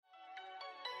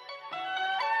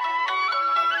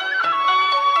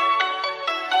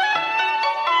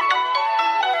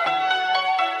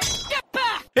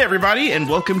Hey everybody, and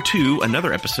welcome to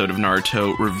another episode of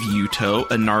Naruto Reviewto,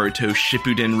 a Naruto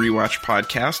Shippuden rewatch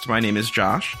podcast. My name is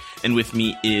Josh, and with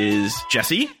me is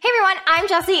Jesse. Hey everyone, I'm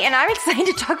Jesse, and I'm excited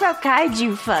to talk about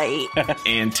Kaiju Fight.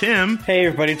 And Tim. Hey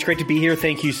everybody, it's great to be here.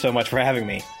 Thank you so much for having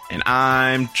me. And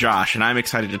I'm Josh, and I'm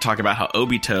excited to talk about how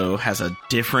Obito has a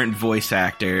different voice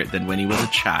actor than when he was a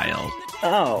child.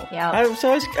 Oh, yeah. I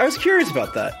was curious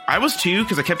about that. I was too,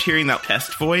 because I kept hearing that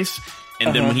test voice.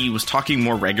 And then when he was talking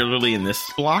more regularly in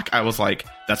this block, I was like,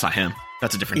 that's not him.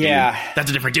 That's a different dude.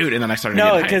 That's a different dude. And then I started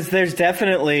No, getting because there's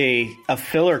definitely a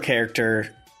filler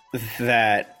character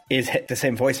that is the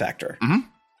same voice actor. Mm-hmm.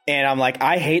 And I'm like,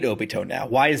 I hate Obito now.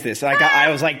 Why is this? And I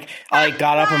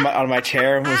got up on my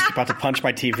chair and was about to punch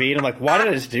my TV. And I'm like, why did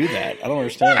I just do that? I don't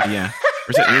understand. Yeah.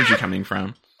 Where's that energy coming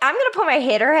from? I'm going to put my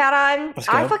hater hat on. Let's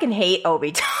go. I fucking hate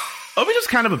Obito. Obito's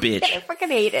kind of a bitch. I fucking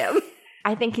hate him.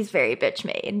 I think he's very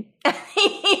bitch-made.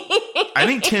 I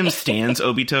think Tim stands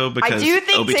Obito because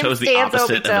Obito's the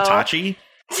opposite of Itachi.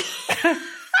 I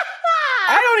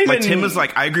don't even... Like, Tim was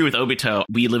like, I agree with Obito.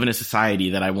 We live in a society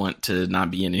that I want to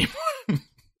not be in anymore.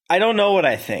 I don't know what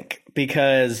I think,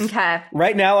 because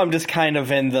right now I'm just kind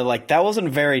of in the, like, that wasn't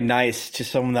very nice to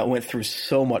someone that went through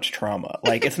so much trauma.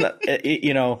 Like, it's not,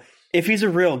 if he's a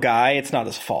real guy, it's not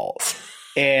his fault.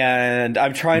 And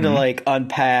I'm trying to, like,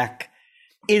 unpack...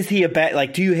 Is he a bad,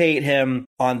 like, do you hate him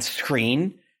on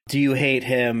screen? Do you hate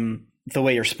him the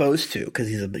way you're supposed to? Because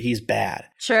he's bad.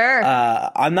 Sure.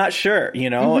 I'm not sure,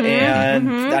 and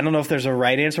I don't know if there's a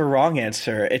right answer or wrong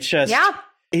answer. It's just,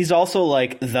 he's also,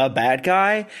 like, the bad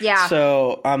guy. Yeah.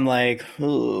 So I'm like,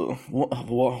 some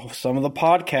of the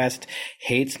podcast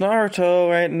hates Naruto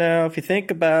right now, if you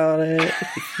think about it.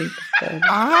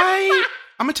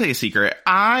 I'm going to tell you a secret.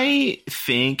 I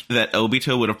think that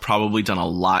Obito would have probably done a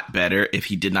lot better if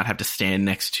he did not have to stand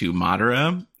next to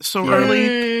Madara so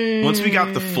early. Once we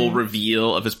got the full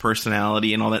reveal of his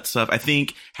personality and all that stuff, I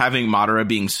think having Madara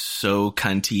being so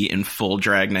cunty and full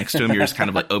drag next to him, you're just kind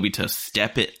of like, Obito,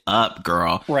 step it up,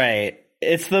 girl. Right.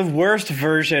 It's the worst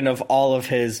version of all of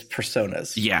his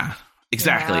personas. Yeah.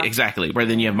 Exactly. Where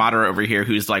then you have Madara over here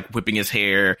who's like whipping his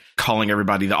hair, calling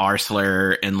everybody the R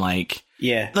slur, and like...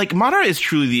 Yeah. Like, Madara is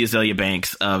truly the Azalea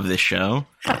Banks of this show.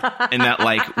 And that,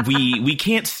 like, we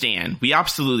can't stand. We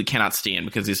absolutely cannot stand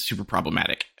because he's super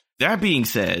problematic. That being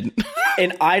said...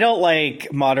 And I don't like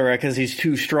Madara because he's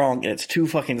too strong and it's too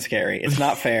fucking scary. It's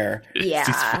not fair.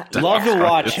 Yeah. Love to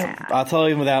watch him. I'll tell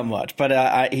you that much.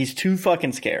 But he's too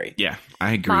fucking scary. Yeah,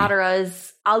 I agree.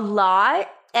 Madara's a lot.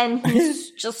 And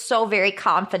he's just so very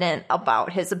confident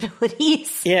about his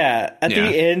abilities. Yeah. At the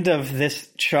end of this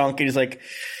chunk, he's like...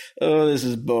 Oh, this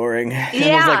is boring. And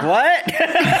I was like,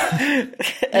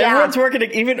 what? Everyone's working.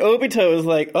 Even Obito is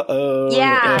like, uh-oh.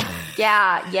 Yeah.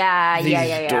 These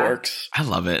dorks. I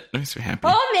love it. It makes me happy.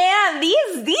 Oh, man.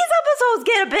 These episodes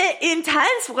get a bit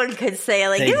intense, one could say.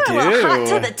 Like, these are a little hot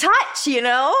to the touch,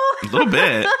 A little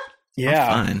bit.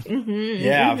 Yeah. Fun. Mm-hmm,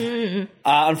 yeah. Mm-hmm.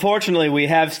 Unfortunately, we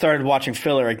have started watching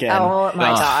filler again. Oh,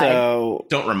 my God. So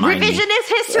don't remind me. Revisionist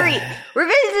history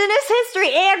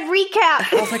and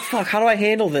recap. I was like, fuck, how do I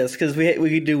handle this? Because we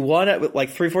could do one at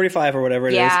like 3:45 or whatever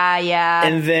it is. Yeah.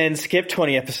 And then skip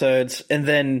 20 episodes. And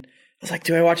then I was like,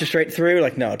 do I watch it straight through?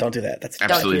 Like, no, don't do that. That's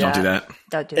Absolutely don't do that.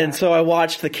 Don't do that. And so I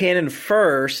watched the canon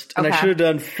first, and I should have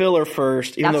done filler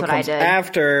first, even though it comes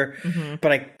after,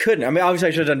 but I couldn't. I mean, obviously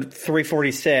I should have done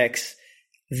 346,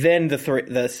 then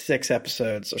the 6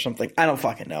 episodes or something. I don't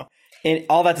fucking know. And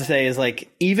all that to say is, like,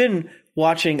 even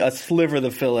watching a sliver of the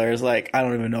filler is like, I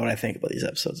don't even know what I think about these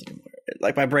episodes anymore.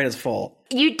 Like, my brain is full.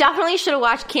 You definitely should have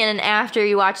watched canon after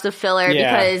you watched the filler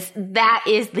because that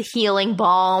is the healing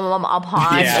balm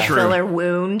upon the filler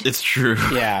wound. It's true.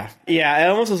 Yeah. I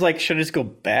almost was like, should I just go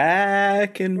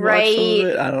back and watch some of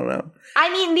it? I don't know.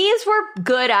 I mean, these were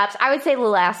good ups. I would say the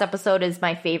last episode is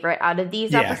my favorite out of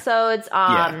these episodes.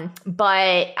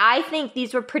 But I think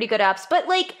these were pretty good ups. But,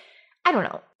 like, I don't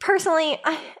know. Personally,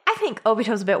 I think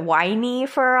Obito's a bit whiny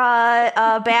for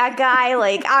a bad guy.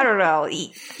 Like, I don't know.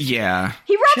 He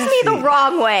rubs me the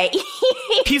wrong way.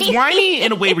 He's whiny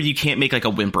in a way where you can't make, like,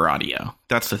 a whimper audio.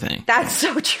 That's the thing. That's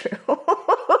so true.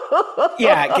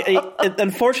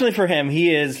 Unfortunately for him,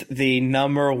 he is the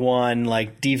number one,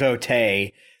 like,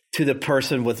 devotee to the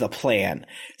person with a plan.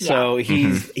 So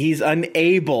he's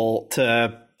unable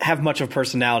to have much of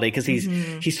personality because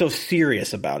he's so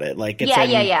serious about it. Like, it's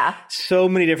so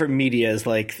many different medias.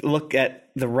 Like, look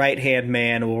at the right-hand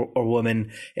man or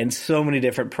woman in so many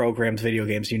different programs, video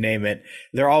games, you name it.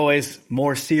 They're always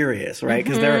more serious, right?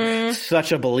 Because they're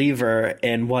such a believer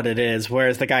in what it is.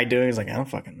 Whereas the guy doing is like, I don't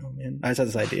fucking know, man. I just had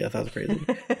this idea. I thought it was crazy.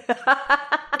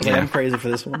 I'm crazy for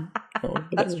this one.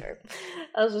 That's true.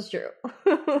 That was true.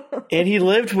 And he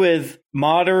lived with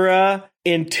Madara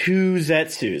and 2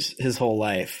 Zetsus his whole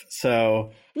life.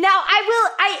 So now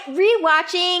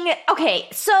rewatching. Okay,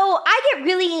 so I get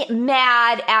really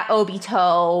mad at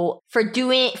Obito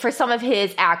for some of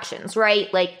his actions,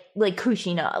 right? Like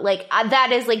Kushina.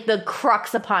 That is like the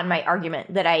crux upon my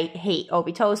argument that I hate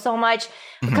Obito so much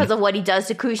because of what he does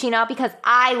to Kushina, because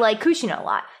I like Kushina a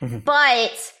lot.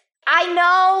 But I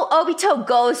know Obito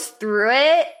goes through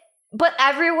it, but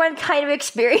everyone kind of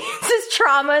experiences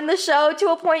trauma in the show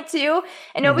to a point too.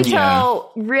 And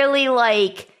Obito really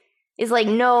is like,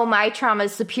 no, my trauma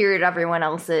is superior to everyone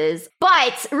else's.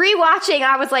 But rewatching,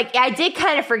 I was like, I did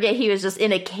kind of forget he was just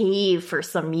in a cave for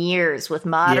some years with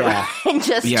Madara and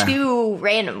just 2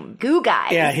 random goo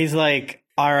guys. Yeah, he's like,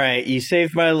 all right, you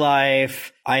saved my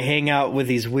life. I hang out with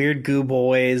these weird goo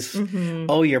boys.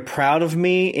 Oh, you're proud of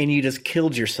me? And you just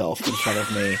killed yourself in front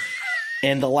of me.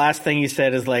 And the last thing you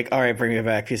said is like, all right, bring me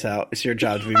back. Peace out. It's your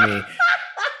job to be me.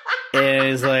 And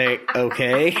it's like,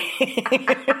 okay.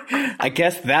 I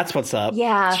guess that's what's up.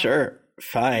 Yeah. Sure.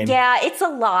 Fine. Yeah, it's a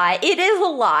lot. It is a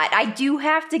lot. I do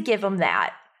have to give him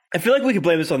that. I feel like we could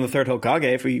blame this on the 3rd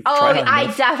Hokage if we try hard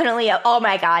enough. Definitely. Oh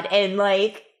my God. And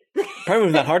probably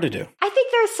not that hard to do. I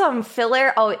think there's some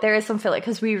filler. Oh, there is some filler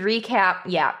because we recap.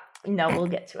 Yeah. No, we'll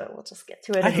get to it. We'll just get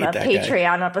to it in the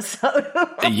Patreon episode.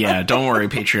 Yeah, don't worry,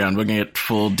 Patreon. We're going to get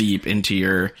full deep into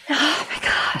your... Oh, my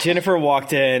God. Jennifer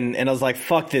walked in, and I was like,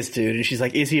 fuck this dude. And she's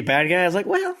like, is he a bad guy? I was like,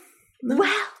 well... No.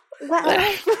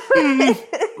 Well.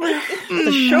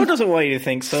 The show doesn't want you to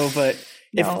think so, but...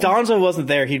 If Danzo wasn't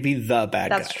there, he'd be the bad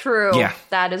guy. That's true. Yeah.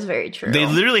 That is very true. They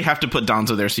literally have to put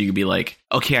Danzo there so you could be like,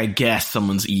 okay, I guess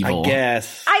someone's evil. I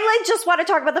guess. I just want to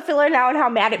talk about the filler now and how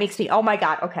mad it makes me. Oh my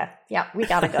God. Okay. Yeah, we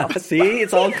gotta go. See?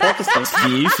 It's all encompassing.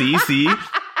 See?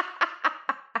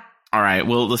 All right.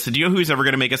 Well, listen, do you know who's ever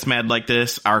going to make us mad like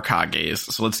this? Our Kages.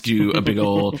 So let's do a big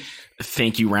old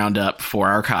thank you roundup for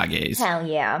our Kages. Hell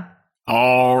yeah.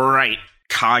 All right.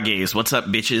 Kages. What's up,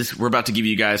 bitches? We're about to give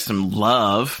you guys some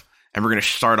love. And we're going to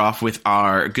start off with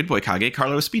our good boy Kage,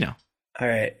 Carlo Espino. All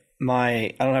right.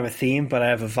 I don't have a theme, but I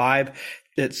have a vibe.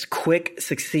 It's quick,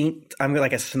 succinct. I'm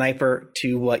like a sniper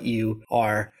to what you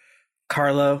are.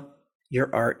 Carlo,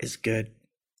 your art is good.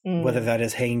 Whether that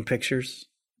is hanging pictures,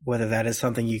 whether that is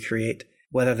something you create,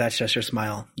 whether that's just your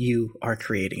smile, you are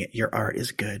creating it. Your art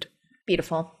is good.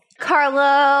 Beautiful. Carlo,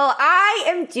 I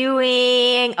am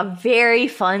doing a very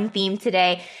fun theme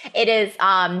today. It is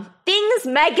things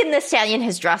Megan Thee Stallion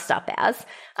has dressed up as.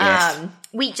 Yes.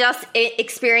 We just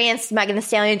experienced Megan Thee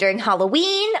Stallion during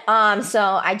Halloween,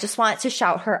 so I just want to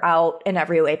shout her out in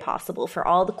every way possible for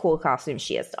all the cool costumes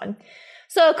she has done.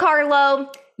 So,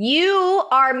 Carlo, you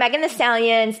are Megan Thee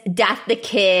Stallion's Death the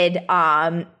Kid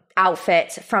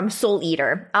outfit from Soul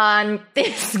Eater.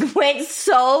 This went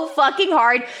so fucking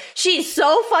hard. She's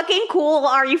so fucking cool.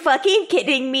 Are you fucking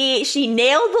kidding me? She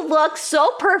nailed the look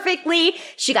so perfectly.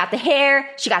 She got the hair.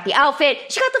 She got the outfit.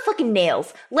 She got the fucking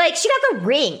nails. She got the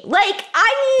ring. Come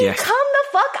the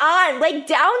fuck on.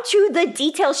 Down to the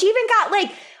details. She even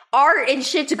got, art and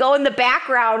shit to go in the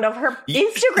background of her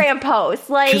Instagram posts.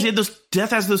 Because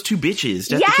Death has those 2 bitches.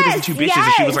 Death the Kid has the 2 bitches.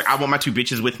 And she was like, I want my 2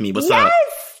 bitches with me. What's up?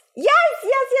 Yes.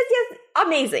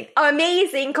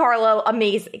 Amazing, Carlo.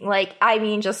 Amazing.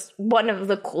 Just one of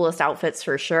the coolest outfits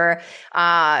for sure.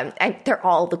 They're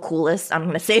all the coolest. I'm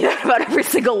going to say that about every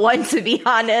single one, to be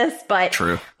honest. But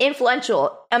true.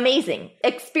 Influential. Amazing.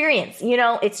 Experience.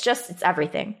 It's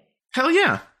everything. Hell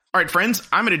yeah. All right, friends,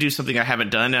 I'm going to do something I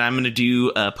haven't done, and I'm going to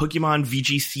do Pokemon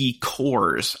VGC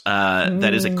cores.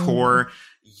 That is a core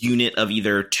unit of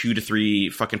either 2 to 3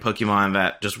 fucking Pokemon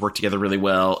that just work together really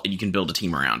well, and you can build a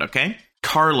team around, okay?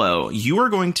 Carlo, you are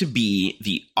going to be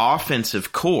the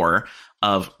offensive core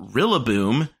of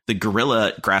Rillaboom, the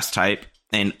Gorilla Grass type,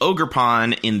 and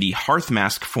Ogerpon in the Hearth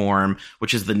Mask form,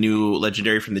 which is the new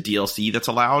legendary from the DLC that's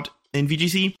allowed in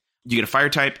VGC. You get a fire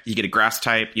type, you get a grass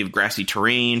type, you have grassy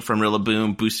terrain from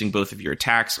Rillaboom, boosting both of your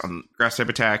attacks on grass type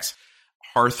attacks.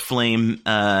 Hearth Flame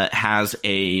has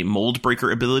a mold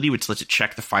breaker ability, which lets it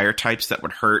check the fire types that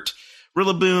would hurt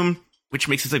Rillaboom, which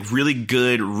makes it really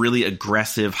good, really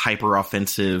aggressive, hyper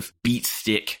offensive beat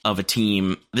stick of a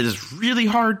team that is really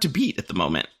hard to beat at the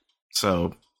moment.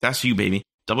 So that's you, baby.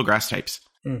 Double grass types.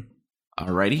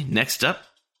 Alrighty. Next up,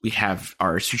 we have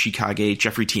our Tsuchikage,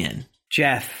 Jeffrey Tien.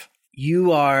 Jeff,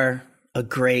 you are a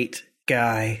great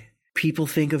guy. People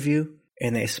think of you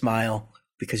and they smile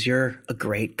because you're a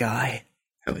great guy.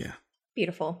 Hell yeah.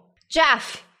 Beautiful.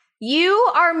 Jeff, you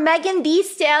are Megan Thee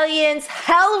Stallion's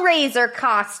Hellraiser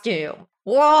costume.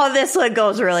 Whoa, this one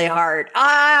goes really hard.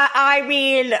 I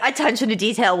mean, attention to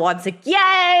detail once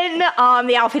again.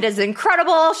 The outfit is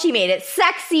incredible. She made it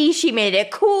sexy. She made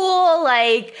it cool.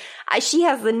 Like, she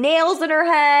has the nails in her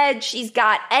head. She's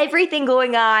got everything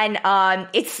going on.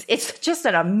 It's just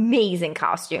an amazing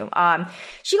costume.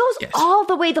 She goes all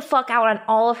the way the fuck out on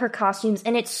all of her costumes,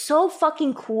 and it's so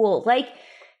fucking cool. Like,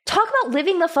 talk about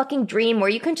living the fucking dream where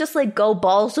you can just like go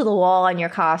balls to the wall on your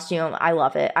costume. I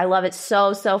love it. I love it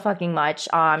so fucking much.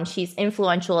 She's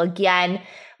influential again.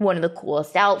 One of the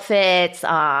coolest outfits.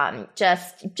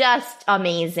 Just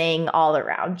amazing all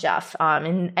around, Jeff.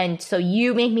 And so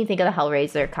you make me think of the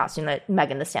Hellraiser costume that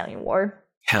Megan Thee Stallion wore.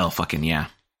 Hell fucking yeah.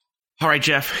 All right,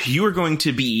 Jeff, you are going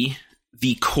to be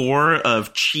the core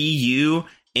of Chi-Yu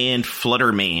and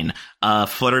Fluttermane.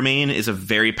 Fluttermane is a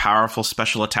very powerful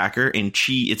special attacker, and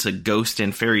Chi, it's a ghost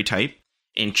and fairy type.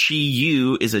 And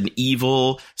Chi-Yu is an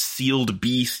evil, sealed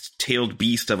beast, tailed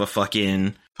beast of a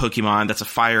fucking Pokemon that's a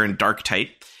fire and dark type.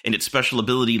 And its special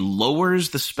ability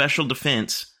lowers the special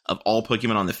defense of all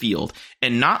Pokemon on the field.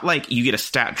 And not like you get a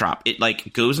stat drop. It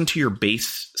like goes into your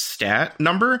base stat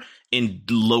number and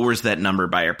lowers that number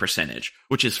by a percentage,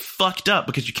 which is fucked up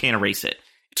because you can't erase it.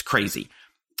 It's crazy.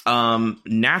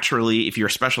 Naturally, if you're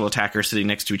a special attacker sitting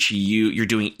next to a Chi-Yu, you're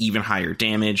doing even higher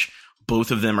damage.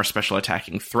 Both of them are special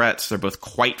attacking threats. They're both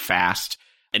quite fast,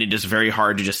 and it is very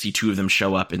hard to just see two of them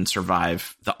show up and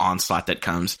survive the onslaught that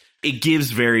comes. It gives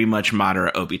very much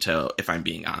Madara Obito, if I'm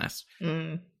being honest.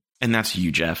 And that's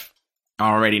you, Jeff.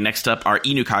 Alrighty, next up, our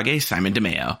Inukage, Simon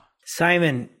DeMeo.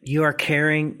 Simon, you are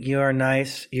caring, you are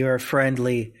nice, you are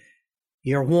friendly.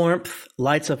 Your warmth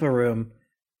lights up a room,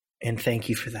 and thank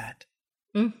you for that.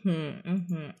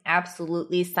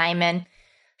 Absolutely, Simon.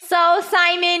 So,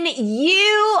 Simon,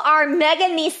 you are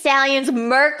Megan Thee Stallion's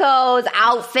Mirko's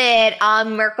outfit.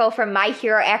 Mirko from My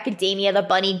Hero Academia, the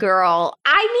bunny girl.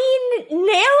 I mean,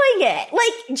 nailing it.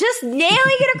 Like, just nailing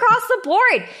it across the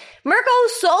board.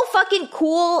 Mirko's so fucking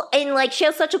cool, and like, she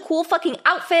has such a cool fucking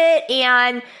outfit,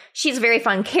 and she's a very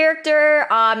fun character.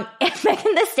 And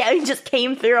Megan Thee Stallion just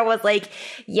came through and was like,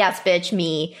 yes, bitch,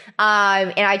 me.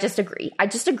 And I just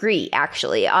agree,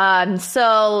 actually.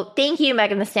 So thank you,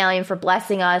 Megan Thee Stallion, for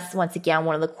blessing us. Once again,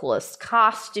 one of the coolest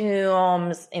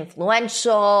costumes,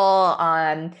 influential.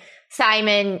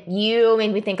 Simon, you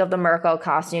made me think of the Mirko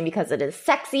costume because it is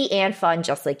sexy and fun,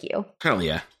 just like you. Hell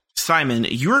yeah. Simon,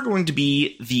 you're going to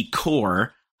be the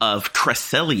core of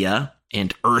Cresselia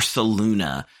and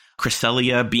Ursaluna.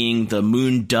 Cresselia being the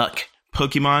moon duck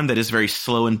Pokemon that is very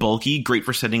slow and bulky, great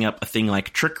for setting up a thing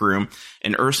like Trick Room,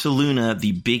 and Ursaluna,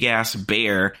 the big-ass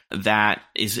bear that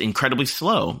is incredibly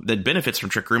slow, that benefits from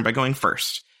Trick Room by going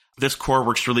first. This core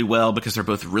works really well because they're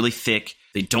both really thick,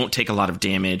 they don't take a lot of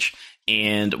damage,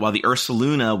 and while the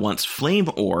Ursaluna wants Flame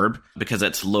Orb, because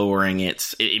it's lowering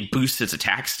it boosts its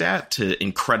attack stat to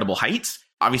incredible heights,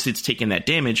 obviously it's taking that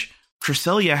damage,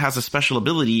 Cresselia has a special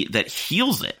ability that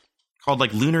heals it, called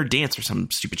like Lunar Dance or some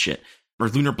stupid shit. Or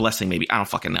Lunar Blessing, maybe. I don't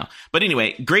fucking know. But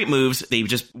anyway, great moves. They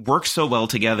just work so well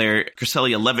together.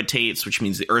 Cresselia levitates, which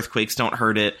means the earthquakes don't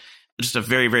hurt it. Just a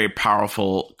very, very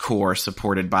powerful core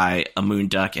supported by a moon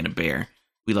duck and a bear.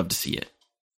 We love to see it.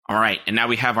 All right, and now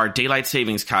we have our Daylight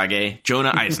Savings Kage,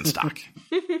 Jonah Eisenstock.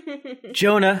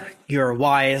 Jonah, you're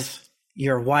wise.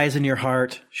 You're wise in your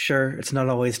heart. Sure, it's not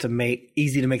always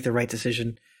easy to make the right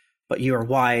decision, but you are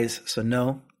wise, so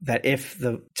know that if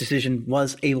the decision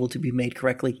was able to be made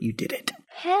correctly, you did it.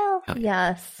 Hell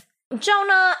yes.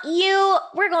 Jonah,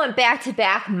 we're going back to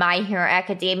back My Hero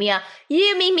Academia.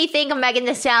 You made me think of Megan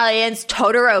Thee Stallion's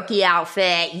Todoroki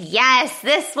outfit. Yes,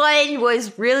 this one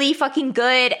was really fucking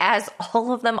good, as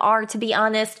all of them are, to be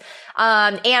honest.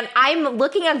 And I'm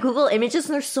looking at Google Images,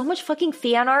 and there's so much fucking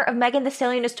fan art of Megan Thee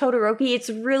Stallion as Todoroki. It's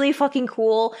really fucking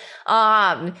cool.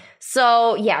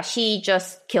 So yeah, she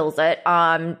just kills it.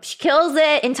 She kills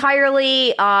it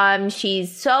entirely.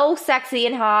 She's so sexy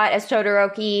and hot as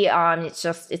Todoroki.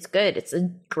 It's good. It's a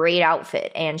great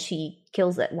outfit, and she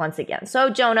kills it once again. So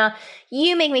Jonah,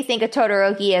 you make me think of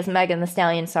Todoroki as Megan Thee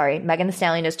Stallion. Sorry, Megan Thee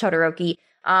Stallion as Todoroki.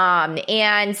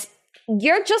 And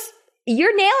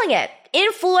you're nailing it.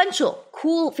 Influential,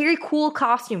 cool, very cool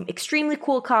costume, extremely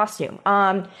cool costume.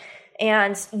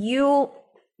 And you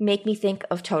make me think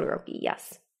of Todoroki,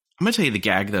 yes. I'm going to tell you the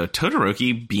gag, though.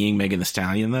 Todoroki being Megan Thee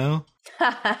Stallion, though,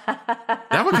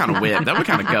 that would kind of whip. That would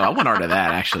kind of go. I want art of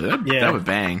that, actually. That would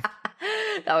bang.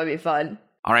 That would be fun.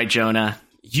 All right, Jonah.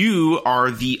 You are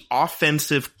the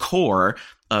offensive core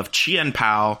of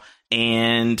Chien-Pao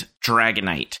and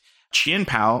Dragonite.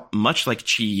 Chien-Pao, much like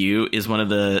Chi-Yu, is one of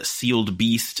the sealed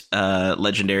beast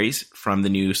legendaries from the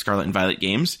new Scarlet and Violet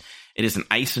games. It is an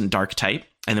ice and dark type.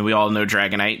 And then we all know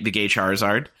Dragonite, the gay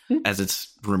Charizard, as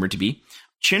it's rumored to be.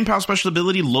 Chien-Pao's special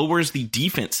ability lowers the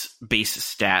defense base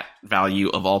stat value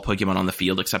of all Pokemon on the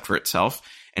field except for itself.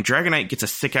 And Dragonite gets a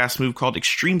sick-ass move called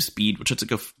Extreme Speed, which lets it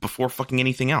go before fucking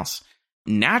anything else.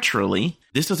 Naturally,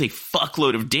 this does a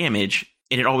fuckload of damage,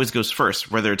 and it always goes first,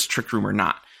 whether it's Trick Room or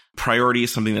not. Priority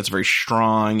is something that's very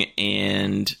strong,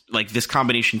 and like this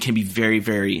combination can be very,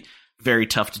 very, very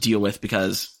tough to deal with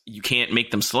because you can't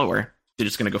make them slower. They're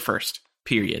just going to go first,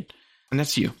 period. And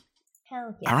that's you.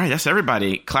 Hell yeah. All right, that's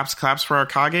everybody. Claps for our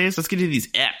Kages. Let's get into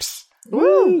these eps.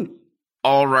 Woo!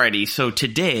 Alrighty, so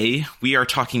today we are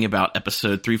talking about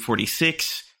episode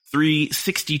 346,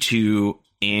 362,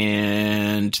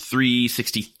 and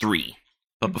 363.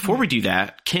 But before we do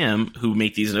that, Kim, who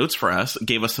made these notes for us,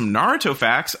 gave us some Naruto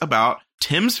facts about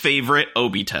Tim's favorite,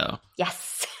 Obito.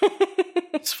 Yes.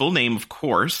 His full name, of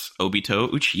course,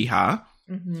 Obito Uchiha.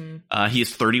 Mm-hmm. He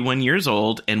is 31 years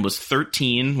old and was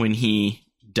 13 when he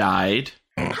died.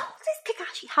 How old is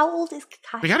Kakashi? How old is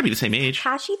Kakashi? We gotta be the same age.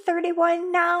 Kakashi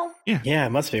 31 now? Yeah, it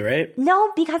must be, right?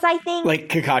 No, because I think... Like,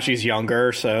 Kakashi's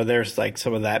younger, so there's, like,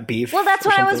 some of that beef. Well, that's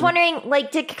what I was wondering.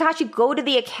 Like, did Kakashi go to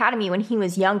the academy when he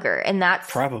was younger? And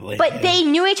that's... Probably. But they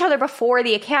knew each other before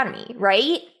the academy,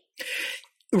 right?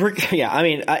 Yeah, I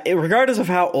mean, regardless of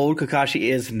how old Kakashi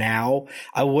is now,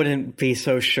 I wouldn't be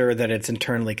so sure that it's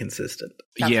internally consistent.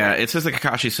 That's right. It says that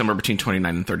Kakashi's somewhere between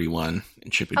 29 and 31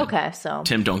 in Shippuden. Okay, so...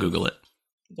 Tim, don't Google it.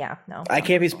 Yeah, no. I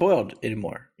can't be spoiled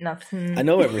anymore. Nothing. I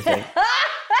know everything.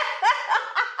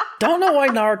 Don't know why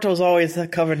Naruto's always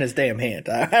covering his damn hand.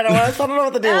 I don't know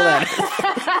what the deal with that is.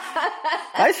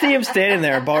 I see him standing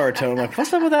there in Boruto. I'm like,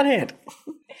 what's up with that hand?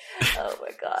 Oh my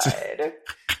god.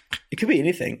 It could be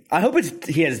anything. I hope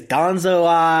he has Donzo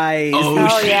eyes.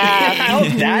 Oh shit. Yeah. I hope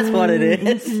that's what it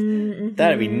is.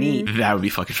 That'd be neat. That would be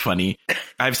fucking funny.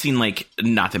 I've seen, like,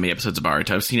 not that many episodes of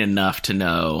Naruto. I've seen enough to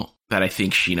know that I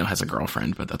think Shino has a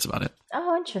girlfriend, but that's about it.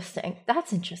 Oh, interesting.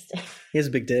 That's interesting. He has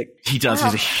a big dick. He does. He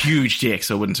has a huge dick,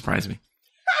 so it wouldn't surprise me.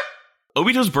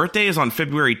 Obito's birthday is on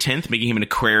February 10th, making him an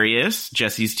Aquarius,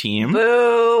 Jesse's team.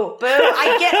 Boo! Boo!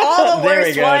 I get all the There we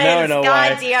worst go. ones. Now I know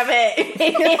God why. damn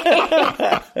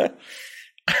it.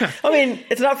 I mean,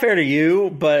 it's not fair to you,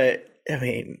 but I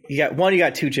mean, you got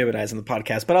two Geminis on the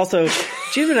podcast, but also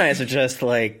Geminis are just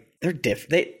like, they're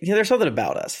different. There's something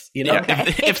about us, you know? Yeah,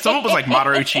 if someone was like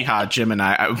Mamoru Uchiha,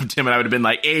 Gemini, Tim and I would have been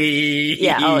like, hey.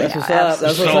 Yeah, oh, that's yeah, what's up.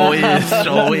 That's what's so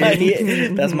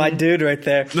up. That's my dude right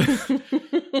there.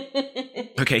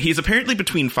 Okay, he's apparently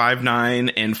between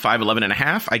 5'9" and 5'11 and a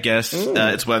half. I guess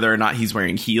it's whether or not he's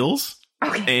wearing heels.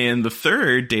 Okay. And the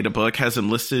third data book has him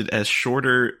listed as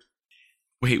shorter.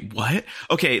 Wait, what?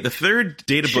 Okay, the third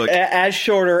data book as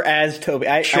shorter as Toby.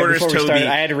 Shorter as Toby.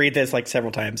 I had to read this like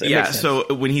several times. Yeah,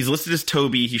 so when he's listed as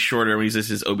Toby, he's shorter. When he's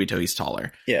listed as Obito, he's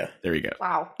taller. Yeah, there you go.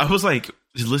 Wow. I was like,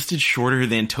 he's listed shorter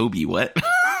than Toby. What?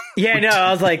 Yeah, no, I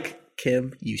was like,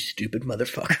 Kim, you stupid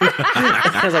motherfucker.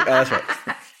 I was like, oh, that's right.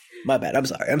 My bad. I'm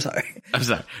sorry.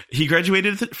 He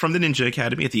graduated from the Ninja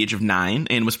Academy at the age of 9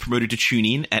 and was promoted to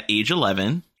Chunin at age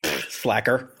 11.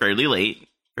 Slacker. Fairly late.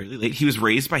 He was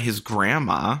raised by his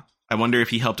grandma. I wonder if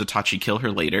he helped Itachi kill her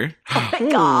later. Oh my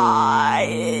god.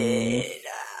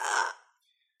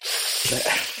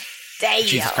 Damn.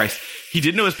 Jesus Christ. He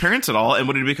didn't know his parents at all and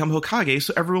wanted to become Hokage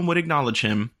so everyone would acknowledge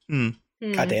him.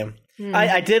 Goddamn.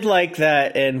 I did like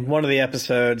that in one of the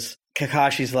episodes,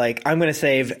 Kakashi's like, I'm going to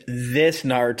save this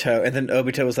Naruto. And then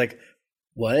Obito was like,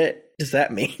 what does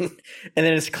that mean? And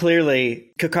then it's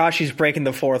clearly Kakashi's breaking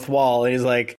the fourth wall. And he's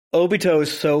like, Obito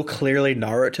is so clearly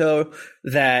Naruto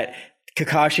that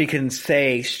Kakashi can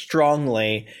say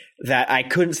strongly that I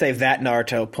couldn't save that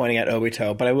Naruto pointing at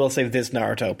Obito, but I will save this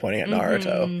Naruto pointing at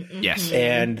Naruto. Yes.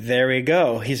 And there we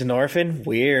go. He's an orphan.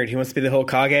 Weird. He wants to be the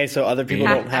Hokage so other people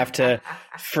don't have to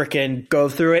freaking go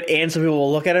through it. And some people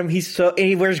will look at him. And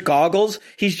he wears goggles.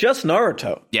 He's just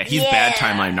Naruto. Yeah, he's bad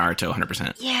timeline Naruto,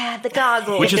 100%. Yeah, the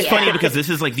goggles. Which is funny because this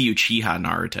is like the Uchiha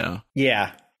Naruto.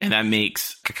 Yeah. And that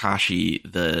makes Kakashi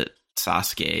the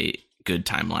Sasuke good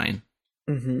timeline.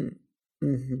 Mm-hmm.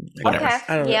 Whatever. Okay.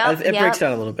 I don't know. It breaks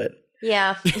down a little bit.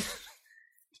 Yeah.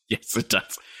 Yes, it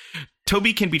does.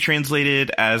 Toby can be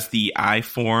translated as the I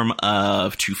form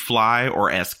of to fly or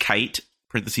as kite,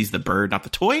 parentheses the bird, not the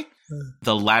toy.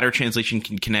 The latter translation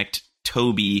can connect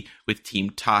Toby with Team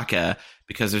Taka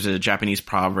because there's a Japanese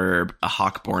proverb, a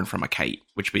hawk born from a kite,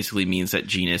 which basically means that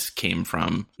genus came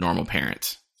from normal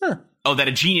parents. Huh. Oh, that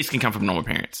a genius can come from normal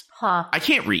parents. Huh. I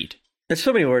can't read. There's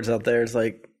so many words out there. It's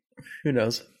like, who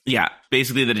knows? Yeah,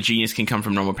 basically that a genius can come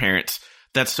from normal parents.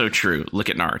 That's so true. Look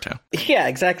at Naruto. Yeah,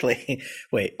 exactly.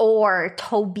 Wait. Or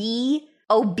Toby.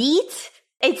 Obit?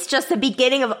 it's just the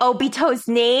beginning of Obito's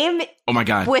name. Oh my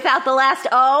god. Without the last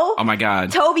O. Oh my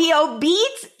god. Tobio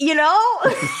beats, you know?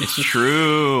 It's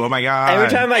true. Oh my god. Every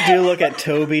time I do look at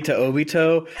Toby to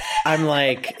Obito, I'm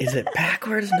like, is it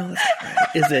backwards? No, that's not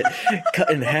right. Is it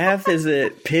cut in half? Is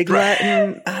it pig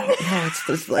Latin? I don't know. It's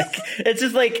just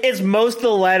like it's most of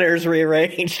the letters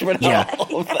rearranged, but not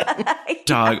all of them.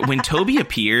 Dog, when Toby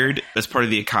appeared as part of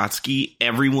the Akatsuki,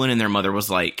 everyone and their mother was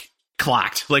like,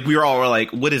 clocked. Like, we were all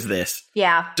like, what is this?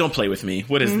 Yeah. Don't play with me.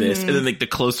 What is this? And then, like, the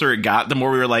closer it got, the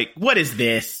more we were like, what is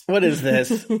this? What is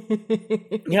this?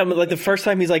 Yeah, but like the first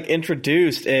time he's like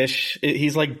introduced-ish,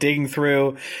 he's like digging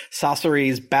through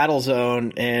Sasori's battle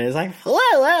zone and it's like,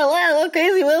 whoa,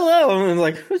 crazy, whoa. And it's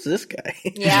like, who's this guy?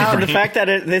 Yeah. And the fact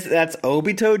that that's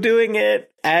Obito doing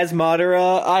it as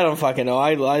Madara, I don't fucking know.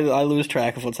 I lose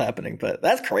track of what's happening, but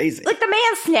that's crazy. Like, the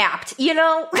man snapped, you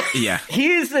know? Yeah.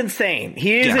 He is insane.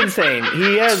 He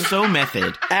has so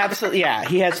method. Absolutely, yeah.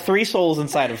 He has 3 souls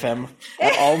inside of him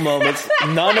at all moments,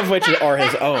 none of which are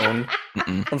his own.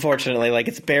 Unfortunately, like,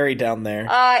 it's buried down there.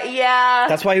 Yeah.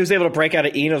 That's why he was able to break out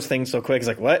of Ino's thing so quick. He's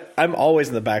like, what? I'm always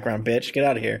in the background, bitch. Get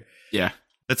out of here. Yeah.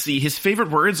 Let's see. His favorite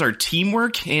words are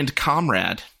teamwork and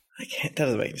comrade. That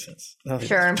doesn't make any sense.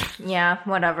 Sure. Yeah,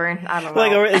 whatever. I don't know.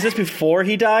 Like, is this before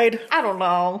he died? I don't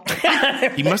know.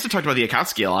 He must have talked about the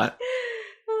Akatsuki a lot.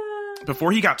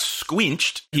 Before he got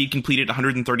squinched, he completed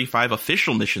 135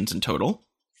 official missions in total.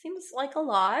 Seems like a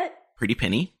lot. Pretty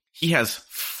penny. He has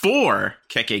 4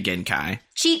 Kekkei Genkai.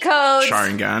 Cheat codes.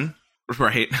 Sharingan.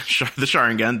 Right. The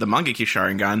Sharingan, the Mangekyo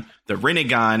Sharingan, the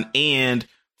Rinnegan, and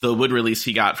the wood release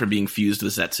he got from being fused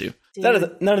with Zetsu.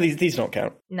 None of these don't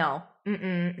count. No.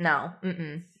 No.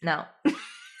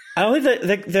 I don't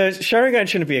think the Sharingan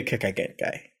shouldn't be a Kekkei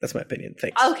Genkai. That's my opinion.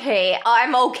 Thanks. Okay,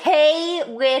 I'm okay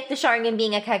with the Sharingan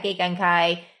being a Kekkei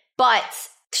Genkai, but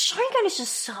the Sharingan is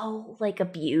just so, like,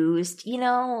 abused, you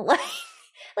know? Like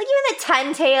even the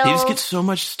Ten Tails. They just get so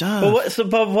much stuff.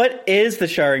 But what is the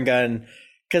Sharingan?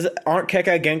 Because aren't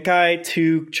Kekkei Genkai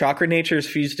 2 chakra natures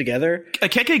fused together? A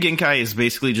Kekkei Genkai is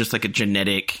basically just like a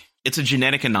genetic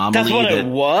anomaly. That's what it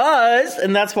was,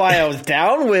 and that's why I was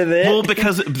down with it. Well,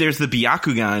 because there's the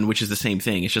Byakugan, which is the same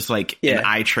thing. It's just like an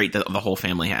eye trait that the whole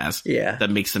family has. Yeah.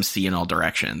 That makes them see in all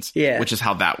directions. Yeah. Which is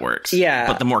how that works. Yeah.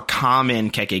 But the more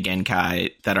common Kekkei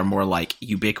Genkai that are more like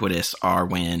ubiquitous are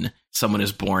when someone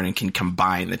is born and can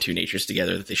combine the 2 natures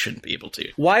together that they shouldn't be able to.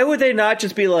 Why would they not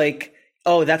just be like,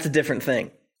 oh, that's a different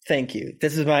thing? Thank you.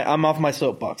 I'm off my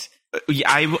soapbox. Yeah,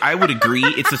 I would agree.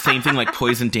 It's the same thing like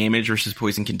poison damage versus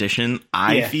poison condition.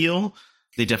 I feel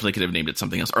they definitely could have named it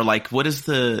something else. Or like, what's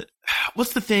the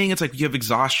thing? It's like you have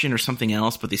exhaustion or something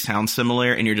else, but they sound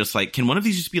similar. And you're just like, can one of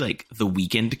these just be like the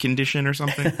weakened condition or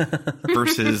something?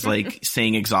 Versus like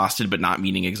saying exhausted, but not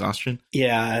meaning exhaustion.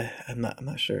 Yeah, I'm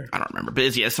not sure. I don't remember, but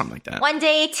it's something like that. One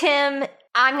day, Tim,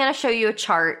 I'm going to show you a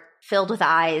chart filled with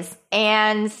eyes,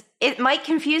 and it might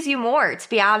confuse you more, to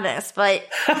be honest, but...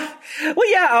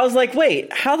 Well, yeah, I was like,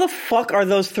 wait, how the fuck are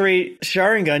those 3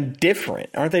 Sharingan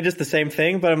different? Aren't they just the same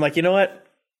thing? But I'm like, you know what?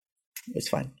 It's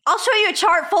fine. I'll show you a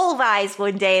chart full of eyes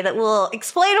one day that will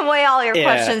explain away all your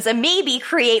questions and maybe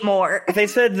create more. They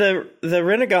said the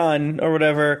Rinnegan or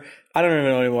whatever... I don't even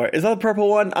know anymore. Is that the purple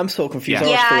one? I'm so confused.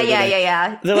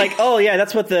 Yeah. They're like, oh yeah,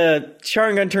 that's what the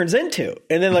Sharingan turns into,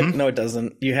 and then like, no, it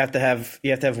doesn't. You have to have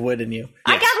wood in you.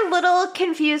 I got a little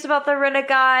confused about the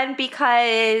Rinnegan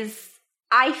because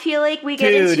I feel like we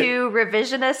get into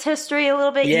revisionist history a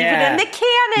little bit, even in the canon.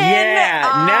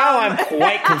 Yeah, now I'm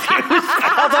quite confused.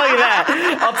 I'll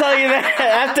tell you that.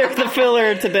 After the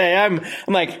filler today, I'm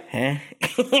like, huh?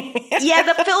 Yeah,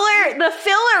 the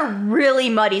filler really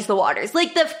muddies the waters.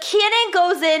 Like, the canon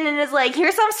goes in and is like,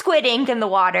 here's some squid ink in the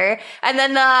water, and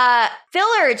then the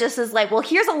filler just is like, well,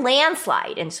 here's a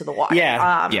landslide into the water.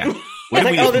 Yeah. It's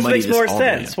like, oh, this makes more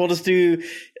sense. We'll just do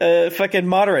fucking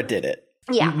Madara did it.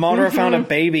 Yeah. Madara found a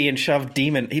baby and shoved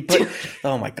demon. He put.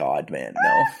 Oh my god, man,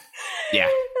 no. Yeah.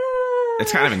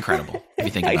 It's kind of incredible if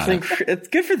you think about it. It's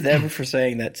good for them for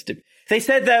saying that stupid. They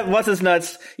said that what's his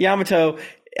nuts Yamato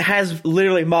has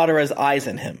literally Madara's eyes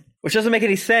in him, which doesn't make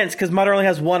any sense because Madara only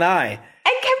has one eye.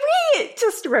 And can we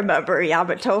just remember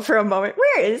Yamato for a moment?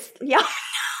 Where is Yamato?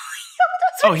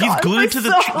 Oh, he's glued to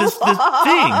this thing.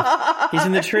 He's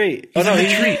in the tree. He's in the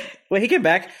tree. Wait, he came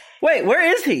back. Wait, where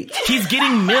is he? He's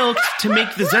getting milked to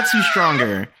make the Zetsu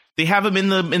stronger. They have him in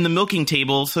the milking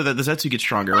table so that the Zetsu gets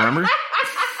stronger, remember? And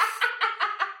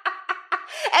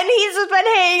he's just been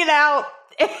hanging out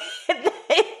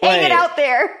hanging out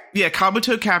there. Yeah,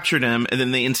 Kabuto captured him, and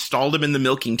then they installed him in the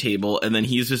milking table, and then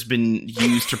he's just been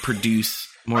used to produce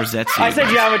more Zetsu. I said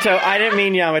Yamato. I didn't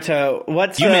mean Yamato.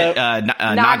 What's you meant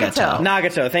Nagato.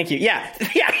 Nagato, thank you. Yeah,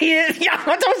 he is.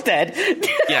 Yamato's dead.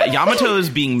 Yeah, Yamato is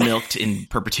being milked in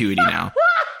perpetuity now.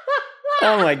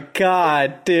 Oh my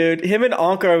god, dude. Him and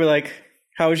Anko are like,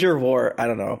 how was your war? I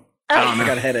don't know. I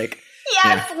got a headache.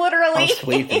 Yes, literally. I'm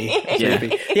sleepy.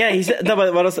 Yeah, he's no,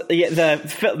 but what else? Yeah,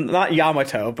 not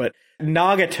Yamato, but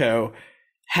Nagato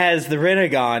has the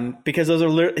Rinnegan because those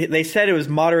are. They said it was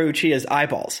Madara Uchiha's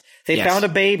eyeballs. They found a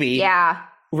baby.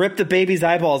 Ripped the baby's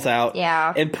eyeballs out.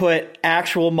 And put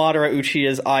actual Madara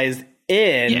Uchiha's eyes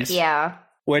in.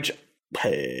 Which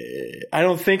I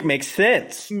don't think makes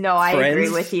sense. No, I agree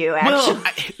with you, actually.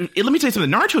 Well, let me tell you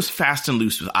something. Naruto's fast and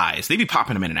loose with eyes. They be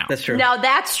popping them in and out. That's true. No,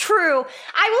 that's true.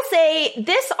 I will say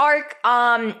this arc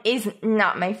is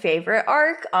not my favorite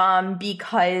arc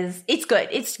because it's good.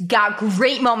 It's got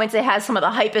great moments. It has some of the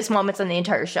hypest moments on the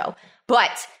entire show.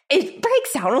 But it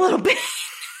breaks down a little bit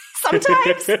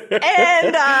sometimes.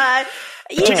 And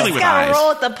you just gotta roll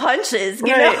with the punches, you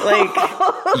know?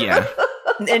 Like, yeah.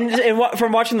 And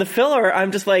from watching the filler,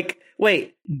 I'm just like,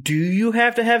 wait, do you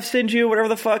have to have Shinju, whatever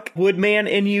the fuck, Woodman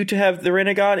in you to have the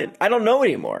Rinnegan? I don't know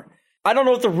anymore. I don't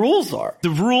know what the rules are. The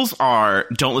rules are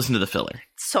don't listen to the filler.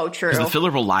 So true. Because the filler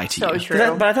will lie to you. So true.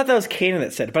 But I thought that was canon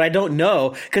that said it, but I don't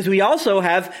know because we also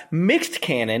have mixed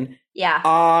canon. We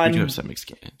do have some mixed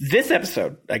canon. This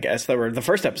episode, I guess, the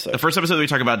first episode. The first episode that we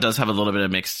talk about does have a little bit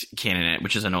of mixed canon in it,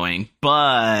 which is annoying.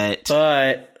 But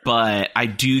I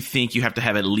do think you have to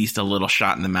have at least a little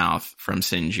shot in the mouth from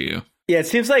Shinju. Yeah, it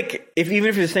seems like even if you're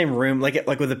in the same room, like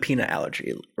with a peanut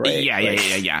allergy, right?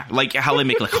 Yeah. Like how they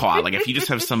make LaCroix. Like if you just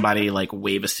have somebody like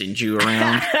wave a Shinju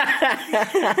around,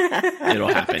 it'll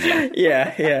happen.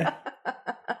 Yeah.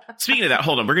 Speaking of that,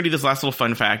 hold on. We're going to do this last little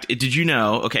fun fact. Did you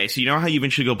know, okay, so you know how you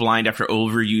eventually go blind after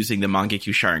overusing the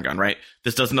Mangekyo Sharingan, right?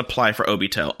 This doesn't apply for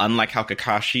Obito. Unlike how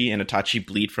Kakashi and Itachi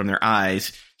bleed from their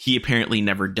eyes, he apparently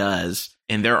never does.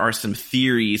 And there are some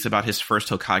theories about his first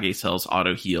Hokage cells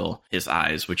auto-heal his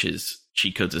eyes, which is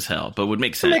cheat codes as hell, but would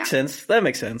make sense. That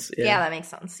makes sense. Yeah, that makes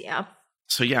sense, yeah.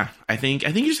 So yeah, I think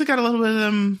you just got a little bit of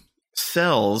them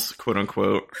cells, quote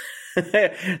unquote.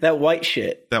 That white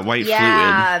shit. That white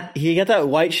fluid. He got that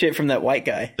white shit from that white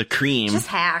guy. The cream. Just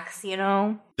hacks, you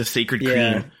know? The sacred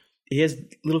cream. He has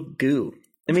little goo.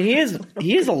 I mean, he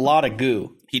has a lot of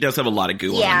goo. He does have a lot of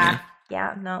goo on him.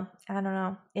 Yeah, no, I don't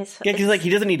know. Because like he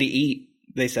doesn't need to eat,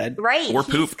 they said. Right. Or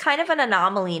poop. He's kind of an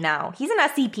anomaly now. He's an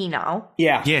SCP now.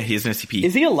 Yeah. Yeah, he is an SCP.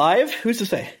 Is he alive? Who's to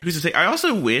say? I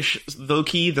also wish,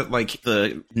 low-key, that like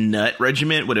the nut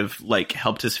regiment would have like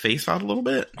helped his face out a little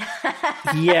bit.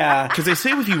 Yeah. Because they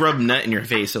say if you rub nut in your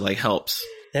face, it like helps.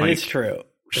 That is true.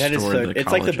 That is so.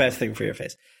 It's like the best thing for your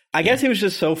face. I guess he was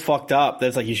just so fucked up that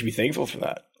it's like you should be thankful for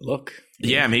that. Look.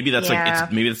 Yeah, maybe that's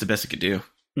maybe that's the best it could do.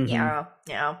 Mm-hmm.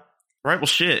 Yeah. All right, well,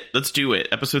 shit. Let's do it.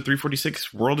 Episode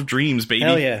 346, World of Dreams, baby.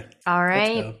 Hell yeah. All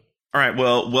right. All right,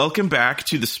 well, welcome back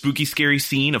to the spooky, scary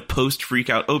scene of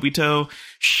post-freak-out Obito.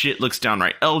 Shit looks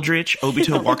downright eldritch.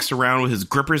 Obito walks around with his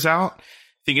grippers out,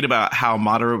 thinking about how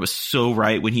Madara was so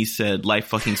right when he said, life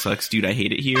fucking sucks, dude, I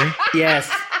hate it here. Yes,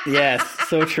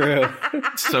 so true.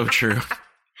 So true.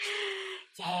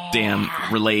 Damn,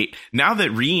 relate. Now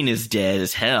that Rin is dead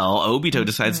as hell, Obito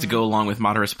decides to go along with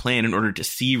Madara's plan in order to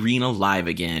see Rin alive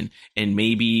again, and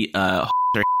maybe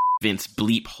Vince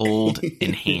bleep hold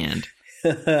in hand.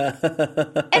 And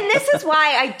this is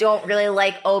why I don't really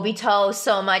like Obito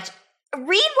so much. Rin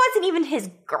wasn't even his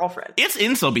girlfriend. It's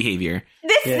incel behavior.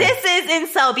 This is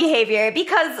incel behavior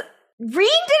because Rin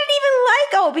didn't even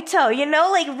like Obito, you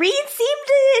know? Like, Rin seemed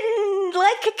to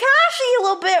like Kakashi a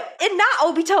little bit and not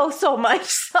Obito so much.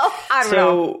 So, I don't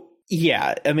know.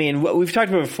 Yeah, I mean, what we've talked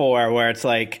about before where it's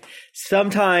like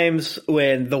sometimes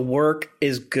when the work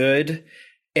is good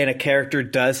and a character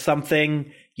does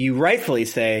something, you rightfully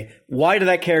say, why did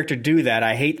that character do that?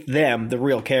 I hate them, the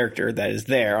real character that is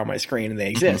there on my screen and they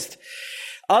exist.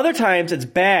 Other times it's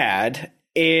bad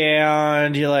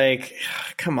and you're like,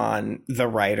 come on, the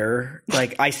writer.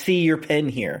 Like, I see your pen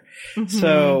here.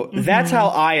 So that's how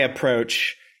I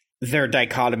approach their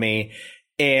dichotomy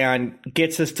and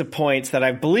gets us to points that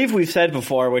I believe we've said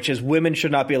before, which is women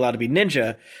should not be allowed to be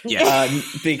ninja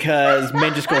because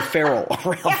men just go feral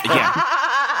around.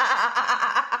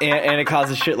 And it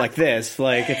causes shit like this.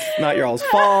 Like, it's not your all's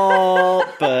fault,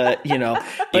 but you know.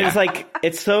 But it's like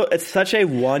it's such a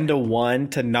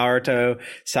 1-to-1 to Naruto,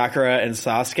 Sakura, and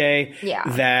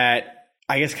Sasuke that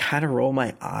I guess kind of roll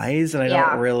my eyes, and I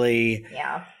don't really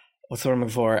what's the word I'm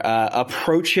looking for?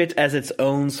 Approach it as its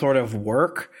own sort of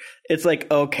work. It's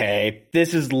like, okay,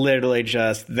 this is literally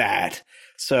just that.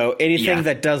 So anything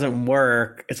that doesn't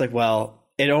work, it's like, well,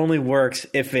 it only works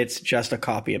if it's just a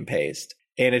copy and paste.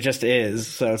 And it just is.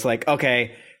 So it's like,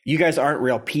 okay, you guys aren't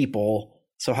real people.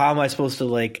 So how am I supposed to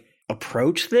like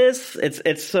approach this?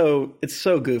 It's so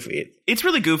goofy. It's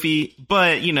really goofy,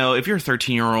 but you know, if you're a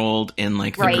 13-year-old and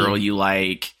like the girl you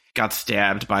like got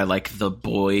stabbed by like the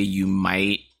boy you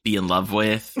might be in love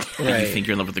with, and you think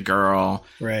you're in love with the girl,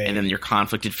 and then your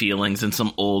conflicted feelings, and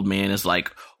some old man is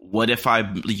like, what if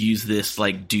I use this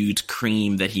like dude's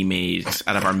cream that he made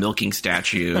out of our milking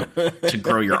statue to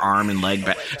grow your arm and leg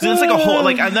back? So it's like a whole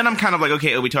like, and then I'm kind of like,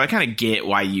 okay, Obito, I kind of get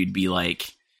why you'd be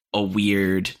like a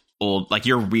weird old, like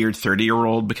you're a weird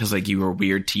 30-year-old because like you were a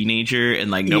weird teenager, and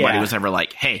like nobody was ever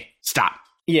like, hey, stop.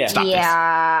 Stop this.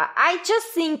 I just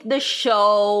think the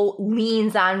show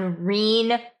leans on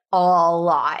Rin a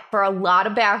lot for a lot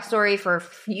of backstory for a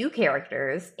few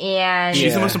characters, and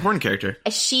she's the most important character.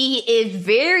 She is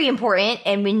very important,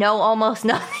 and we know almost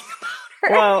nothing about her.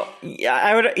 Well,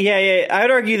 I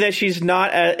would argue that she's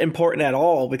not important at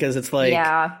all, because it's like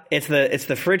it's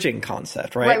the fridging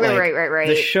concept, right? Right.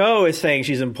 The show is saying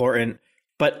she's important,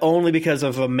 but only because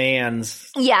of a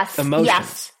man's emotions.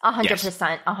 Yes,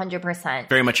 100%.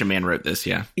 Very much a man wrote this,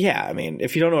 yeah. Yeah, I mean,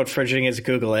 if you don't know what fridging is,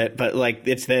 Google it, but like,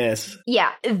 it's this.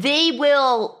 Yeah, they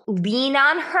will lean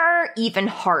on her even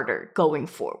harder going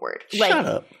forward. Like, shut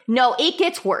up. No, it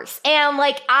gets worse. And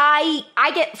like,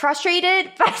 I get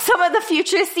frustrated by some of the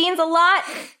future scenes a lot,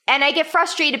 and I get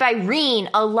frustrated by Rin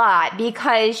a lot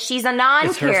because she's a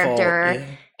non-character.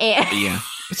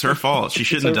 It's her fault. She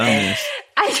shouldn't have done this.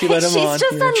 She's just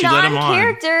a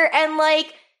non-character, and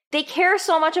like, they care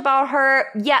so much about her,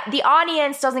 yet the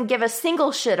audience doesn't give a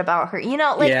single shit about her. You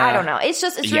know, like, I don't know. It's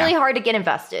really hard to get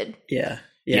invested. Yeah.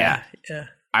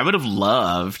 I would have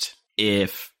loved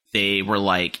if they were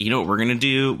like, you know what we're going to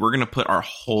do? We're going to put our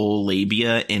whole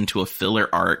labia into a filler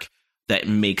arc that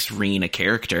makes Rin a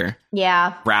character.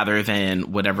 Yeah. Rather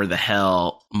than whatever the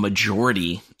hell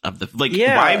majority of the... Like,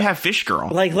 why have Fish Girl?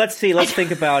 Like, let's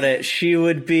think about it. She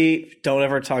would be... Don't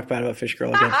ever talk bad about Fish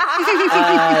Girl again.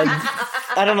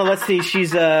 I don't know. Let's see.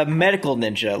 She's a medical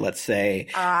ninja, let's say.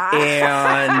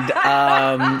 And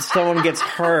someone gets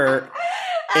hurt,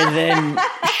 and then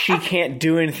she can't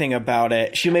do anything about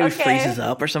it. She maybe freezes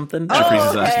up or something. She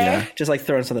freezes up, yeah. Just like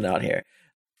throwing something out here.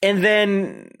 And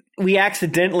then we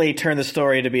accidentally turn the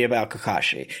story to be about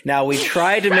Kakashi. Now, we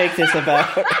tried to make this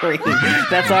about Rin.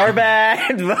 That's our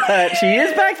bad, but she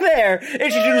is back there,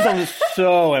 and she's doing something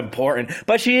so important.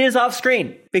 But she is off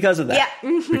screen because of that. Yeah.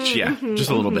 Which,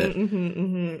 just a little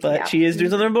bit. But she is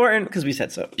doing something important because we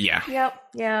said so. Yeah. Yep.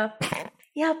 Yeah.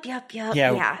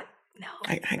 No.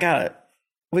 I got it.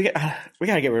 We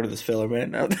gotta get rid of this filler,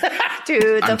 man.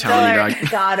 Dude, the filler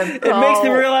gotta go. It makes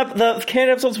the canon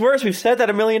episodes worse. We've said that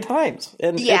a million times.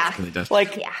 And it really does.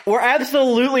 We're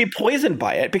absolutely poisoned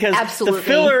by it, because the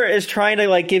filler is trying to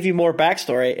like give you more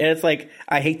backstory, and it's like,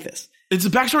 I hate this. It's the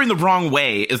backstory in the wrong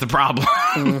way is the problem.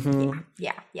 Mm-hmm.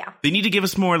 Yeah. They need to give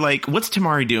us more like, what's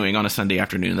Tamari doing on a Sunday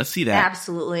afternoon? Let's see that.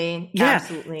 Absolutely.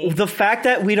 The fact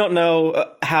that we don't know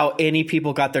how any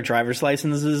people got their driver's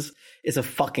licenses is a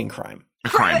fucking crime.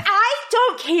 I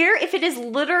don't care if it is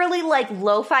literally like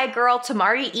Lo-Fi Girl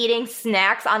Tamari eating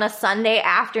snacks on a Sunday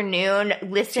afternoon,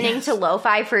 listening to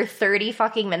Lo-Fi for 30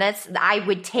 fucking minutes. I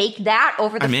would take that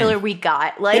over the filler we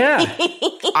got. Like,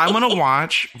 I want to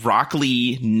watch Rock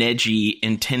Lee, Neji,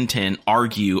 and Tintin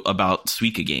argue about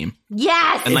Suika game.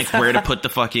 Yes! And like where to put the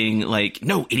fucking, like,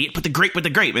 no, idiot, put the grape with the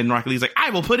grape. And Rock Lee's like, I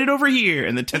will put it over here.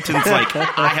 And then Tintin's like,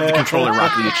 I have the controller,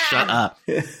 Rock Lee, shut up.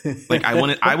 Like,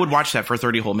 I would watch that for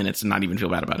 30 whole minutes and not even feel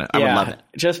bad about it. I would love it.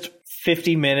 Just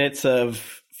 50 minutes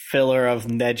of filler of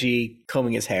Neji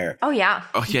combing his hair. Oh, yeah.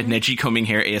 Oh, yeah, Neji combing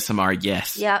hair ASMR,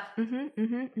 yes. Yep.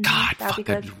 God, fuck,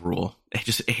 that rule.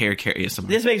 Just hair care ASMR.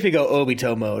 This makes me go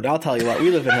Obito mode. I'll tell you what,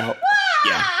 we live in hell.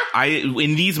 Yeah.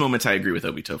 In these moments, I agree with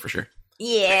Obito for sure.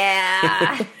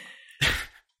 Yeah.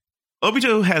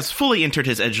 Obito has fully entered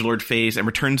his edgelord phase and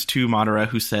returns to Madara,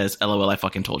 who says, LOL, I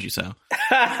fucking told you so.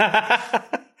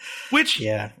 Which,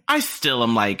 I still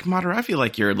am like, Madara, I feel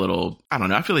like you're a little, I don't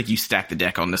know, I feel like you stacked the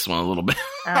deck on this one a little bit.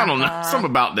 I don't know, something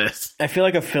about this. I feel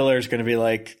like a filler is going to be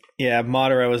like, yeah,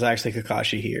 Madara was actually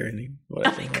Kakashi here. And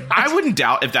whatever. I wouldn't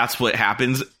doubt if that's what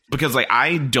happens, because like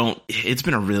it's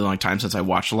been a really long time since I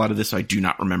watched a lot of this, so I do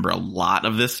not remember a lot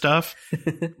of this stuff.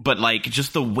 But like,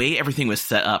 just the way everything was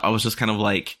set up, I was just kind of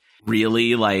like,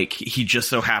 really? Like, he just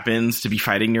so happens to be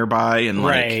fighting nearby, and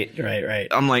like, right.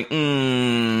 I'm like,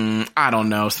 I don't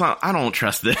know. I don't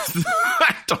trust this.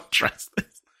 I don't trust this.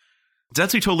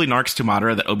 Zetsu totally narks to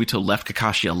Madara that Obito left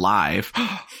Kakashi alive.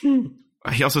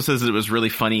 He also says that it was really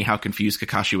funny how confused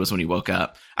Kakashi was when he woke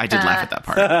up. I did laugh at that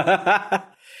part.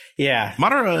 Yeah.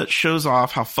 Madara shows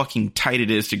off how fucking tight it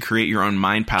is to create your own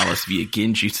mind palace via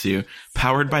genjutsu,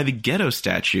 powered by the ghetto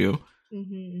statue.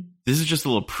 Mm-hmm. This is just a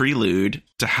little prelude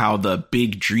to how the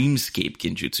big dreamscape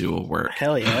genjutsu will work.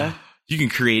 Hell yeah. You can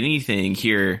create anything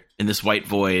here in this white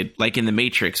void, like in The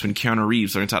Matrix when Keanu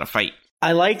Reeves learns how to fight.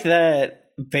 I like that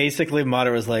basically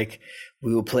Madara was like,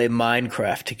 we will play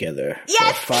Minecraft together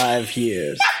for 5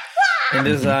 years and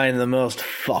design the most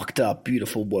fucked up,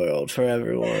 beautiful world for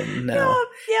everyone. Now,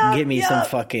 get me some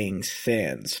fucking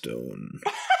sandstone.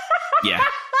 Yeah.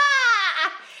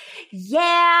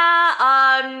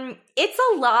 Yeah, it's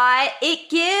a lot. It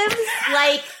gives,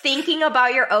 like, thinking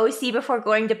about your OC before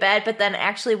going to bed, but then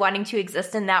actually wanting to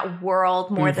exist in that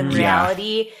world more than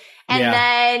reality.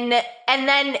 And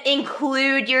then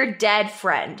include your dead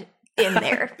friend in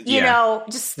there. You know,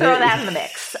 just throw that in the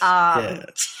mix.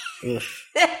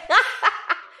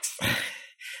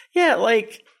 Yeah,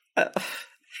 like,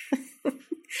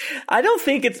 I don't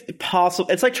think it's possible.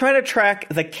 It's like trying to track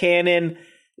the canon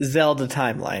Zelda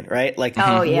timeline, right? Like,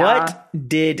 what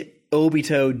did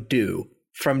Obito do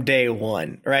from day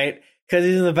one, right? Because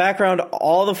he's in the background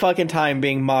all the fucking time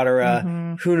being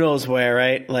Madara, who knows where,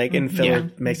 right? Like, in filler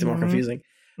makes it more confusing.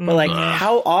 But, like,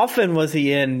 how often was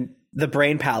he in the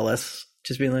Brain Palace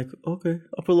just being like, okay,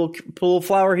 I'll put a little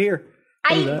flower here.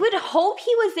 I would hope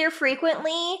he was there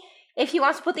frequently if he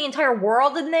wants to put the entire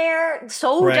world in there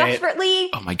so desperately.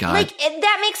 Oh my God. Like,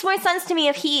 that makes more sense to me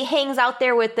if he hangs out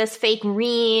there with this fake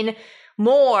Reen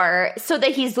more so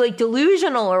that he's, like,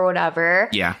 delusional or whatever.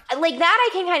 Yeah. Like, that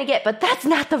I can kind of get, but that's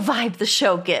not the vibe the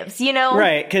show gives, you know?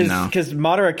 Right, because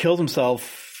Madara kills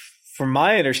himself, from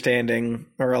my understanding,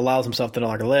 or allows himself to no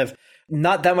longer live,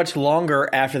 not that much longer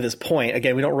after this point.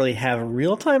 Again, we don't really have a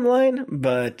real timeline,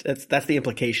 but that's the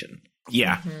implication.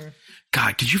 Yeah.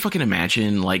 God, could you fucking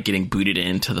imagine, like, getting booted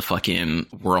into the fucking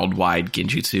worldwide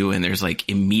genjutsu and there's, like,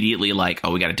 immediately, like,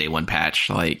 oh, we got a day one patch.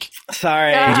 Like,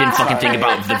 sorry. We didn't fucking think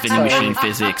about the vending machine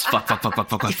physics. Fuck.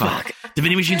 The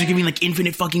vending machines are giving me, like,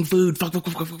 infinite fucking food. Fuck.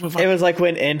 It was like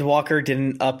when Endwalker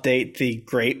didn't update the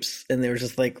grapes and they were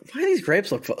just like, why do these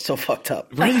grapes look so fucked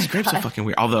up? Why are these grapes so fucking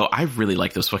weird? Although, I really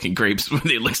like those fucking grapes when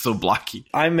they look so blocky.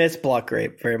 I miss block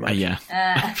grape very much. Yeah.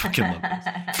 I fucking love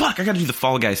those. Fuck, I gotta do the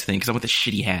Fall Guys thing because I want the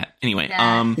shitty hat. Anyway,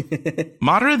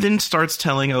 Madara then starts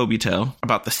telling Obito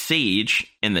about the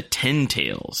Sage and the Ten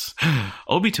Tails.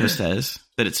 Obito says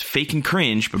that it's fake and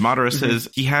cringe, but Madara says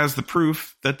he has the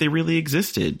proof that they really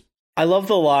existed. I love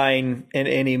the line in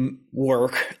any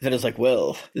work that is like,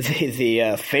 well,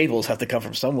 the fables have to come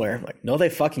from somewhere. I'm like, no, they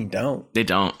fucking don't. They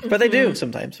don't. But they do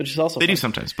sometimes, which is also They fun. do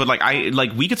sometimes. But,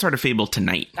 like, we could start a fable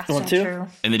tonight. That's Want so to? true.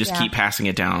 And they just keep passing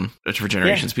it down for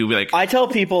generations. People be like, I tell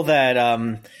people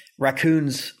that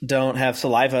raccoons don't have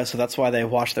saliva, so that's why they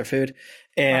wash their food.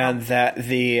 And that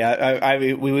we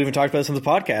even talked about this on the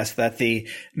podcast, that the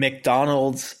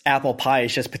McDonald's apple pie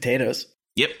is just potatoes.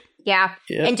 Yep. Yeah.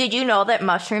 And did you know that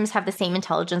mushrooms have the same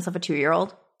intelligence of a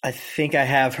 2-year-old? I think I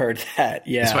have heard that,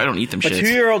 yeah. That's why I don't eat them But shits.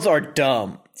 2-year-olds are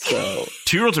dumb, so.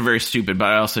 2-year-olds are very stupid, but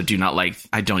I also do not like,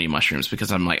 I don't eat mushrooms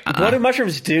because I'm like, What do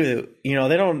mushrooms do? You know,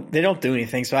 they don't do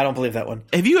anything, so I don't believe that one.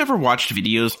 Have you ever watched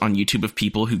videos on YouTube of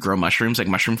people who grow mushrooms, like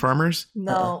mushroom farmers?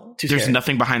 No. There's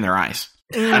nothing behind their eyes.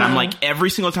 And I'm like, every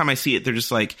single time I see it, they're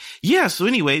just like, yeah, so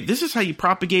anyway, this is how you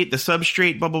propagate the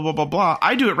substrate, blah, blah, blah, blah, blah.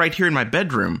 I do it right here in my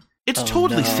bedroom. It's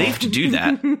totally safe to do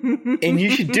that. And you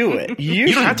should do it.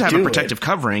 You don't have to have a protective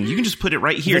covering. You can just put it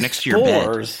right here next to your bed. The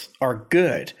spores are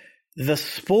good. The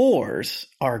spores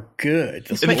are good.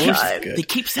 The spores are good. They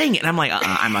keep saying it, and I'm like,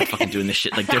 I'm not fucking doing this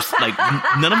shit. Like, there's like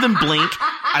none of them blink.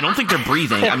 I don't think they're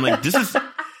breathing. I'm like, this is.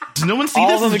 Does no one see all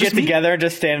this? All of them get together and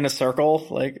just stand in a circle.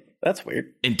 Like, that's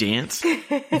weird. And dance.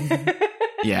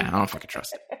 Yeah, I don't fucking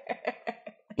trust it.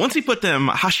 Once he put them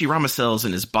Hashirama cells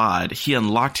in his bod, he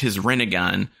unlocked his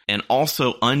Rinnegan and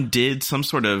also undid some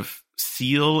sort of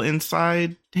seal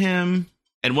inside him.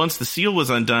 And once the seal was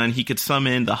undone, he could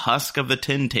summon the husk of the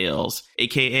Ten Tails,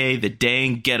 aka the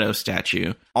dang ghetto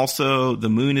statue. Also, the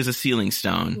moon is a sealing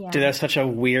stone. Yeah. Dude, that's such a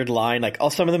weird line. Like, I'll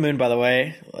summon the moon, by the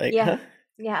way. Like, yeah.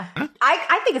 Yeah.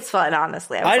 I think it's fun,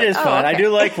 honestly. It is fun. Okay. I do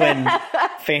like when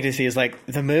fantasy is like,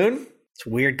 the moon? It's a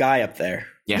weird guy up there.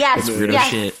 Yeah, it's weirdo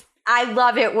shit. I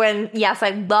love it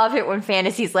when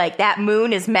fantasy's like, that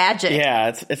moon is magic.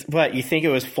 Yeah, it's what you think it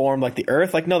was formed like the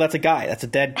earth. Like, no, that's a guy. That's a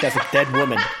dead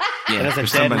woman. Yeah,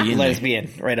 that's a dead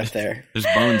lesbian right up there. There's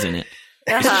bones in it.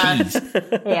 There's cheese.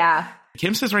 Yeah.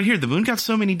 Kim says right here, the moon got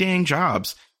so many dang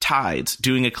jobs. tides,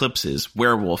 doing eclipses,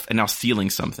 werewolf, and now stealing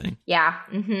something. Yeah.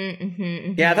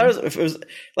 Yeah, I thought it was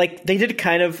like they did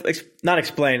kind of not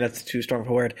explain. That's too strong of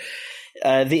a word.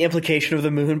 The implication of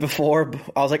the moon before,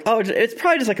 I was like, oh, it's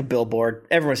probably just like a billboard.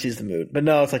 Everyone sees the moon, but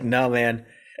no, it's like, no, man.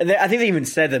 And I think they even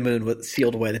said the moon was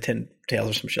sealed away the 10 tails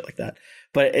or some shit like that.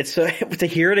 But it's to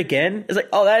hear it again, it's like,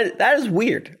 oh, that is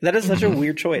weird. That is such a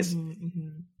weird choice.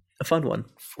 A fun one.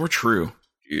 For true.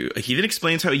 He then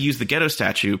explains how he used the Ghetto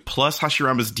statue plus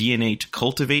Hashirama's DNA to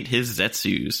cultivate his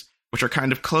Zetsus, which are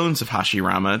kind of clones of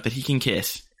Hashirama that he can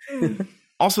kiss.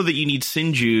 Also that you need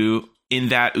Senju in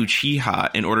that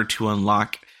Uchiha in order to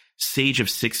unlock Sage of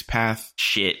Six Path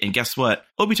shit. And guess what?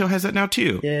 Obito has that now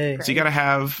too. Yay. So you gotta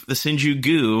have the Senju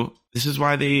goo. This is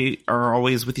why they are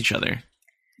always with each other.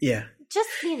 Yeah. Just,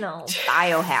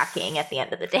 biohacking at the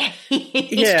end of the day.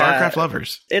 Yeah. StarCraft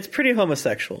lovers. It's pretty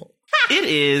homosexual. It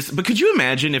is, but could you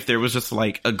imagine if there was just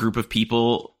like a group of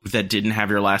people that didn't have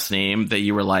your last name that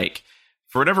you were like,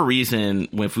 for whatever reason,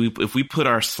 if we put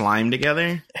our slime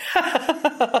together,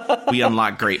 we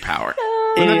unlock great power.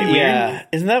 Wouldn't that be weird?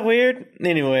 Isn't that weird?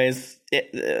 Anyways,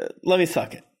 let me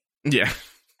suck it. Yeah.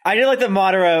 I did like the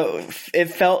Madara. It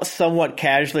felt somewhat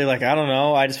casually, like, I don't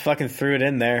know. I just fucking threw it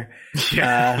in there.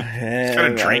 Yeah. Just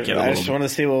gotta drink it a I little just bit. want to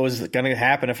see what was going to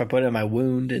happen if I put it in my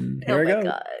wound, and here we go.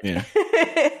 God. Yeah.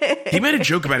 He made a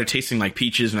joke about it tasting like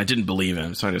peaches, and I didn't believe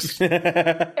him, so I just took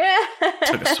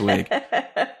a swig.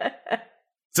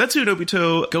 Zetsu and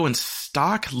Obito go and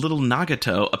stalk little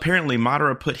Nagato. Apparently,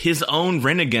 Madara put his own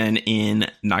Rinnegan in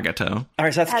Nagato. All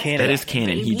right, so that's canon. That is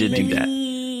canon. He did do that.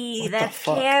 That's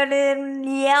canon.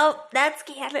 Yep, that's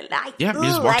canon. Yeah, he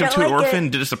just walked up to an orphan,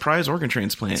 did a surprise organ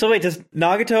transplant. So wait, does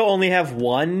Nagato only have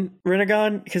one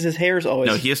Rinnegan? Because his hair's always...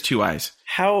 No, he has two eyes.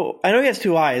 How? I know he has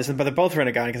two eyes, but they're both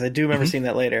Rinnegan, because I do remember seeing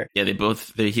that later. Yeah, he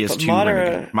has But two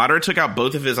Madara- Rinnegan. Madara took out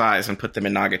both of his eyes and put them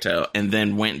in Nagato, and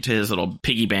then went to his little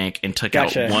piggy bank and took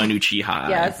Gotcha. out one Uchiha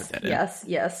eye and put that in.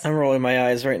 Yes. I'm rolling my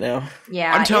eyes right now.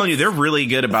 Yeah, I'm telling you, they're really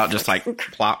good about just like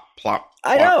plop, plop,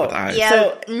 I plop know. with eyes. Yeah.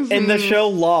 So in the show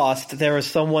Lost, there was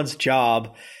someone's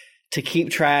job to keep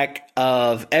track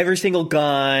of every single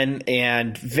gun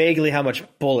and vaguely how much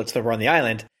bullets there were on the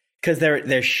island, because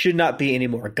there should not be any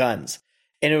more guns.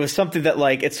 And it was something that,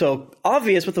 like, it's so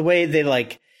obvious with the way they,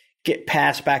 like, get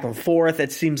passed back and forth.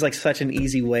 It seems like such an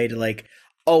easy way to, like,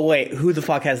 oh, wait, who the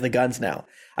fuck has the guns now?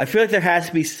 I feel like there has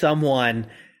to be someone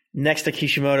next to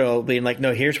Kishimoto being like,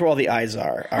 no, here's where all the eyes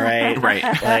are, all right? Right.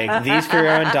 Like, these three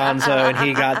are on Danzo, and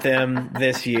he got them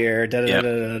this year.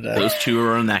 Yep. Those two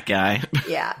are on that guy.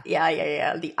 Yeah.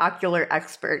 The ocular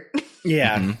expert.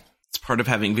 Yeah. Mm-hmm. It's part of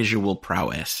having visual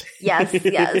prowess.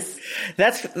 Yes.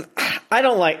 That's, I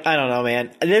don't know,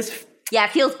 man. This, Yeah,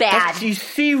 it feels bad. you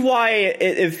see why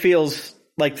it feels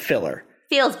like filler.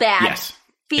 Feels bad. Yes.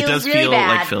 Feels It does really feel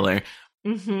bad. like filler.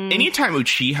 Mm-hmm. Anytime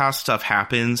Uchiha stuff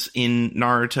happens in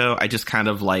Naruto, I just kind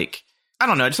of like, I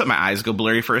don't know, I just let my eyes go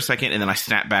blurry for a second and then I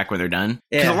snap back when they're done.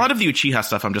 Because a lot of the Uchiha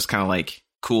stuff, I'm just kind of like,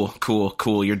 cool.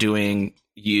 You're doing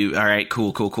all right,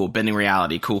 cool. Bending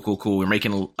reality, cool. We're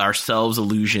making ourselves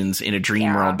illusions in a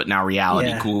dream world, but now reality,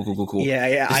 Yeah. cool.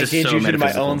 Yeah. I This is did so use it in my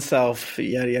metaphysical. own self.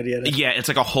 Yada. Yeah, it's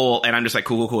like a whole, and I'm just like,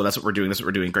 cool. That's what we're doing.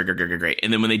 Great.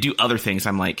 And then when they do other things,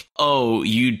 I'm like, oh,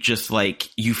 you just like,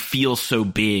 you feel so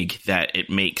big that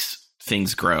it makes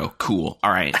things grow. Cool.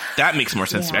 All right. That makes more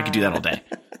sense to me. I could do that all day.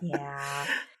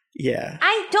 Yeah.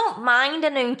 I don't mind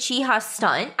an Uchiha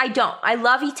stunt. I don't. I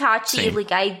love Itachi. Same.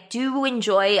 Like, I do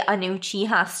enjoy an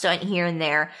Uchiha stunt here and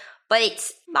there. But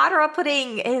Madara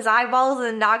putting his eyeballs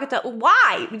in Nagato,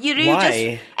 why? You do Why?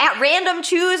 just at random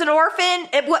choose an orphan?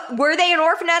 Were they an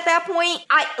orphan at that point?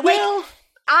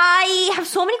 I have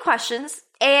so many questions,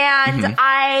 and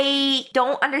I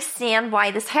don't understand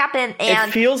why this happened. And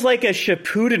it feels like a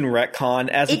Shippuden retcon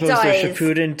as It opposed does. to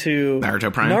Shippuden to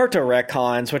Naruto Prime? Naruto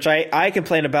retcons, which I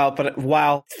complain about, but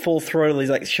while full-throatedly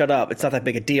like, shut up, it's not that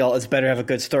big a deal. It's better to have a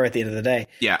good story at the end of the day.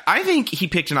 Yeah, I think he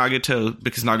picked Nagato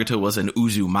because Nagato was an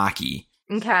Uzumaki.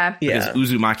 okay, Because Yeah.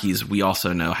 Uzumakis, we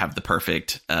also know, have the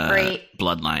perfect Great.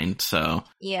 bloodline. So,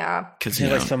 yeah. because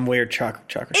It's like some weird chakra.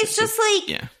 It's just like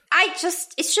yeah.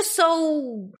 it's just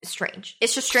so strange.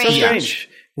 It's just strange. so strange.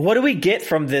 What do we get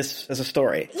from this as a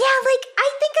story? Yeah, like,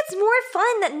 I think it's more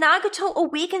fun that Nagato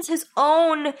awakens his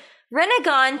own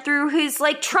Rinnegan through his,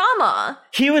 like, trauma.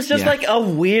 He was just like a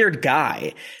weird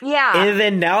guy. Yeah. And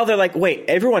then now they're like, wait,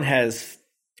 everyone has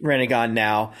Rinnegan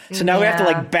now. So now we have to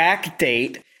like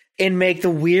backdate and make the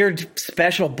weird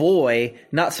special boy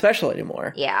not special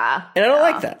anymore. Yeah. And I don't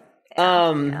like that.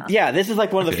 Yeah, this is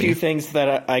like one of the few things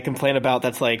that I complain about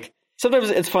that's like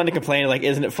sometimes it's fun to complain, like,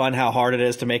 isn't it fun how hard it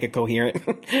is to make a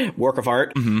coherent work of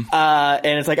art?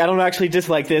 And it's like, I don't actually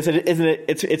dislike this.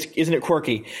 Isn't it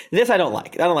quirky? This I don't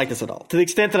like. I don't like this at all. To the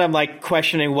extent that I'm like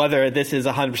questioning whether this is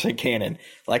 100% canon.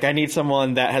 Like, I need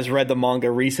someone that has read the manga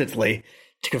recently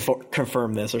to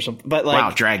confirm this or something. But like,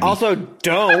 wow, drag me. Also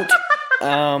don't,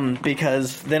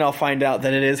 because then I'll find out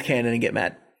that it is canon and get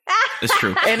mad. It's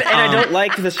true. And I don't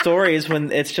like the stories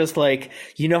when it's just like,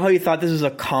 you know how you thought this was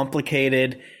a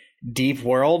complicated, deep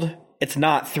world? It's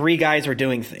not. 3 guys are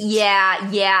doing things. Yeah.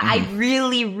 I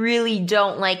really, really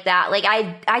don't like that. Like,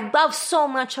 I love so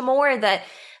much more that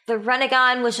the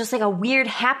Renegon was just like a weird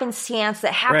happenstance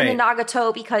that happened in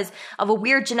Nagato because of a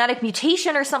weird genetic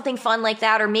mutation or something fun like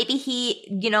that. Or maybe he,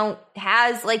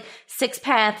 has like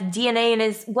 6-path DNA in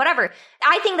his whatever.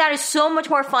 I think that is so much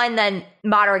more fun than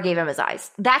Madara gave him his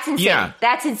eyes. That's insane. Yeah.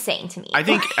 That's insane to me. I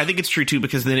think it's true too,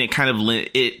 because then it kind of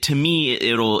to me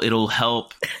it'll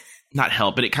help. Not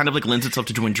help, but it kind of like lends itself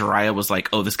to when Jiraiya was like,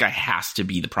 oh, this guy has to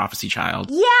be the prophecy child.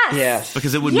 Yes.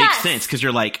 Because it would make sense, because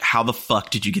you're like, how the fuck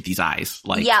did you get these eyes?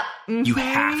 Like, you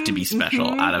have to be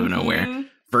special out of nowhere.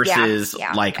 Versus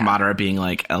Madara being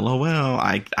like, LOL,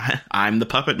 I'm the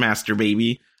puppet master,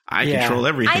 baby. I control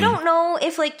everything. I don't know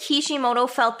if like Kishimoto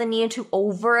felt the need to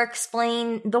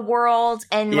over-explain the world,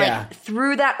 and like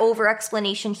through that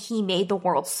over-explanation, he made the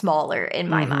world smaller in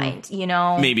my mind.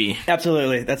 Maybe.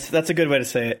 Absolutely, that's a good way to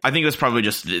say it. I think it was probably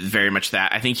just very much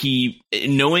that. I think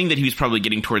knowing that he was probably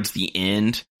getting towards the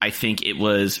end, I think it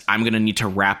was, I'm going to need to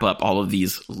wrap up all of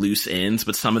these loose ends,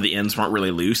 but some of the ends weren't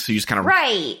really loose, so you just kind of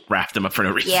wrap them up for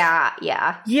no reason. Yeah.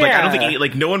 Like, I don't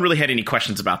think no one really had any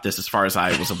questions about this as far as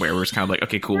I was aware. We're just kind of like,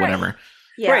 okay, cool, whatever.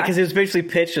 Yeah. Right, because it was basically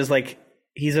pitched as like,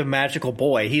 he's a magical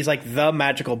boy. He's like the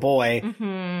magical boy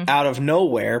out of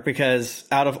nowhere, because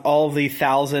out of all the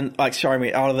out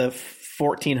of the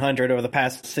 1,400 over the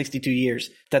past 62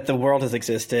 years that the world has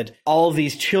existed, all of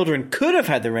these children could have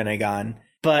had the Renegon,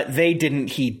 but they didn't.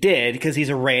 He did, because he's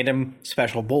a random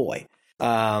special boy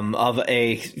of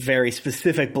a very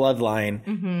specific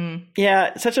bloodline.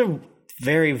 Yeah, such a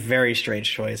very, very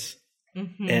strange choice.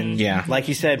 And like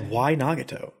you said, why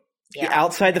Nagato?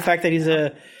 Outside the fact that he's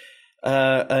an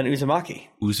Uzumaki.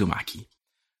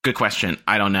 Good question.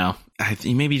 I don't know.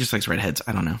 Maybe he just likes redheads.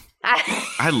 I don't know.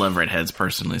 I love redheads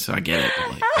personally, so I get it.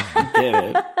 But I get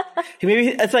it. Maybe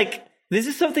it's like, this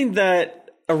is something that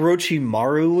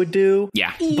Orochimaru would do.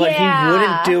 Yeah. But he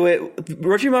wouldn't do it.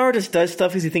 Orochimaru just does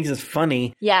stuff because he thinks it's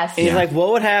funny. Yes. And he's like,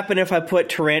 what would happen if I put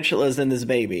tarantulas in this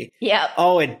baby? Yep.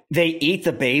 Oh, and they eat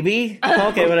the baby?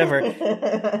 Okay, whatever. What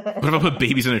if I put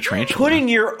babies in a tarantula? Putting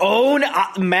your own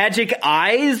magic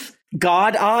eyes,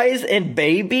 god eyes, and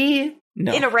baby?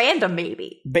 No. In a random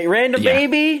baby. Random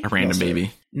baby? A random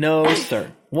baby. No, sir.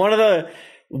 One of the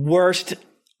worst,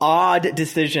 odd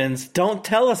decisions. Don't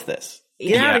tell us this.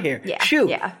 Get out of here. Yeah. Shoot.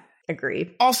 Yeah.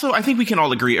 Agreed. Also, I think we can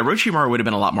all agree Orochimaru would have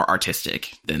been a lot more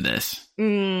artistic than this.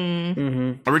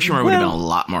 Orochimaru would have been a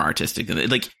lot more artistic than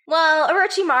this. Well,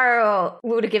 Orochimaru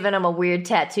would have given him a weird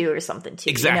tattoo or something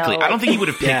too. Exactly. I don't think he would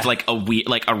have picked like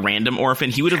a random orphan.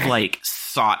 He would have like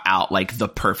sought out like the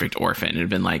perfect orphan. It'd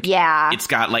been like, it's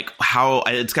got like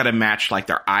it's got to match like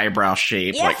their eyebrow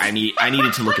shape. Yes. Like I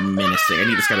needed to look menacing. I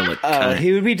need this guy to look.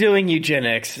 He would be doing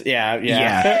eugenics.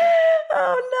 Yeah.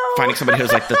 Oh no! Finding somebody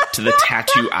who's like the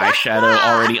tattoo eyeshadow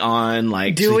already on,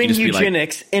 like doing so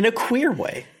eugenics in a queer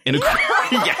way.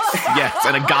 Yes,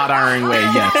 in a god-honoring way.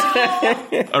 Yes,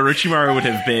 Orochimaru would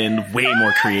have been way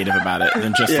more creative about it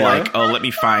than just like, oh, let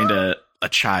me find a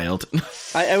child.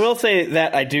 I will say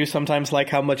that I do sometimes like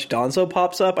how much Danzo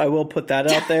pops up. I will put that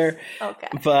out there. Okay,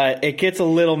 but it gets a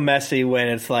little messy when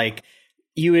it's like,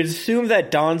 you would assume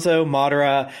that Danzo,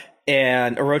 Madara,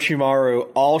 and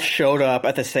Orochimaru all showed up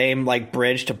at the same like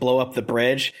bridge to blow up the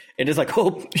bridge, and it's like,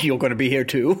 oh, you're going to be here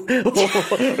too. No, you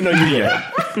didn't.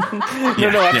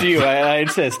 No, after you. I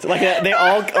insist. Like they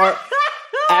all are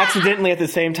accidentally at the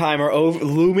same time are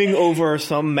looming over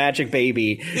some magic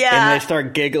baby, and they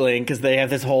start giggling because they have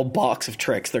this whole box of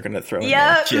tricks they're going to throw in there.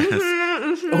 Yes.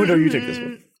 Oh no, you take this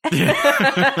one.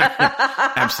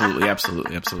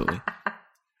 Absolutely.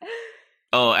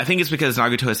 Oh, I think it's because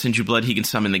Nagato has Senju blood, he can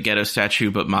summon the Geto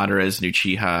statue, but Madara is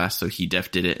Uchiha, so he def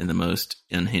did it in the most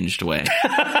unhinged way.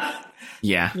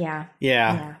 Yeah.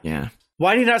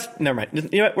 Why do you not... Never mind.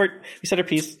 You know what? We said our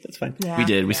piece. That's fine. Yeah. We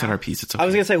did. We said our piece. It's okay. I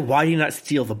was going to say, why do you not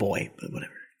steal the boy? But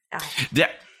whatever.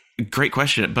 Great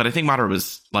question, but I think Madara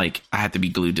was like, I had to be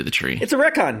glued to the tree. It's a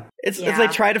retcon. It's they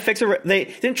tried to fix they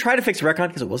didn't try to fix a retcon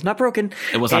because it was not broken.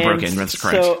 It was not broken. That's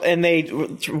correct. So, and they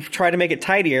try to make it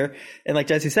tidier. And like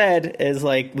Jesse said, is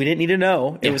like, we didn't need to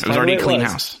know. It was already a clean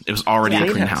house. It was already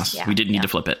a clean house. Yeah. We didn't need to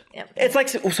flip it. It's like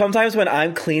sometimes when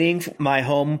I'm cleaning my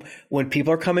home when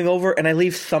people are coming over and I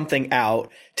leave something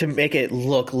out to make it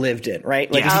look lived in,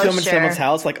 right? Like if you come into someone's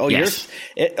house, like,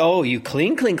 you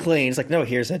clean. It's like, no,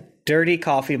 here's a dirty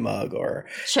coffee mug, or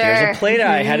here's a plate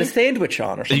I had a sandwich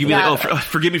on, or something. You can be like,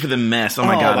 forgive me for the mess. Oh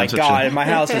my god, my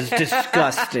house is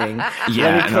disgusting.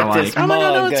 Yeah, Let me put this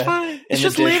mug it's fine. It's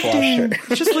just lived in.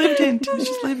 It's just lived in. It's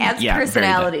just lived in. Adds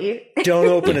personality. Don't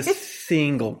open a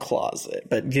single closet,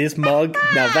 but this mug,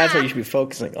 now that's what you should be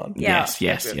focusing on. Yes.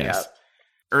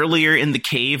 Earlier in the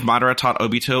cave, Madara taught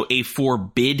Obito a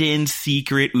forbidden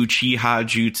secret Uchiha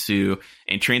jutsu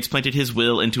and transplanted his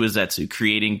will into a Zetsu,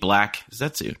 creating Black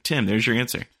Zetsu. Tim, there's your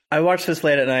answer. I watched this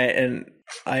late at night and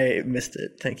I missed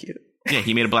it. Thank you. Yeah,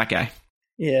 he made a black guy.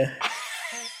 Yeah.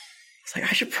 It's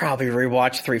like, I should probably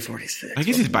rewatch 346. I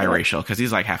guess he's biracial because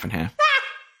he's like half and half.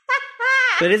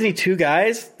 But isn't he two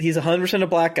guys? He's 100% a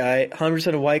black guy,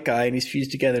 100% a white guy, and he's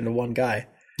fused together into one guy.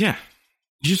 Yeah.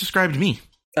 You just described me.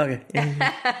 Okay.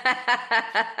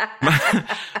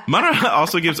 Madara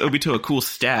also gives Obito a cool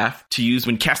staff to use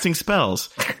when casting spells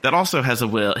that also has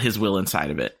his will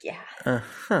inside of it. Yeah.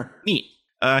 Neat.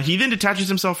 He then detaches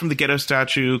himself from the ghetto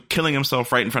statue, killing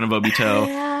himself right in front of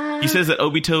Obito. He says that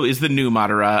Obito is the new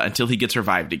Madara until he gets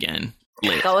revived again.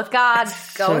 Later. Go with God.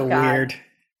 Go with God. Weird.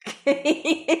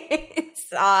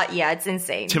 It's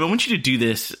insane. Tim, I want you to do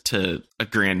this to a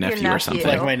grandnephew or something.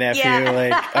 Like my nephew.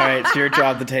 Like, all right, it's your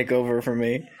job to take over for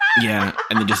me. Yeah,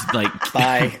 and then just like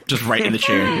bye, just right in the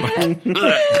chair.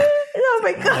 Oh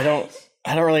my god!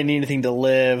 I don't really need anything to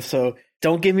live, so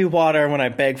don't give me water when I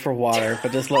beg for water,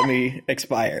 but just let me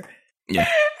expire. Yeah.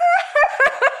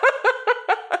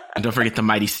 And don't forget the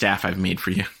mighty staff I've made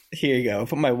for you. Here you go.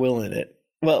 Put my will in it.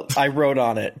 Well, I wrote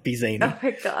on it. Be zany. Oh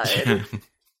my god.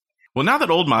 Well, now that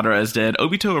old Madara is dead,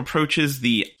 Obito approaches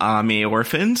the Ame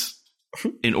orphans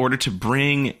in order to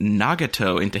bring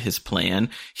Nagato into his plan.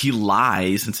 He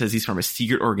lies and says he's from a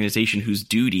secret organization whose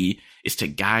duty is to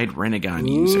guide Rinnegan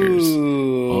users.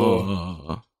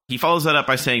 Oh. He follows that up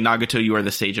by saying, Nagato, you are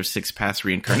the sage of six paths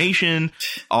reincarnation.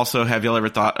 Also, have y'all ever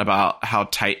thought about how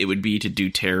tight it would be to do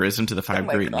terrorism to the five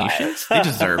great nations? They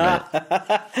deserve it.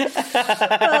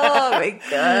 Oh my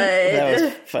god. That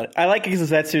was fun. I like it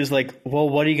because Zetsu's like, well,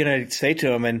 what are you going to say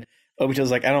to him? And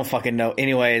Obito's like, I don't fucking know.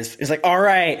 Anyways, it's like, all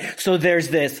right, so there's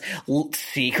this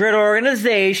secret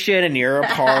organization and you're a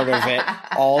part of it.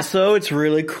 Also, it's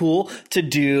really cool to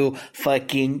do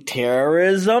fucking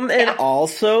terrorism. And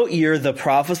also, you're the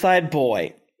prophesied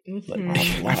boy.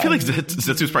 Mm-hmm. I feel like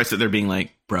Zetsu's probably sitting there being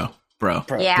like, bro. Yeah,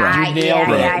 bro. You nailed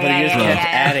it. But he just kept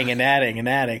adding and adding and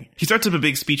adding. He starts up a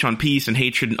big speech on peace and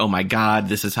hatred. And oh my god,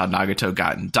 this is how Nagato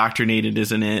got indoctrinated,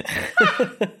 isn't it?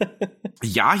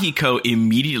 Yahiko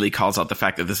immediately calls out the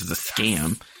fact that this is a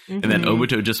scam. And then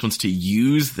Obito just wants to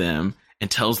use them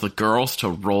and tells the girls to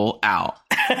roll out.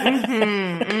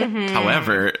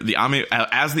 However,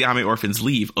 as the Ame orphans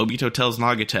leave, Obito tells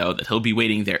Nagato that he'll be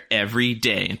waiting there every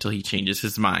day until he changes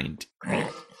his mind.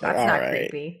 That's not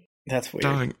creepy. That's weird.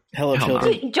 Dog, Hello,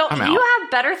 children. Don't you have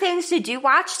better things to do?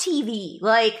 Watch TV.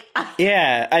 Like,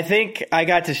 yeah, I think I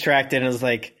got distracted and was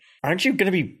like, aren't you going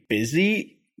to be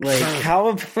busy? Like, how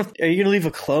are you going to leave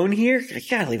a clone here? You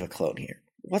got to leave a clone here.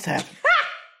 What's happening?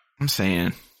 I'm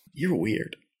saying. You're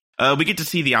weird. We get to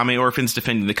see the Ame orphans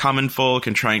defending the common folk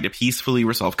and trying to peacefully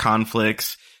resolve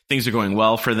conflicts. Things are going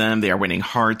well for them. They are winning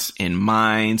hearts and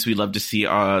minds. We love to see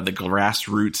the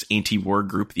grassroots anti-war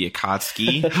group, the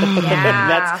Akatsuki.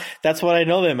 That's what I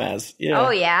know them as. Yeah. Oh,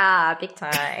 yeah. Big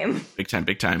time. Big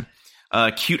time.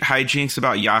 Cute hijinks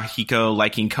about Yahiko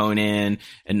liking Conan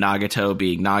and Nagato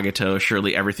being Nagato.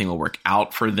 Surely everything will work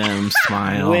out for them.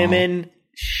 Smile. Women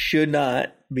should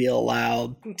not be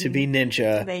allowed to be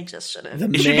ninja. They just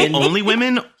shouldn't. It should be only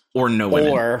women or no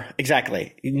women. Or,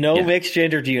 exactly. No mixed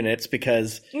gendered units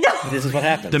because this is what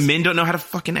happens. The men don't know how to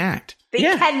fucking act. They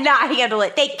cannot handle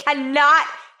it. They cannot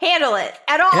handle it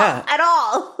at all. Yeah. At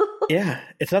all. Yeah.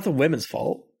 It's not the women's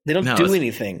fault. They don't do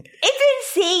anything.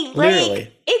 It's insane.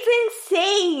 Literally. It's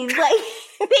insane.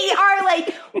 Like, they are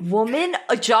like, woman,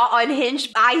 a jaw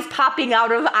unhinged, eyes popping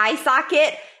out of eye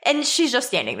socket. And she's just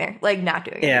standing there, like, not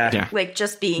doing anything. Like,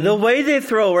 just being... The way they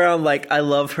throw around, like, I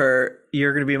love her,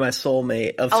 you're going to be my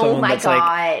soulmate, of someone that's,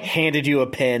 like, handed you a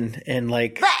pin and,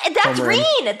 like... That's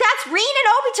Reen! That's Reen and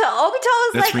Obito! Obito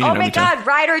is like, oh my god,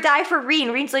 ride or die for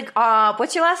Reen. Reen's like,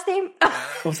 what's your last name?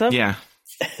 What's up? Yeah.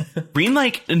 Reen,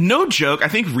 like, no joke, I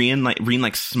think Reen,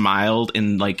 like, smiled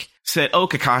and, like, said, oh,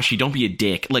 Kakashi, don't be a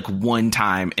dick, like, one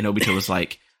time. And Obito was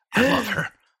like, I love her.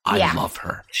 I love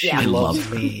her. I love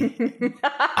her. Me.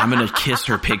 I'm gonna kiss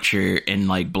her picture and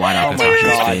like blot out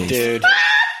Kakashi's face. Dude.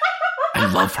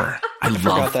 I love her. I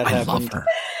love her.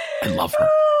 I love her.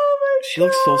 Oh She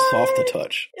looks so soft to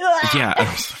touch.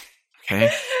 Yeah.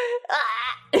 Okay.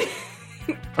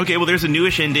 Okay, well, there's a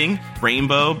newish ending,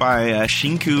 Rainbow by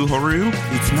Shinku Horu.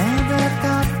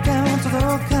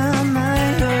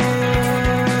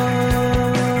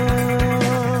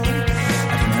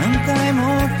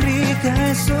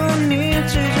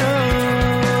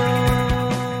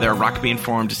 They're a rock band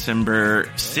formed December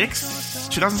 6th,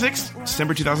 2006?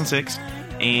 December 2006.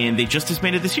 And they just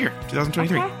disbanded this year,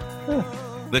 2023. Okay.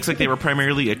 Looks like they were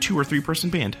primarily a 2 or 3 person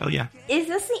band. Hell yeah. Is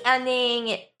this the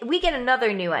ending? We get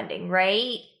another new ending,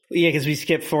 right? Yeah, because we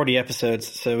skipped 40 episodes,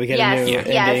 so we get a new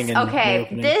ending. Yes, and okay.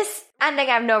 This ending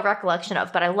I have no recollection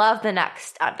of, but I love the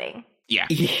next ending. Yeah.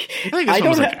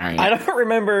 I don't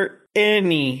remember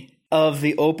any of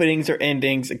the openings or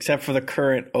endings except for the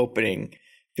current opening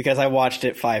because I watched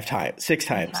it 6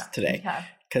 times today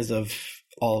because of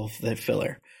all of the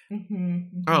filler.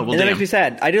 Mm-hmm. Oh, well, and that makes me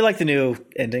sad. I do like the new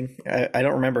ending. I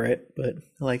don't remember it, but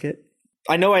I like it.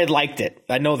 I know I liked it.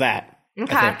 I know that.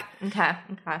 Okay.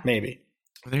 Maybe.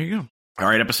 There you go. All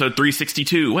right, episode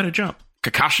 362. What a jump.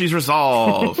 Kakashi's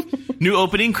Resolve. New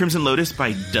opening, Crimson Lotus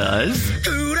by Duz.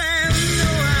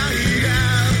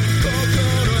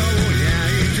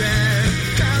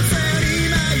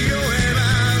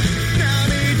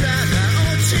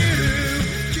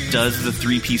 Duz is a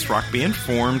 3-piece rock band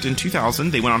formed in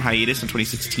 2000. They went on hiatus in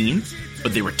 2016,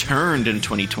 but they returned in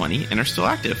 2020 and are still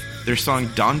active. Their song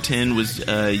Danten was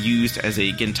used as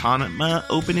a Gintama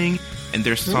opening, and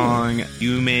their song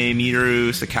Yume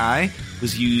Miru Sakai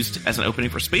was used as an opening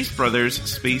for Space Brothers.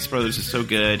 Space Brothers is so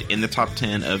good, in the top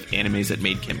 10 of animes that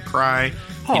made Kim cry.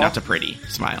 Hinata pretty.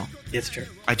 Smile. It's true.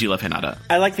 I do love Hinata.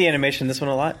 I like the animation in this one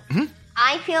a lot. Mm-hmm.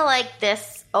 I feel like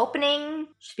this opening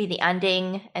should be the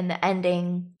ending and the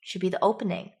ending should be the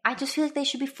opening. I just feel like they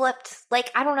should be flipped. Like,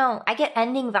 I don't know. I get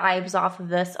ending vibes off of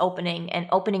this opening and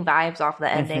opening vibes off of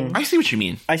the ending. I see what you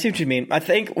mean. I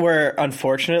think we're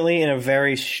unfortunately in a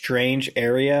very strange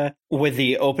area with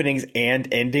the openings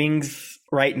and endings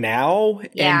right now,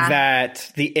 in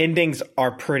that the endings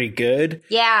are pretty good.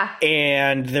 Yeah.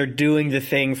 And they're doing the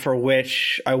thing for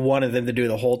which I wanted them to do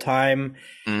the whole time.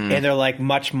 And they're like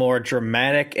much more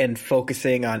dramatic and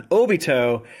focusing on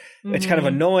Obito. It's kind of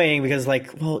annoying because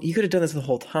well, you could have done this the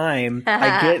whole time.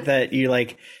 I get that you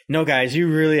no guys, you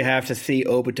really have to see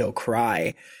Obito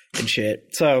cry and shit.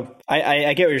 So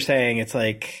I get what you're saying. It's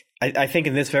like, I think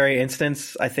in this very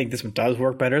instance, I think this one does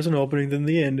work better as an opening than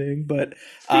the ending. But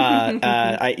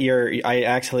I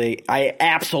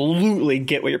absolutely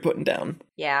get what you're putting down.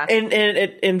 Yeah,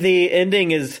 and the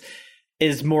ending is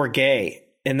more gay.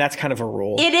 And that's kind of a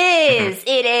rule. It is.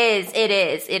 I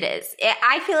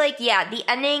feel like, the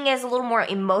ending is a little more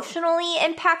emotionally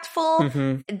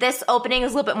impactful. This opening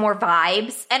is a little bit more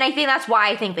vibes. And I think that's why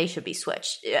I think they should be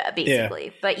switched,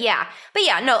 basically. Yeah. But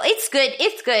no, it's good.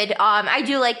 It's good. I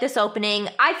do like this opening.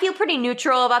 I feel pretty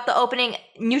neutral about the opening.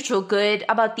 Neutral good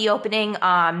about the opening.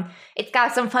 It's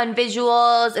got some fun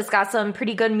visuals. It's got some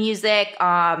pretty good music.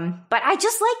 But I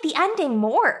just like the ending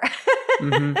more.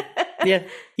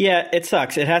 Yeah, it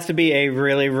sucks. It has to be a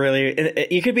really, really...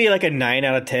 It could be like a 9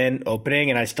 out of 10 opening,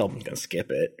 and I still am going to skip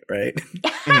it, right?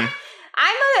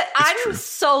 I'm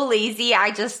so lazy,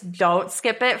 I just don't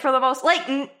skip it for the most...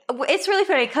 It's really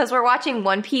funny, because we're watching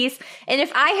One Piece, and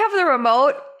if I have the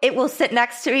remote, it will sit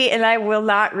next to me, and I will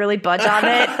not really budge on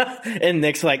it. And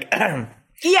Nick's like... Yeah,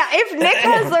 if Nick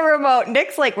has the remote,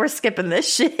 Nick's like, we're skipping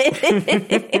this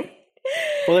shit.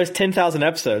 Well, there's 10,000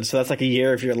 episodes, so that's like a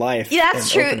year of your life. Yeah,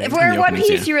 that's true. For One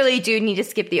Piece, you really do need to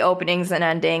skip the openings and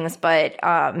endings, but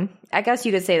I guess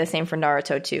you could say the same for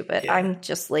Naruto too, but I'm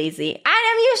just lazy. And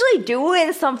I'm usually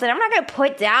doing something. I'm not going to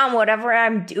put down whatever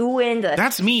I'm doing.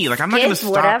 That's me. I'm not going to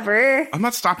stop. Whatever. I'm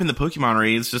not stopping the Pokemon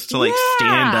raids just to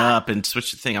stand up and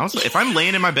switch the thing. If I'm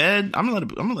laying in my bed, I'm going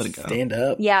to let it go. Stand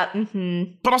up. Yeah.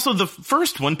 But also the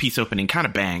first One Piece opening kind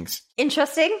of bangs.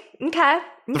 Interesting. Okay.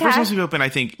 The first One Piece open, I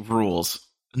think, rules.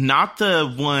 Not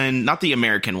the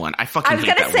American one. I was going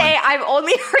to say, I've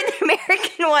only heard the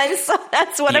American one, so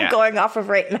that's what I'm going off of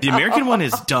right now. The American one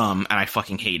is dumb, and I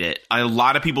fucking hate it. A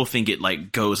lot of people think it,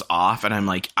 goes off, and I'm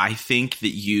like, I think that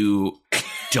you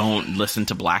don't listen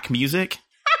to black music,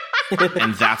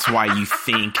 and that's why you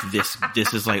think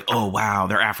this is like, oh, wow,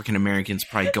 they're African Americans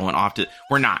probably going off to...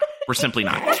 We're not. We're simply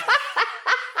not.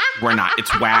 We're not.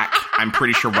 It's whack. I'm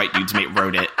pretty sure white dudes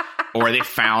wrote it. Or they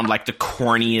found the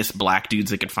corniest black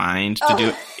dudes they could find to do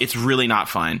it. It's really not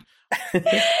fun.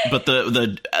 But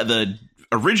the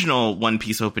original One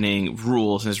Piece opening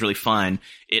rules and is really fun.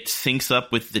 It syncs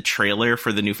up with the trailer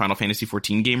for the new Final Fantasy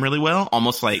XIV game really well.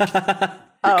 Almost like hell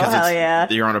yeah.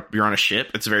 You're on a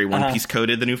ship. It's very One Piece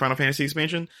coded, the new Final Fantasy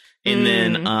expansion. And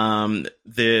then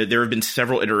there have been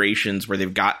several iterations where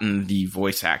they've gotten the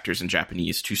voice actors in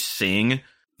Japanese to sing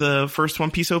the first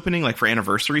One Piece opening, like for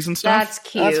anniversaries and stuff. That's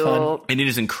cute. That's fun. And it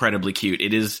is incredibly cute.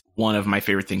 It is one of my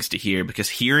favorite things to hear, because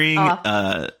hearing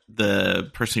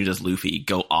the person who does Luffy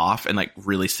go off and like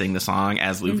really sing the song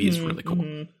as Luffy is really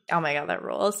cool. Oh my god, that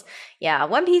rules. Yeah,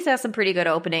 One Piece has some pretty good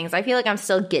openings. I feel like I'm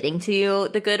still getting to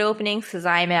the good openings because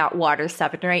I'm at Water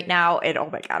 7 right now. And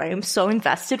oh my god, I am so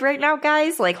invested right now,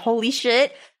 guys. Like, holy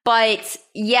shit. But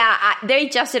yeah, they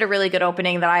just did a really good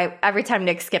opening that every time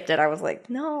Nick skipped it, I was like,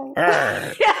 no.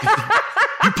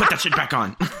 You put that shit back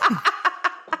on.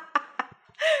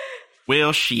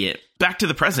 Well, shit. Back to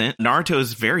the present. Naruto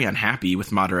is very unhappy with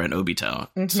Madara and Obito.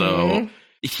 So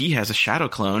he has a shadow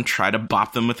clone try to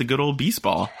bop them with a good old beast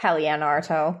ball. Hell yeah,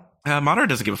 Naruto. Madara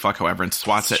doesn't give a fuck, however, and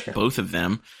swats at both of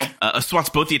them. Swats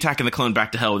both the attack and the clone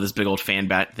back to hell with his big old fan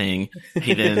bat thing.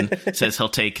 He then says he'll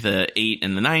take the 8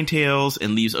 and the 9 tails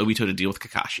and leaves Obito to deal with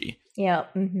Kakashi. Yeah.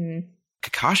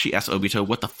 Kakashi asks Obito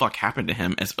what the fuck happened to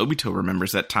him, as Obito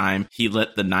remembers that time he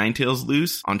let the 9 tails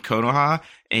loose on Konoha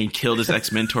and killed his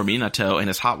ex-mentor Minato and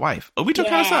his hot wife. Obito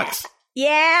kind of sucks.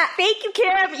 Yeah, thank you,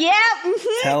 Kim. Yeah.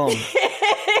 Tell him.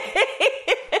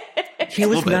 He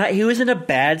was in a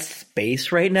bad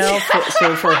space right now.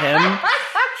 So for him,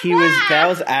 that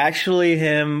was actually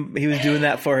him. He was doing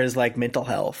that for his like mental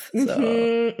health. So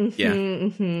no,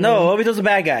 Obito's a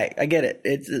bad guy. I get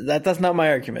it. That's not my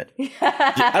argument.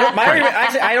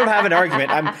 I don't have an argument.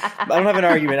 I don't have an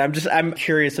argument. I'm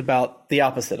curious about the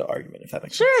opposite argument, if that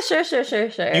makes sense.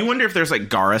 Sure. You wonder if there's like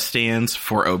Gaara stands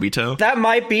for Obito? That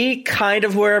might be kind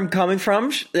of where I'm coming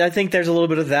from. I think there's a little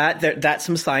bit of that. That's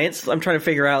some science. I'm trying to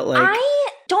figure out like. I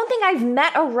don't think I've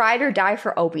met a ride or die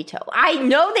for Obito. I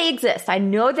know they exist. I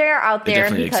know they're out there.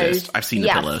 They definitely exist. I've seen the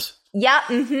pillows. Yeah,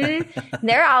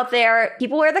 they're out there.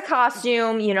 People wear the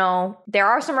costume, you know. There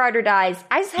are some ride or dies.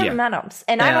 I just haven't met them.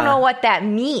 And I don't know what that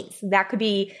means. That could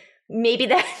be maybe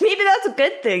that's a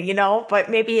good thing, you know, but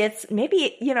maybe,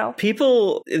 you know.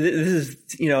 People, this is,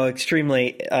 you know,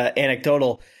 extremely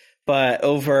anecdotal, but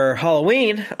over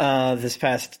Halloween, this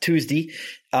past Tuesday,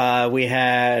 we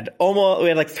had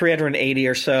like 380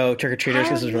 or so trick-or-treaters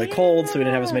because it was really cold, so we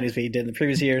didn't have as many as we did in the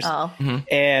previous years.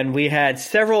 And we had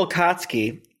several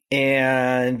Akatsuki,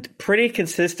 and pretty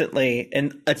consistently,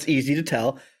 and it's easy to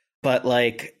tell, but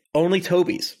like only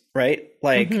Toby's, right?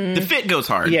 Like the fit goes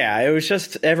hard. Yeah, it was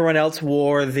just everyone else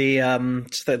wore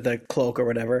the cloak or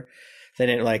whatever. They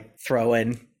didn't like throw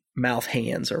in mouth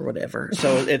hands or whatever,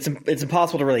 so it's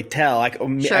impossible to really tell. Like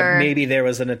maybe there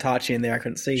was an Itachi in there I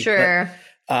couldn't see. But,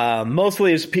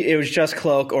 mostly it was just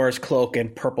cloak or his cloak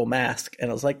and purple mask, and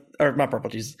I was like, or not purple,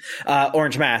 Jesus,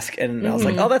 orange mask, and I was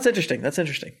like, oh, that's interesting.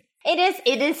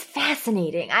 It is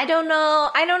fascinating. I don't know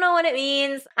what it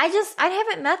means. I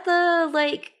haven't met the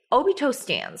like Obito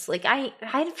stands. Like I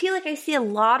feel like I see a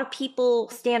lot of people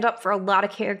stand up for a lot of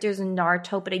characters in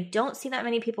Naruto, but I don't see that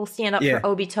many people stand up for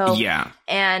Obito. Yeah.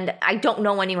 And I don't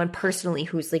know anyone personally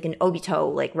who's like an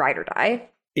Obito like ride or die.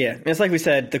 Yeah, it's like we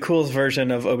said, the coolest version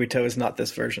of Obito is not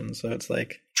this version, so it's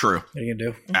like true. What are you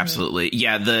gonna do? Absolutely.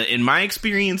 Yeah, in my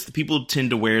experience, the people tend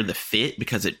to wear the fit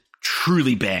because it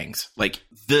truly bangs. Like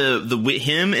the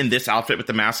him in this outfit with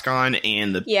the mask on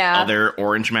and the other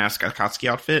orange mask Akatsuki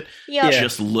outfit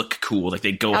just look cool. Like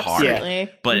they go hard.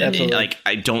 But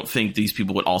I don't think these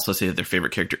people would also say that their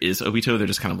favorite character is Obito. They're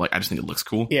just kind of like, I just think it looks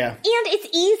cool. Yeah. And it's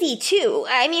easy too.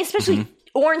 I mean, especially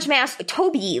orange mask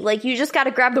Toby. Like you just got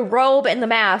to grab the robe and the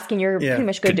mask and you're pretty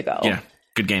much good to go. Yeah.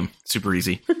 Good game. Super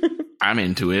easy. I'm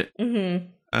into it.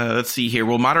 Let's see here.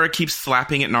 Well, Madara keeps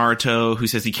slapping at Naruto, who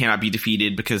says he cannot be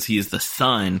defeated because he is the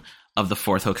son of the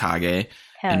 4th Hokage.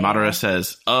 And Madara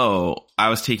says, oh, I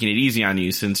was taking it easy on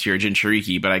you since you're a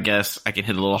Jinchuriki, but I guess I can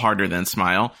hit a little harder than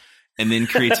smile. And then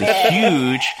creates a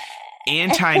huge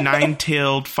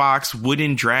anti-nine-tailed fox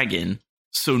wooden dragon.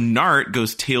 So Nart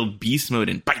goes tailed beast mode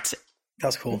and bites it.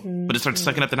 That's cool. But it starts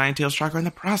sucking up the nine-tailed chakra in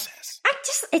the process.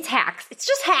 It's hacks. It's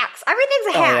just hacks. Everything's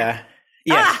a hack. Oh, yeah.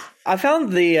 Yes. I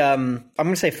found the, I'm going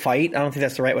to say fight. I don't think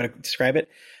that's the right way to describe it.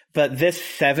 But this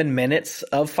 7 minutes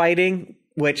of fighting,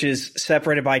 which is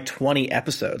separated by 20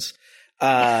 episodes.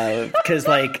 Because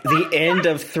like the end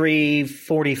of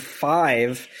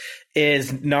 345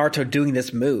 is Naruto doing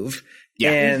this move.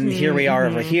 Yeah. And here we are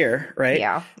over here, right?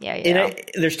 Yeah.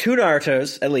 There's 2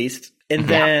 Narutos at least. And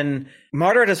then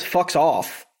Madara just fucks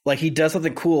off. Like he does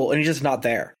something cool and he's just not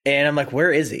there. And I'm like,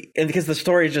 where is he? And because the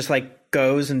story just like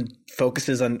goes and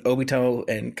focuses on Obito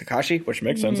and Kakashi, which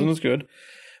makes sense and is good.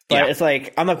 But it's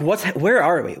like, I'm like, where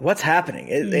are we? What's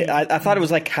happening? I thought it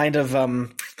was like kind of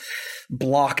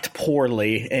blocked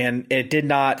poorly, and it did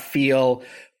not feel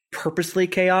purposely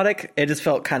chaotic. It just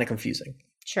felt kind of confusing.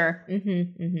 Sure.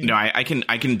 No, I can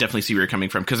definitely see where you're coming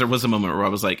from, because there was a moment where I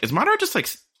was like, is Madara just like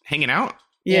hanging out?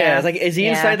 Yeah, it's like, is he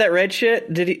inside that red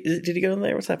shit? Did he go in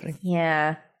there? What's happening?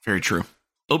 Yeah. Very true.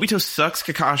 Obito sucks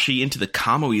Kakashi into the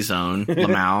Kamui zone,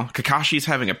 Lamau. Kakashi is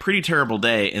having a pretty terrible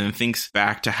day and then thinks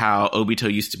back to how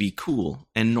Obito used to be cool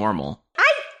and normal.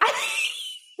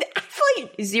 I feel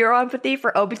like zero empathy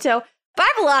for Obito, but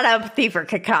I have a lot of empathy for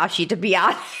Kakashi, to be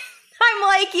honest. I'm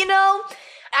like,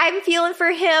 I'm feeling for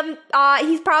him.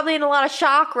 He's probably in a lot of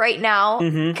shock right now.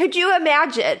 Mm-hmm. Could you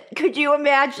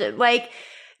imagine? Like,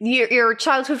 your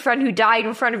childhood friend who died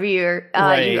in front of your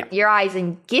eyes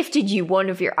and gifted you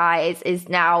one of your eyes is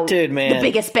now the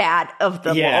biggest bad of the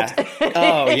world.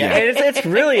 Oh, yeah. It's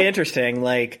really interesting.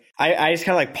 Like, I just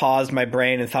kind of like paused my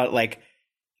brain and thought, like,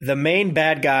 the main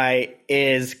bad guy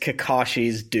is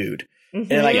Kakashi's dude.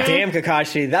 Mm-hmm. And like, damn,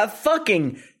 Kakashi, that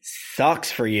fucking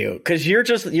sucks for you. Because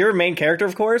you're a main character,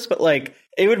 of course, but like,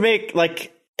 it would make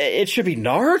like... It should be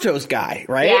Naruto's guy,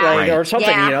 right? Yeah. Or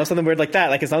something, something weird like that.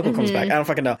 Like his uncle comes back. I don't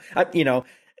fucking know.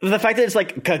 The fact that it's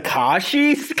like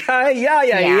Kakashi's guy,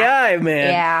 man.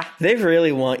 Yeah.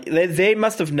 They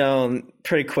must have known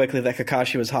pretty quickly that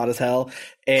Kakashi was hot as hell,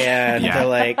 and they're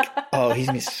like, oh, he's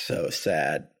gonna be so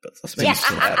sad. But let's make him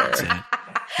sadder.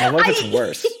 And what if it's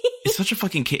worse? It's such a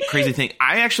fucking crazy thing.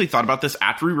 I actually thought about this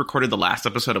after we recorded the last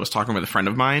episode. I was talking with a friend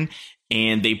of mine,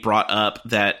 and they brought up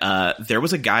that there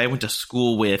was a guy I went to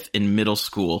school with in middle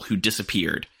school who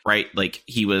disappeared, right? Like,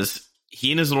 he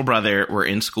and his little brother were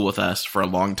in school with us for a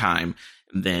long time.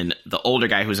 Then the older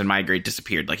guy who was in my grade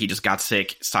disappeared. Like, he just got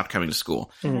sick, stopped coming to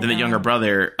school. Then the younger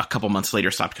brother, a couple months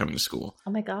later, stopped coming to school.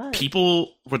 Oh my God.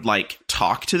 People would like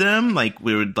talk to them. Like,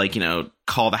 we would like,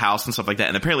 call the house and stuff like that.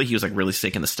 And apparently he was like really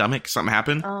sick in the stomach. Something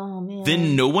happened. Oh man.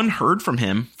 Then no one heard from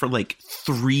him for like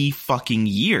 3 fucking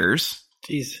years.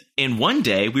 Jeez. And one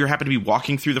day we happened to be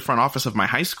walking through the front office of my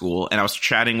high school, and I was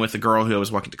chatting with a girl who I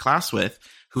was walking to class with,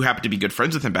 who happened to be good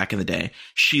friends with him back in the day.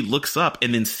 She looks up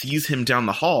and then sees him down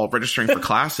the hall registering for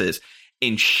classes,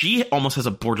 and she almost has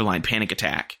a borderline panic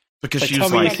attack because she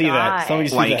was like,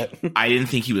 I didn't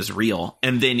think he was real.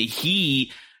 And then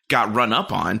he got run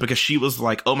up on because she was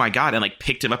like, oh my God, and like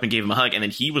picked him up and gave him a hug. And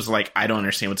then he was like, I don't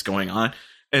understand what's going on.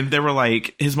 And they were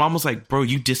like, his mom was like, bro,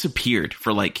 you disappeared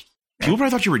for like, people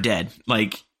probably thought you were dead.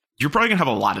 Like, you're probably gonna have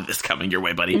a lot of this coming your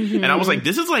way, buddy. And I was like,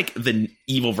 this is like the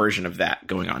evil version of that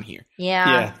going on here.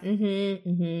 Yeah.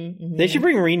 They should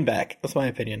bring Reen back. That's my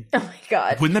opinion. Oh my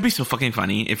God. Wouldn't that be so fucking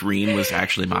funny if Reen was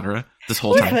actually Madara this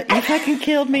whole time? You fucking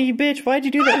killed me, you bitch. Why'd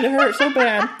you do that to her so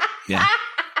bad? Yeah.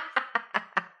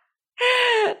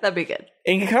 That'd be good.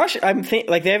 And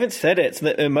Kakashi, they haven't said it, so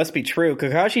it must be true.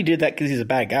 Kakashi did that because he's a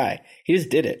bad guy. He just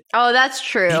did it. Oh, that's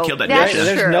true. He killed that that's bitch.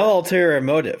 There's no ulterior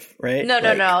motive, right? No.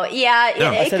 Yeah. No.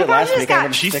 I said it last week. I'm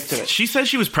going to She stick to it. She said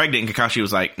she was pregnant, and Kakashi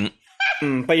was like,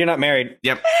 but you're not married.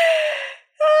 Yep.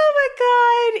 Oh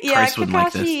my God. Christ Yeah,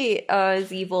 Kakashi like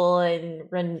is evil, and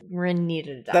Rin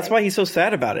needed to die. That's why he's so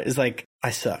sad about it. Is like,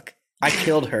 I suck. I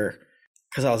killed her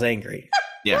because I was angry.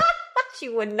 Yeah. She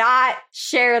would not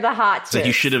share the hot tips. Like,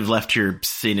 you should have left your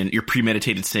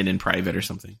premeditated sin in private or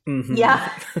something. Mm-hmm.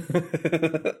 Yeah.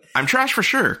 I'm trash for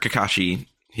sure, Kakashi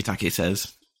Hitake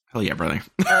says. Hell yeah, brother.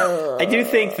 I do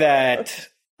think that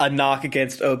a knock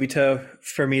against Obito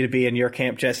for me to be in your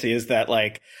camp, Jesse, is that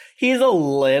like he's a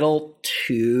little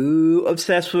too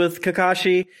obsessed with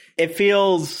Kakashi. It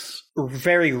feels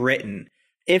very written.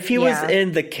 If he was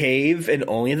in the cave and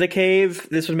only the cave,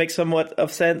 this would make somewhat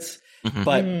of sense.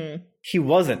 But he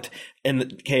wasn't in the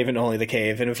cave and only the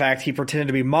cave. And in fact, he pretended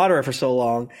to be Madara for so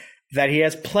long that he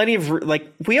has plenty of,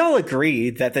 like, we all agree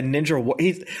that the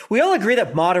ninja, we all agree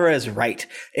that Madara is right,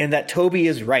 and that Toby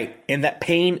is right, and that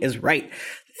Pain is right.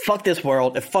 Fuck this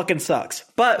world. It fucking sucks.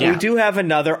 But we do have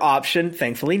another option,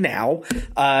 thankfully now.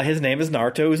 His name is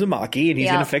Naruto Uzumaki, and he's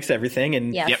going to fix everything.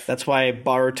 And that's why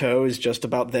Boruto is just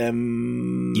about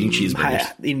them eating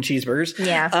cheeseburgers.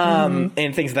 Yeah.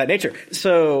 And things of that nature.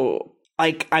 So,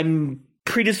 like, I'm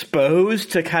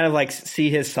predisposed to kind of, like,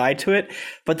 see his side to it.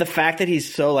 But the fact that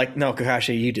he's so, like, no,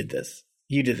 Kakashi, you did this.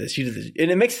 You did this. And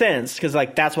it makes sense, because,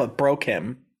 like, that's what broke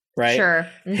him, right? Sure.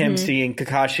 Him seeing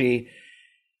Kakashi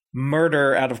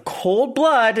murder out of cold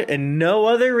blood and no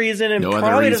other reason, and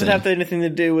probably doesn't have anything to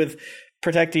do with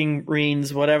protecting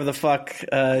Reen's whatever the fuck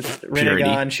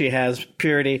Rinnegan she has,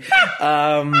 purity,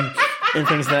 and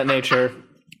things of that nature.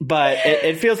 But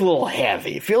it feels a little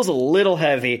heavy. It feels a little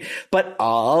heavy. But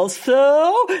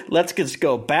also, let's just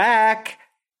go back.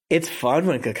 It's fun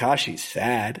when Kakashi's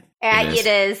sad. It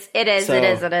is.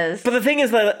 But the thing is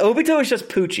that Obito is just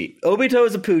Poochie. Obito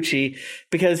is a Poochie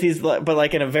because he's, but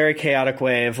like in a very chaotic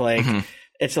way of like,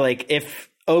 it's like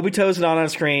if Obito's not on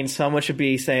screen, someone should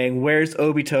be saying, where's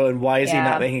Obito and why is he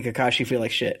not making Kakashi feel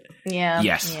like shit? Yeah.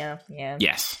 Yes. Yeah.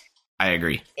 Yes. I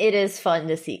agree. It is fun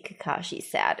to see Kakashi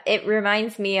sad. It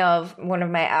reminds me of one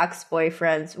of my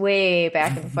ex-boyfriends way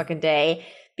back in the fucking day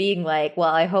being like,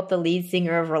 well, I hope the lead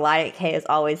singer of Relient K is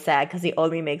always sad because he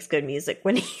only makes good music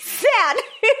when he's sad.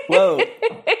 Whoa.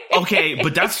 Okay,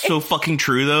 but that's so fucking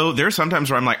true, though. There are sometimes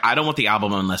where I'm like, I don't want the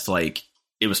album unless, like,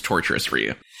 it was torturous for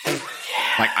you.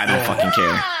 Like, I don't fucking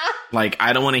care. Like,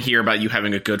 I don't want to hear about you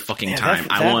having a good fucking time.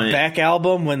 That back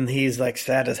album when he's, like,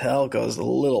 sad as hell goes a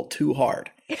little too hard.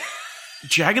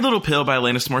 Jagged Little Pill by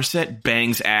Alanis Morissette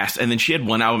bangs ass. And then she had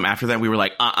one album after that. We were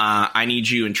like, I need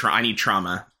you and I need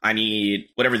trauma. I need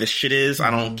whatever this shit is. I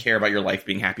don't care about your life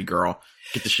being happy, girl.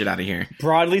 Get the shit out of here.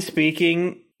 Broadly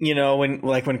speaking, you know, when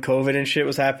COVID and shit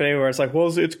was happening, where it's like,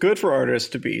 well, it's good for artists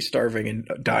to be starving and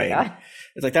dying. Oh,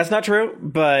 it's like, that's not true.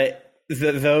 But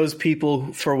those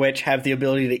people for which have the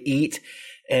ability to eat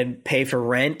and pay for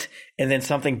rent, and then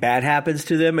something bad happens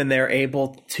to them and they're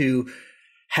able to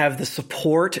have the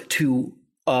support to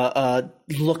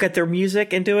look at their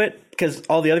music and do it, because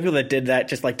all the other people that did that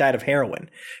just like died of heroin,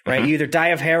 right? You either die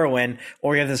of heroin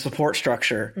or you have the support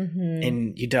structure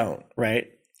and you don't, right?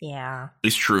 Yeah.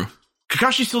 It's true.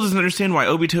 Kakashi still doesn't understand why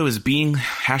Obito is being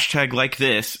hashtag like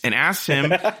this and asks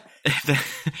him if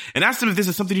this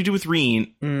has something to do with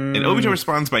Rin. And Obito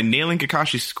responds by nailing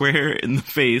Kakashi square in the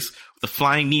face with a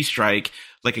flying knee strike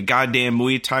like a goddamn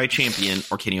Muay Thai champion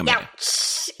or Kenny Omega.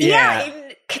 Yeah.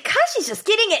 Kakashi's just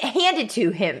getting it handed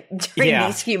to him during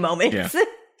these few moments.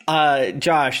 Yeah.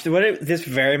 Josh, what this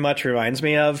very much reminds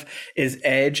me of is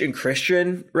Edge and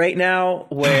Christian right now,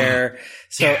 where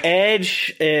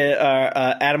Edge,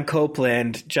 Adam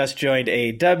Copeland just joined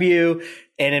AEW,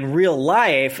 and in real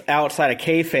life, outside of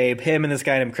kayfabe, him and this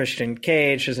guy named Christian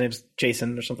Cage, his name's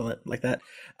Jason or something like that,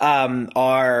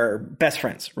 are best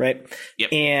friends, right? Yep.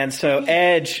 And so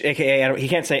Edge, aka he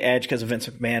can't say Edge because Vince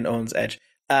McMahon owns Edge.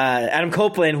 Adam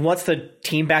Copeland wants to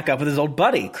team back up with his old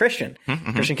buddy, Christian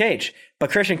Cage. But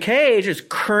Christian Cage is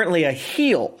currently a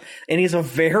heel, and he's a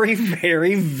very,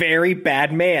 very, very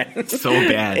bad man. So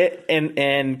bad.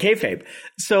 and kayfabe.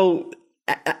 So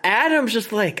Adam's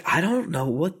just like, I don't know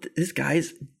what this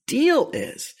guy's deal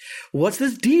is. What's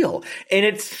this deal? And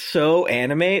it's so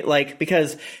anime, like,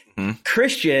 because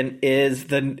Christian is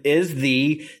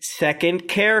the second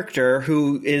character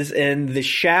who is in the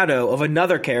shadow of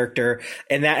another character,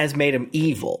 and that has made him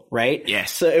evil, right?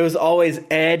 Yes. So it was always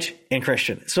Edge and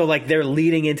Christian. So like they're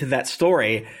leading into that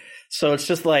story. So it's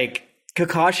just like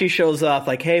Kakashi shows up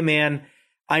like, hey man,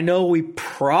 I know we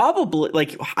probably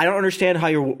like, I don't understand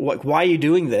how why are you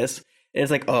doing this? And it's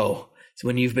like, oh, so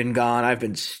when you've been gone, I've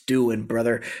been stewing,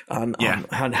 brother, on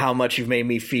how much you've made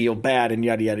me feel bad and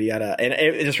yada, yada, yada. And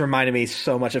it just reminded me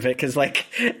so much of it because, like,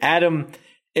 Adam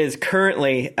is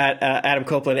currently at Adam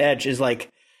Copeland Edge is like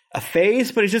a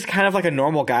phase, but he's just kind of like a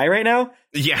normal guy right now.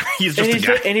 Yeah, he's just a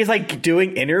guy. And he's like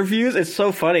doing interviews. It's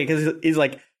so funny because he's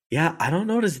like, yeah, I don't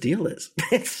know what his deal is.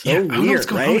 It's so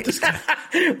weird, right?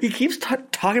 He keeps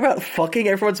talking about fucking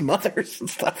everyone's mothers and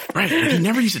stuff. Right. Like, he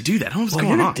never used to do that. I don't know what's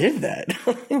going on. He did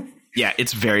that. Yeah,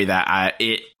 it's very that.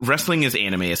 Wrestling is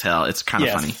anime as hell. It's kind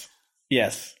of funny.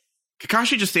 Yes.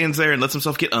 Kakashi just stands there and lets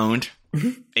himself get owned.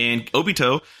 And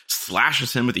Obito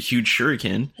slashes him with a huge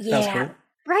shuriken. Yeah.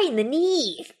 Right in the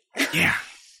knee. Yeah.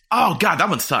 Oh, God, that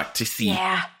one sucked to see.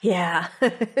 Yeah. Yeah.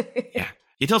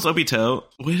 He tells Obito,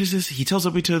 what is this? He tells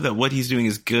Obito that what he's doing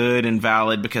is good and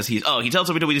valid because he tells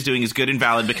Obito what he's doing is good and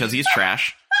valid because he's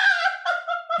trash.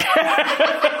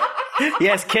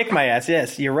 Yes, kick my ass.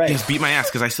 Yes, you're right. Just beat my ass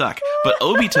because I suck. But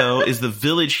Obito is the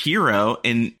village hero,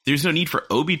 and there's no need for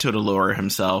Obito to lower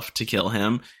himself to kill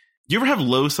him. You ever have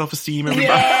low self-esteem,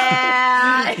 everybody?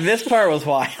 Yeah. This part was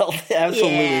wild.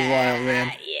 Absolutely wild,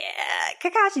 man. Yeah.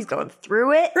 Kakashi's going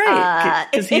through it. Right.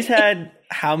 Because he's had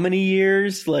how many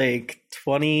years? Like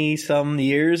 20-some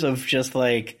years of just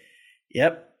like,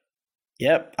 yep,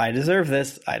 I deserve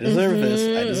this. I deserve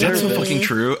this. That's so fucking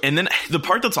true. And then the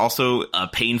part that's also a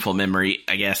painful memory,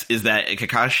 I guess, is that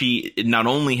Kakashi not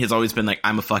only has always been like,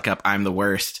 I'm a fuck up, I'm the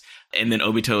worst. And then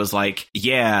Obito is like,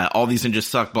 yeah, all these ninjas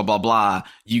suck, blah, blah, blah.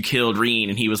 You killed Rin.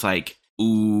 And he was like,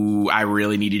 ooh, I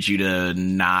really needed you to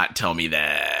not tell me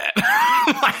that.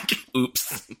 Like,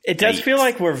 oops. It does feel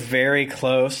like we're very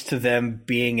close to them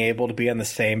being able to be on the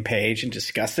same page and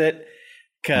discuss it.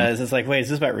 Because it's like, wait, is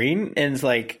this about Rin? And it's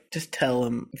like, just tell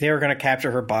him they were going to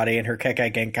capture her body and her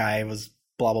Kekai Genkai was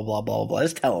blah, blah, blah, blah, blah, blah.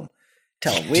 Just tell him.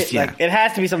 Like, it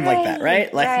has to be something like that,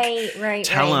 right? Like, right.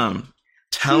 Tell him.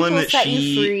 Tell him that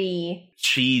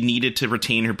she needed to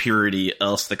retain her purity,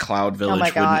 else the Cloud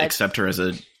Village wouldn't accept her as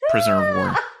a prisoner of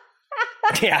war.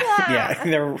 Yeah.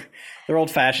 They're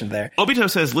old fashioned there. Obito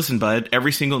says, "Listen, bud.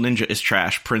 Every single ninja is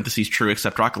trash. (Parentheses true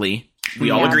except Rock Lee."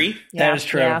 We all agree. That is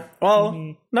true. Yeah.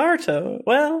 Well, Naruto.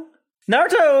 Well,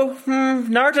 Naruto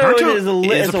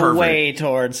is a way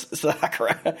towards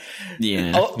Sakura.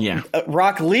 Yeah.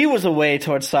 Rock Lee was a way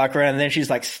towards Sakura, and then she's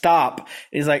like, "Stop." And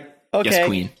he's like, "Okay." Yes,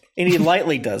 queen. And he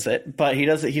lightly does it, but he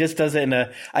just does it in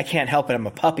a "I can't help it, I'm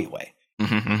a puppy" way.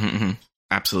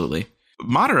 Absolutely.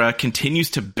 Madara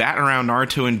continues to bat around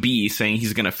Naruto and B, saying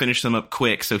he's going to finish them up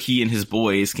quick so he and his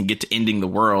boys can get to ending the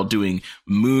world doing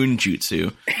moon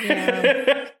jutsu.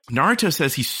 Yeah. Naruto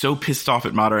says he's so pissed off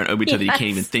at Madara and Obito that he can't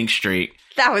even think straight.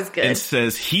 That was good. And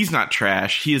says he's not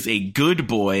trash. He is a good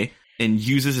boy and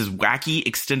uses his wacky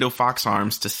extendo fox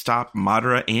arms to stop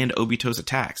Madara and Obito's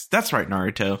attacks. That's right,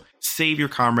 Naruto. Save your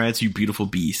comrades, you beautiful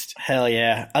beast. Hell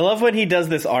yeah. I love when he does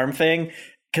this arm thing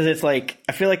because it's like,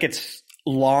 I feel like it's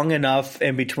long enough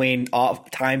in between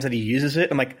times that he uses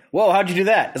it. I'm like, whoa, how'd you do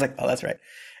that? It's like, oh, that's right.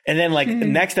 And then like the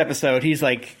next episode, he's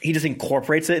like, he just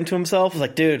incorporates it into himself. It's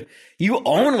like, dude, you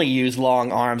only use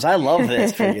long arms. I love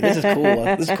this for you. This is cool.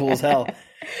 This is cool as hell.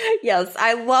 Yes,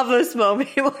 I love this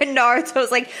moment when Naruto's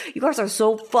like, "You guys are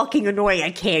so fucking annoying, I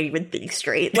can't even think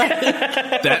straight." Like,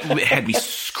 that had me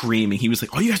screaming. He was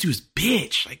like, "All you guys do is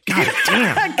bitch." Like, god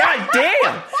damn. God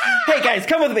damn. Hey guys,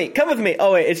 come with me.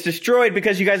 Oh wait, it's destroyed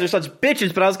because you guys are such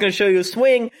bitches, but I was going to show you a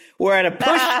swing where I had to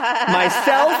push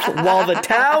myself while the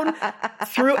town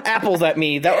threw apples at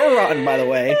me that were rotten, by the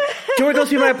way. Do you want to go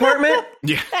see my apartment?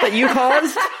 Yeah. That you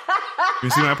caused? You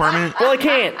see my apartment? Well, I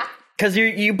can't. Because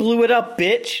you blew it up,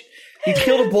 bitch. You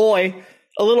killed a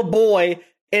little boy,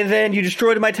 and then you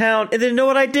destroyed my town. And then you know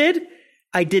what I did?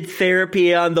 I did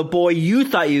therapy on the boy you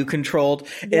thought you controlled.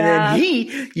 And then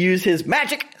he used his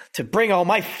magic to bring all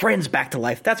my friends back to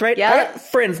life. That's right. Yep. I got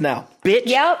friends now, bitch.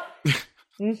 Yep.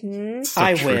 So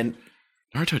I true. win.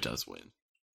 Naruto does win.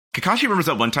 Kakashi remembers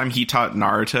that one time he taught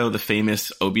Naruto the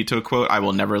famous Obito quote, "I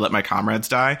will never let my comrades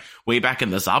die," way back in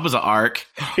the Zabuza arc.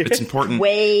 It's important.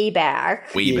 Way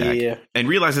back. And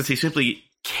realizes he simply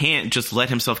can't just let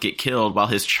himself get killed while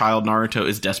his child Naruto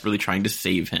is desperately trying to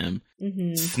save him.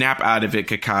 Snap out of it,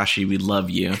 Kakashi. We love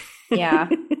you. Yeah.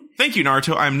 Thank you,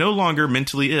 Naruto. I'm no longer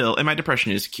mentally ill and my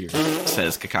depression is cured,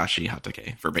 says Kakashi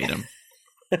Hatake verbatim.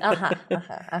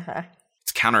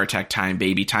 It's counterattack time,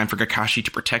 baby. Time for Kakashi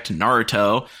to protect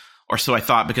Naruto. Or so I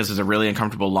thought, because there's a really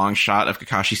uncomfortable long shot of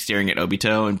Kakashi staring at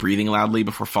Obito and breathing loudly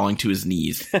before falling to his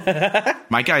knees.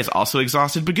 My guy is also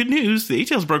exhausted, but good news. The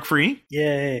 8-Tails broke free.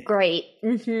 Yay. Great.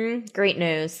 Great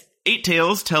news.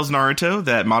 8-Tails tells Naruto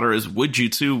that Madara's wood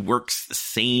jutsu works the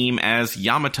same as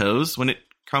Yamato's when it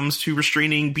comes to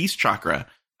restraining beast chakra.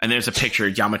 And there's a picture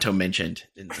Yamato mentioned.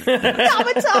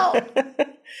 Yamato!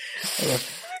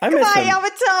 I miss him.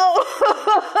 Yamato!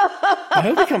 I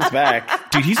hope he comes back.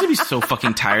 Dude, he's gonna be so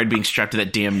fucking tired being strapped to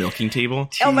that damn milking table.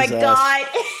 Jesus. Oh my god.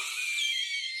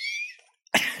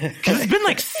 Because it's been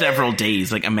like several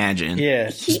days, like imagine.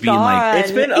 Yeah. Just being like,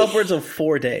 It's been upwards of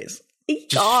 4 days.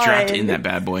 just strapped in that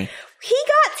bad boy. He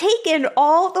got taken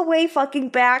all the way fucking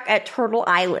back at Turtle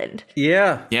Island.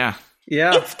 Yeah. Yeah.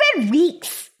 It's been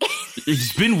weeks.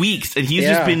 It's been weeks, and he's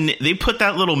just been, they put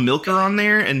that little milker on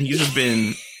there, and he's just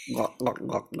been,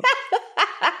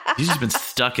 he's just been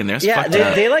stuck in there. It's fucked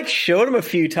up. They like showed him a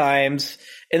few times,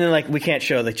 and then like, we can't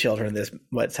show the children this,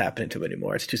 what's happening to him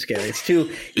anymore. It's too scary. It's too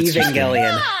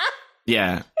Evangelion.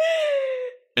 Yeah.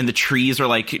 And the trees are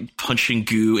like punching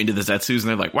goo into the Zetsus, and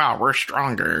they're like, wow, we're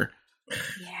stronger.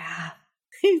 Yeah.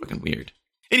 Fucking weird.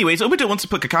 Anyways, Obito wants to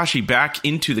put Kakashi back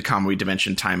into the Kamui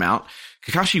Dimension timeout.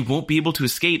 Kakashi won't be able to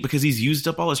escape because he's used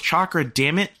up all his chakra,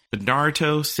 damn it. But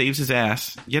Naruto saves his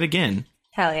ass yet again.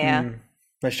 Hell yeah.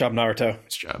 Nice job, Naruto.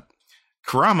 Nice job.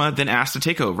 Kurama then asks to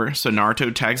take over, so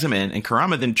Naruto tags him in, and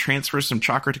Kurama then transfers some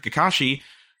chakra to Kakashi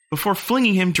before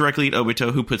flinging him directly at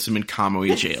Obito, who puts him in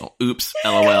Kamui jail. Oops,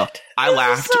 LOL. I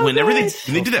laughed so whenever good.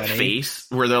 they do that face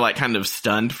where they're like kind of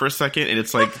stunned for a second, and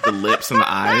it's like the lips and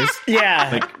the eyes. Yeah.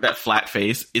 Like that flat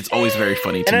face. It's always very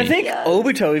funny to and me. I think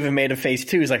Obito even made a face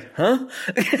too. He's like, huh?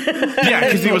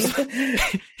 Yeah, because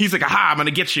he's like, aha, I'm going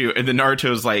to get you. And then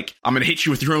Naruto's like, I'm going to hit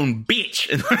you with your own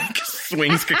bitch. And like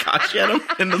swings Kakashi at him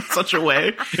in such a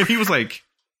way. And he was like,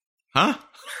 huh?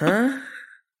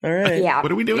 All right. Yeah.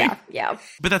 What are we doing? Yeah.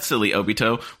 But that's silly,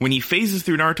 Obito. When he phases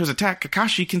through Naruto's attack,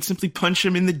 Kakashi can simply punch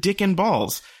him in the dick and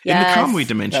balls in the Kamui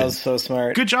Dimension. That was so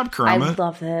smart. Good job, Kurama. I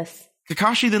love this.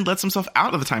 Kakashi then lets himself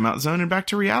out of the timeout zone and back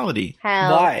to reality.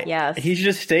 Hell Why? yes. He should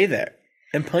just stay there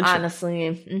and punch him.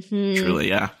 Honestly. Truly,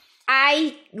 yeah.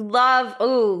 I love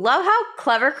how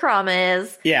clever Kurama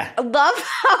is. Yeah. I love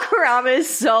how Kurama is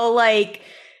so like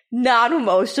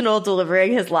non-emotional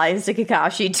delivering his lines to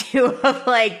Kakashi too. Of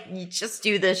like, you just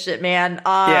do this shit, man.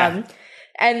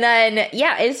 And then,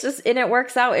 it's just, and it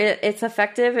works out. It's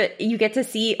effective. You get to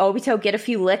see Obito get a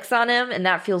few licks on him, and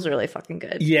that feels really fucking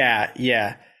good.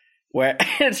 Yeah. Where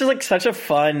it's just like such a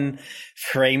fun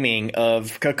framing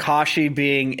of Kakashi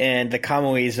being in the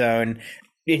Kamui zone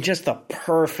in just the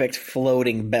perfect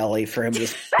floating belly for him to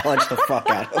just punch the fuck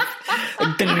out of.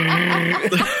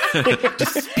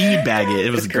 Just speed bag it.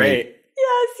 It was great.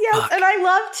 Yes. Fuck. And I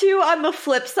love too on the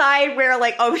flip side where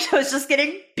like Obito's just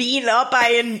getting beaten up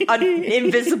by an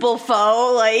invisible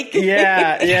foe. Like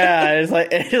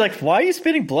it's like why are you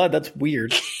spitting blood? That's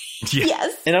weird. Yeah.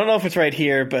 Yes. And I don't know if it's right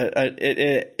here, but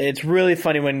it's really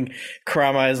funny when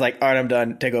Kurama is like, all right, I'm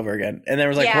done. Take over again. And then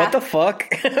was like, what the fuck?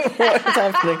 What's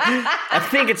happening? I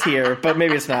think it's here, but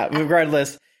maybe it's not.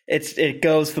 Regardless, it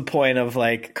goes to the point of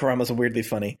like Kurama's weirdly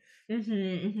funny.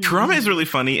 Kurama is really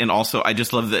funny. And also I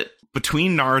just love that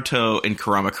between Naruto and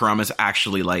Kurama's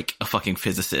actually like a fucking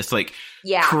physicist. Like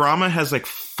Kurama has like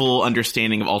full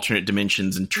understanding of alternate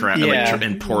dimensions and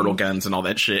and portal guns and all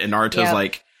that shit. And Naruto's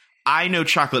like, I know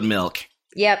chocolate milk.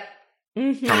 Yep.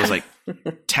 I was like,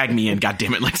 tag me in,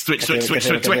 goddammit. Like, switch.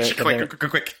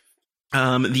 Quick.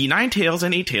 The Nine Tails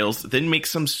and Eight Tails then make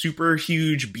some super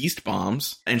huge beast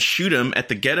bombs and shoot them at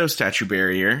the ghetto statue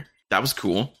barrier. That was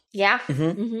cool. Yeah.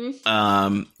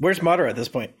 Where's Madara at this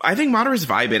point? I think Madara's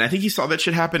vibing. I think he saw that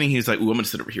shit happening. He was like, ooh, I'm going to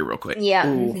sit over here real quick. Yeah.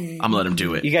 I'm going to let him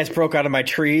do it. You guys broke out of my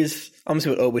trees. I'm going to see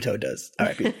what Obito does. All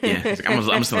right. Yeah. He's like, I'm just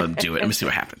going to let him do it. Let me see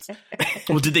what happens.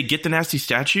 Well, did they get the nasty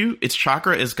statue? Its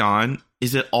chakra is gone.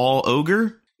 Is it all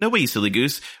ogre? No way, you silly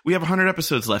goose. We have 100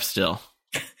 episodes left still.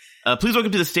 Please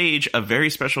welcome to the stage a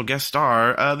very special guest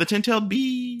star, the Ten-Tailed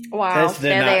Bee. Wow, this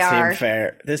did not seem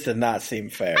fair. This did not seem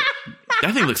fair.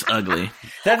 That thing looks ugly.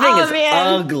 That thing is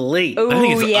ugly. Ooh, that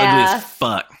thing is ugly as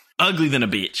fuck. Ugly than a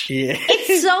bitch. Yeah.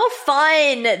 It's so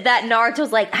fun that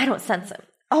Naruto's like, I don't sense him.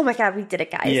 Oh my god, we did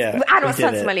it, guys. Yeah, I don't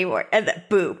sense him anymore. And then,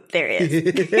 boom, there he is.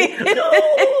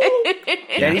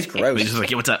 Yeah, he's gross. He's just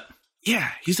like, yeah, what's up? Yeah,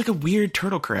 he's like a weird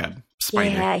turtle crab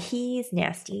spider. Yeah, he's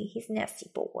nasty. He's a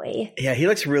nasty boy. Yeah, he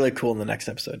looks really cool in the next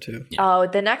episode, too. Yeah. Oh,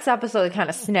 the next episode kind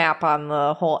of snap on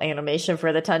the whole animation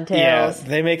for the Ten-Tails. Yeah,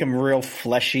 they make him real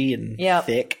fleshy and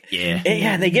thick. Yeah.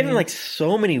 And they give him, like,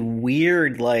 so many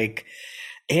weird, like,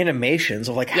 animations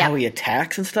of, like, how he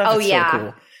attacks and stuff. Oh, it's so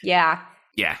cool. Yeah.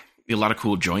 Yeah, a lot of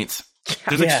cool joints.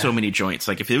 There's like so many joints.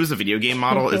 Like if it was a video game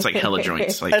model, it's like hella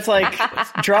joints. Like it's like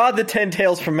draw the 10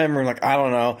 tails from memory. Like I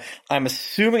don't know. I'm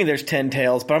assuming there's 10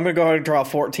 tails, but I'm gonna go ahead and draw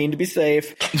 14 to be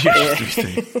safe.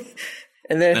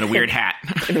 And then a weird hat,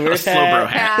 and a weird slow bro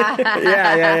hat.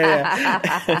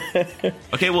 Yeah.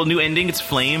 Okay, well, new ending. It's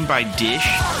Flame by Dish.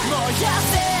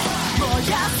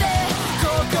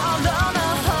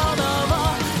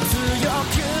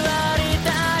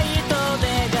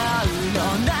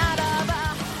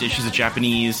 Dish is a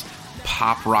Japanese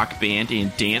pop rock band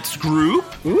and dance group.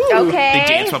 Ooh. Okay. They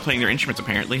dance while playing their instruments,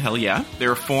 apparently. Hell yeah. They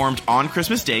were formed on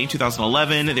Christmas Day,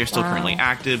 2011. They're still currently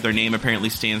active. Their name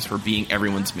apparently stands for being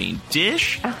everyone's main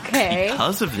dish. Okay.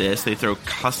 Because of this, they throw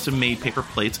custom-made paper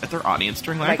plates at their audience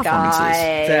during live God.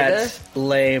 performances. That's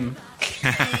lame.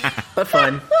 But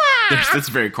fun. That's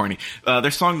very corny. Their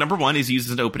song number 1 is used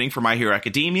as an opening for My Hero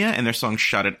Academia, and their song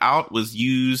Shout It Out was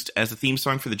used as a theme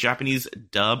song for the Japanese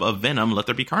dub of Venom, Let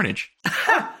There Be Carnage.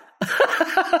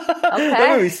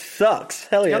 That movie sucks.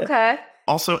 Hell yeah. Okay.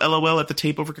 Also, LOL at the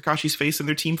tape over Kakashi's face in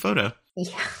their team photo.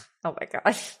 Yeah. Oh my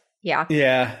gosh. Yeah.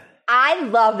 Yeah. I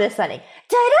love this ending.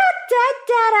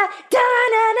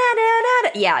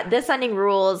 Yeah, this ending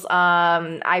rules.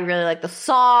 I really like the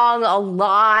song a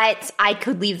lot. I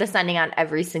could leave this ending on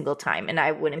every single time and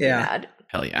I wouldn't be mad.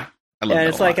 Hell yeah. I love and that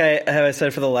it's a like lot. I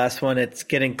said for the last one, it's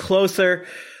getting closer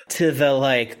to the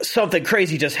like something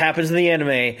crazy just happens in the anime,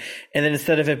 and then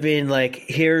instead of it being like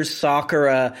here's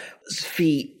Sakura's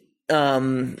feet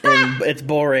and it's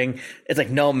boring, it's like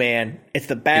no man, it's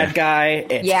the bad guy,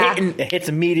 it hits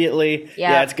immediately.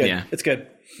 Yeah, it's good. It's good.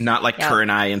 Not like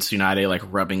Kurenai and Tsunade like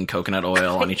rubbing coconut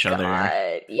oil on each other.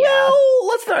 Yeah. Well,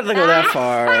 let's not go that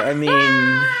far. I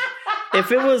mean,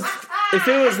 if it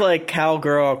was like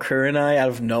cowgirl Kurenai out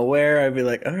of nowhere, I'd be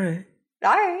like, all right,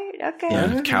 okay.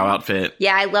 Yeah, cow outfit.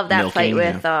 Yeah, I love that milking, fight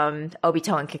with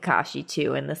Obito and Kakashi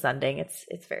too in this ending. It's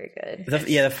very good.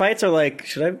 The fights are like,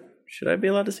 should I be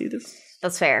allowed to see this?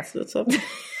 That's fair. What's up?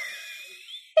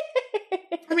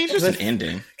 I mean, it's just an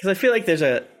ending. Because I feel like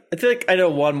I know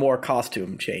one more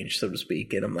costume change, so to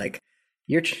speak, and I'm like,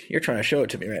 you're trying to show it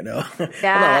to me right now. I'm not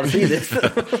allowed to see this. You're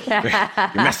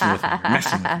messing with me.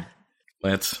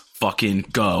 Let's fucking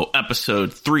go.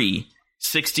 Episode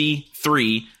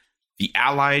 363, the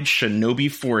Allied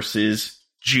Shinobi Forces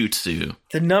Jutsu.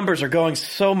 The numbers are going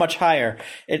so much higher.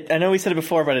 I know we said it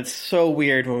before, but it's so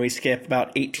weird when we skip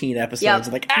about 18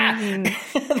 episodes. Like,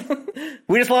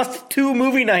 we just lost 2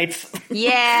 movie nights.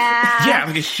 Yeah. Yeah,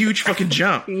 like a huge fucking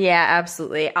jump. Yeah,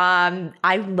 absolutely.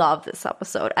 I love this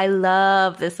episode.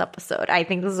 I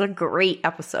think this is a great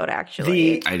episode,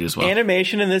 actually. I do as well.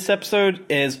 Animation in this episode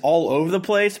is all over the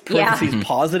place. Parentheses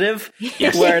positive.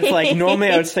 Yes. Where it's like, normally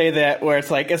I would say that, where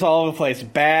it's like, it's all over the place.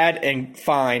 Bad and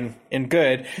fine and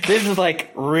good. This is like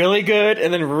really good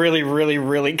and then really, really,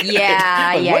 really good.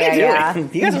 Yeah, like, what are you doing?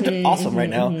 You guys are awesome right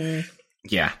now.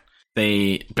 Yeah,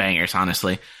 they bangers,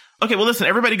 honestly. Okay, well, listen,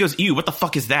 everybody goes, ew, what the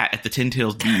fuck is that at the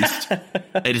Tin-Tailed Beast?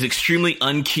 It is extremely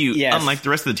uncute, unlike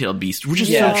the rest of the Tailed Beast, which is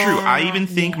so true. I even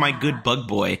think my good bug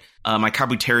boy, my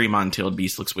Kabuterimon Tailed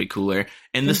Beast looks way cooler,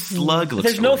 and the slug looks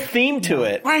There's no theme to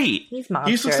it. Right. He's monster.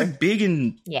 He just looks like big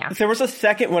and... Yeah. There was a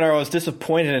second when I was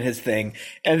disappointed in his thing,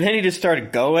 and then he just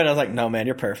started going. I was like, no, man,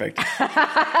 you're perfect.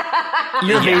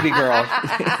 You're a baby girl.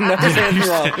 Never say anything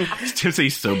wrong. Tim says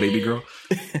he's so baby girl.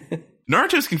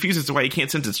 Naruto's confused as to why he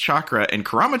can't sense its chakra, and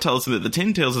Kurama tells him that the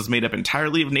Tin-Tails is made up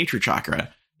entirely of nature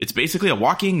chakra. It's basically a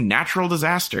walking natural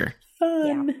disaster.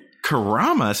 Fun. Yeah.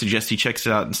 Kurama suggests he checks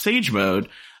it out in Sage mode.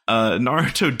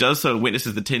 Naruto does so and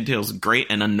witnesses the Tin-Tails' great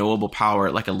and unknowable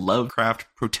power, like a Lovecraft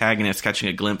protagonist catching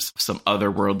a glimpse of some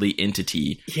otherworldly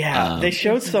entity. Yeah, they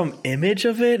showed some image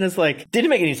of it, and it's like,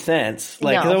 didn't make any sense.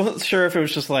 Like, I wasn't sure if it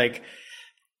was just like,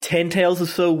 Tin-Tails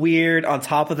is so weird. On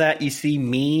top of that, you see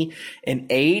me in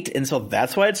 8, and so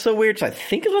that's why it's so weird. So I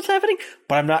think is what's happening,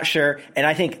 but I'm not sure. And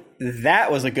I think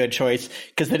that was a good choice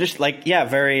because they're just like,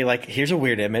 very like, here's a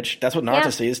weird image. That's what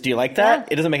Naruto sees. Do you like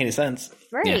that? It doesn't make any sense.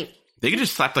 Right. Yeah. They could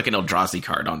just slap like an Eldrazi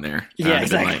card on there. Yeah,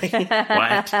 exactly. Like,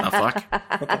 what the fuck?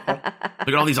 Look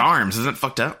at all these arms. Isn't it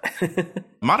fucked up?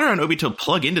 Madara and Obito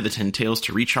plug into the Tin-Tails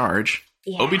to recharge.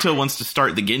 Yeah. Obito wants to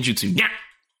start the Genjutsu. Yeah.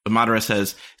 But Madara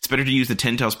says it's better to use the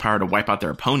Tin-Tails' power to wipe out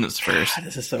their opponents first. God,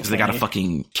 this is so funny. Because they gotta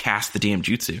fucking cast the damn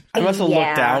jutsu. I must have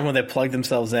looked down when they plugged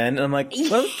themselves in, and I'm like,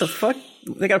 what the fuck?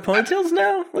 They got ponytails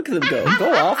now? Look at them go.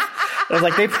 Go off. I was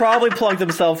like, they probably plugged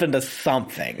themselves into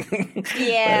something.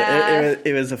 Yeah.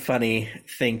 it was a funny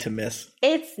thing to miss.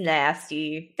 It's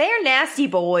nasty. They're nasty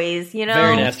boys, you know?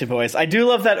 Very nasty boys. I do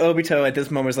love that Obito at this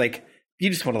moment is like, you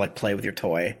just want to like play with your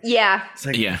toy. Yeah. It's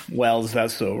like, well, is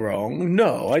that so wrong?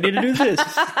 No, I need to do this.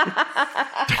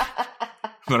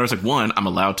 But I was like, 1, I'm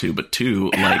allowed to, but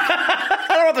 2, like... I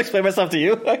don't have to explain myself to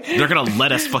you. They're going to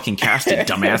let us fucking cast it,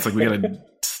 dumbass. Like, we got to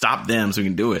stop them so we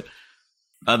can do it.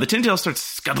 The Tin-Tails starts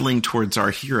scuttling towards our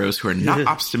heroes who are not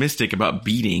optimistic about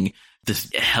beating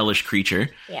this hellish creature.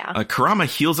 Yeah. Kurama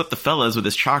heals up the fellas with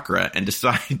his chakra and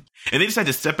they decide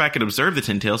to step back and observe the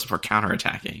Tin-Tails before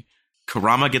counterattacking.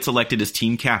 Kurama gets elected as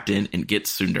team captain and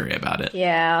gets tsundere about it.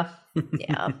 Yeah.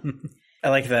 Yeah. I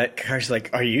like that. Kakashi's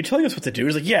like, are you telling us what to do?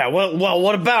 He's like, yeah, well,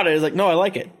 what about it? He's like, no, I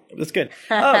like it. That's good.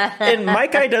 Oh, and my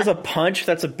guy does a punch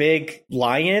that's a big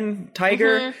lion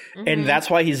tiger, and that's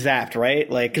why he's zapped, right?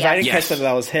 Like, because I didn't catch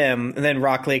that was him. And then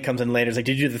Rock Lee comes in later. He's like,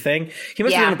 did you do the thing? He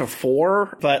must have done it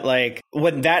before, but like,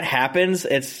 when that happens,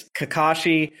 it's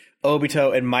Kakashi,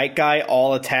 Obito, and Mike Guy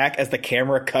all attack as the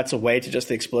camera cuts away to just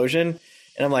the explosion.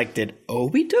 And I'm like, did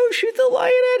Obito shoot the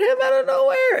lion at him out of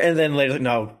nowhere? And then later, like,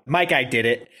 no, my guy did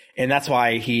it. And that's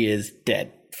why he is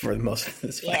dead for most of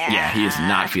this fight. Yeah, he is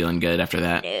not feeling good after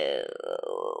that.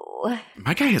 No.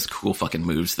 My guy has cool fucking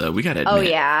moves, though. We gotta admit. Oh,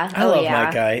 yeah. I love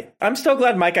my guy. I'm so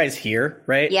glad my guy's here,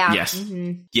 right? Yeah. Yes.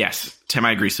 Yes. Tim,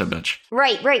 I agree so much.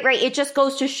 Right. It just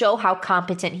goes to show how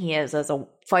competent he is as a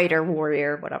fighter,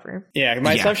 warrior, whatever. Yeah,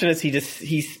 my assumption is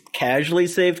he's casually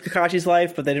saved Kakashi's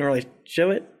life, but they didn't really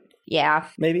show it. Yeah.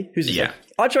 Maybe? Who's to say?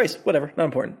 Odd choice. Whatever. Not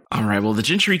important. All right. Well, the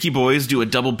Jinchuriki boys do a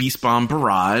double Beast Bomb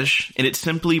barrage, and it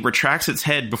simply retracts its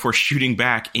head before shooting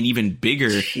back an even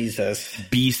bigger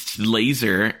beast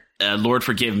laser. Lord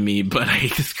forgive me, but I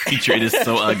hate this creature. It is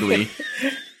so ugly.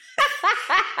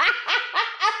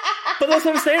 But that's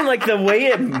what I'm saying. Like, the way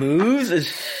it moves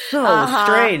is so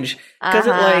strange. Because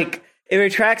it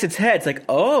retracts its head. It's like,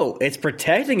 oh, it's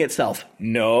protecting itself.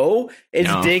 No.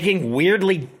 It's digging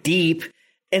weirdly deep.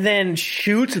 And then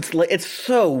shoots. It's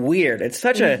so weird. It's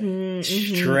such a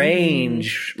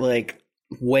strange like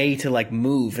way to like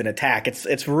move and attack.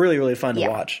 It's really, really fun to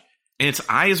watch. And its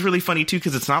eye is really funny too,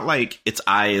 because it's not like its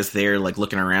eye is there like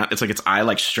looking around. It's like its eye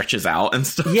like stretches out and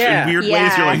stuff in weird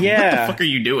ways. You're like, what the fuck are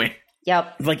you doing?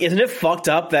 Yep. Like, isn't it fucked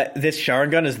up that this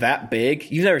Sharingan is that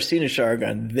big? You've never seen a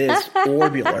Sharingan this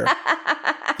orbular.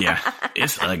 Yeah,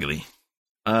 it's ugly.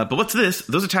 But what's this?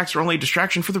 Those attacks are only a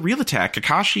distraction for the real attack.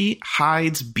 Kakashi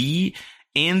hides B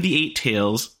and the 8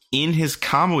 Tails in his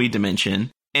Kamui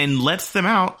dimension and lets them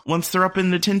out once they're up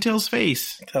in the Tin Tail's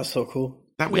face. That's so cool.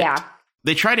 That whipped. Yeah.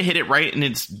 They try to hit it right in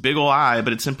its big ol' eye,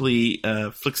 but it simply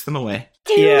flicks them away.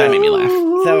 Yeah. That made me laugh.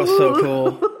 That was so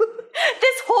cool.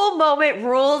 This whole moment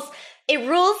rules. It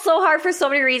rules so hard for so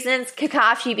many reasons.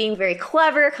 Kakashi being very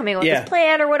clever, coming up with this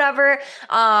plan or whatever.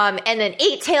 And then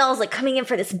Eight Tails like coming in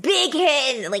for this big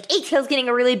hit, and like Eight Tails getting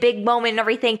a really big moment and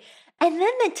everything. And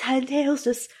then the 10 Tails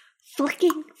just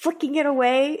flicking it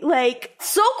away like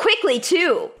so quickly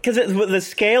too. Because the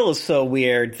scale is so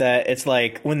weird that it's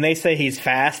like when they say he's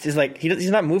fast, it's like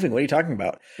he's not moving. What are you talking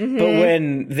about? Mm-hmm. But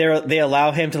when they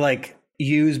allow him to like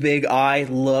use big eye,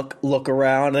 look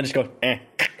around, and then just go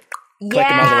click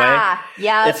him out of the way.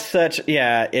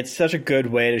 Yeah. It's such a good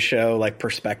way to show like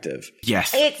perspective.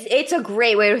 Yes. It's a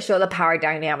great way to show the power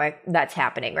dynamic that's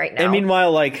happening right now. And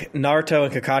meanwhile, like Naruto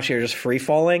and Kakashi are just free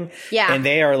falling. Yeah. And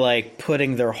they are like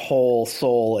putting their whole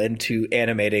soul into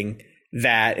animating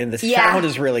that, and the sound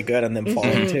is really good on them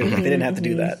falling too. Like, they didn't have to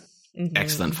do that.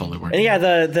 Excellent Foley work. And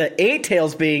the Eight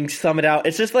Tails being summoned out,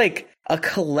 it's just like a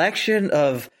collection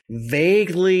of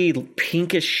vaguely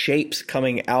pinkish shapes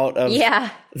coming out of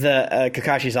the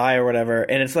Kakashi's eye or whatever,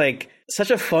 and it's like such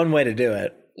a fun way to do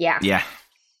it. Yeah,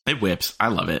 it whips. I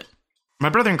love it. My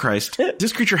brother in Christ,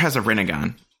 this creature has a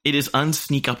Rinnegan. It is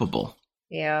unsneak-upable.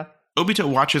 Yeah. Obito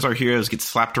watches our heroes get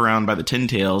slapped around by the Tin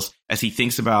Tails as he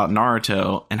thinks about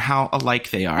Naruto and how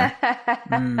alike they are.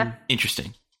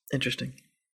 Interesting.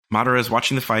 Madara is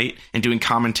watching the fight and doing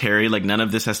commentary like none of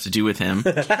this has to do with him,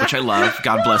 which I love.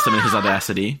 God bless him and his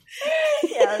audacity.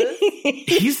 Yes.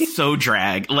 He's so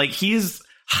drag. Like, he is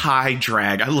high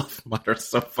drag. I love Madara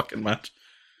so fucking much.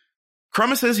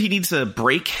 Kurama says he needs a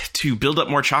break to build up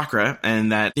more chakra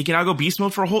and that they can now go beast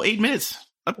mode for a whole 8 minutes.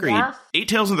 Upgrade. Yeah. Eight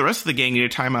Tails and the rest of the gang need a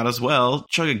timeout as well.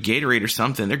 Chug a Gatorade or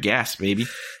something. They're gassed, baby.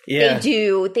 Yeah. They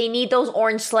do. They need those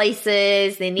orange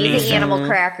slices. They need the animal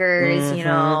crackers, you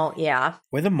know. Yeah.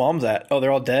 Where the moms at? Oh,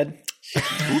 they're all dead?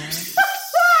 Oops.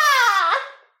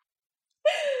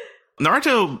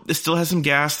 Naruto still has some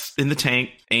gas in the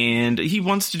tank, and he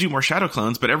wants to do more shadow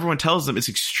clones, but everyone tells him it's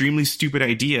an extremely stupid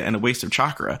idea and a waste of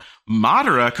chakra.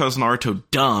 Madara calls Naruto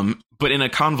dumb, but in a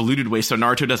convoluted way, so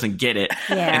Naruto doesn't get it.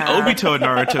 Yeah. And Obito and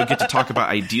Naruto get to talk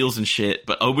about ideals and shit,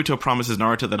 but Obito promises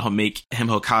Naruto that he'll make him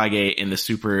Hokage in the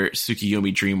Super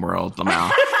Tsukiyomi dream world.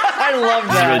 Lamau. I love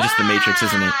that. It's really just the Matrix,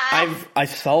 isn't it? I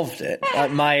solved it.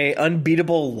 My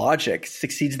unbeatable logic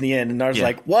succeeds in the end, and Naruto's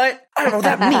like, what? I don't know what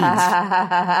that means.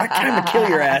 I kind of kill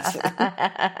your ass.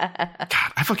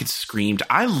 God, I fucking screamed.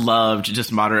 I loved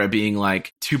just Madara being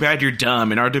like, too bad you're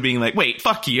dumb, and Naruto being like, wait,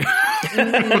 fuck you.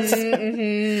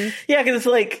 Yeah, because it's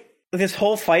like, this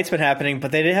whole fight's been happening,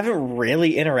 but they haven't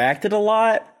really interacted a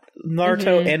lot,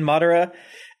 Naruto and Madara.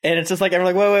 And it's just like,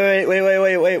 everyone's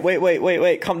like,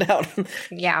 wait, calm down.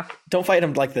 Yeah. Don't fight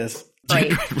him like this.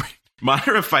 Right.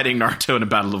 Madara fighting Naruto in a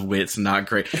battle of wits, not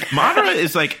great. Madara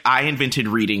is like, I invented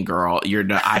reading, girl.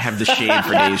 I have the shade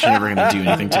for days. You're never going to do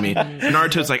anything to me. And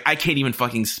Naruto's like, I can't even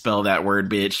fucking spell that word,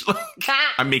 bitch.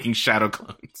 I'm making shadow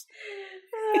clones.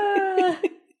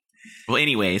 Well,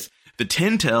 anyways, the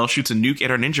Tin Tail shoots a nuke at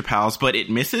our ninja pals, but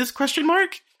it misses? ?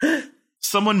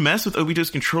 Someone messed with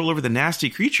Obito's control over the nasty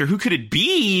creature. Who could it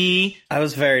be? I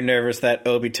was very nervous that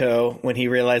Obito, when he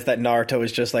realized that Naruto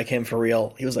was just like him for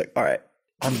real, he was like, all right,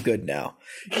 I'm good now.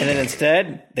 And then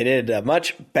instead, they did a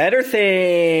much better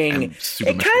thing.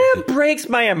 It kind of breaks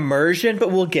my immersion,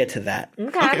 but we'll get to that.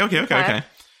 Okay.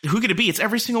 Who could it be? It's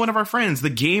every single one of our friends. The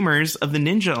gamers of the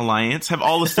Ninja Alliance have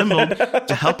all assembled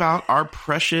to help out our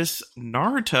precious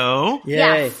Naruto.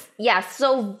 Yay. Yes.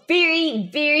 So very,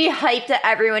 very hyped at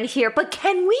everyone here. But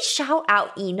can we shout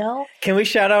out Ino? Can we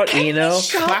shout out Ino?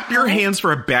 Clap your hands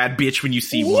for a bad bitch when you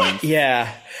see one.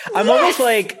 Yeah. I'm almost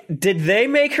like, did they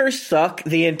make her suck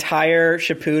the entire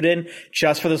Shippuden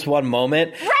just for this one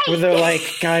moment? Right. Where they're like,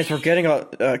 guys, we're getting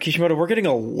Kishimoto, we're getting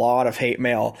a lot of hate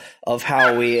mail of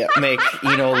how we make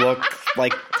Ino look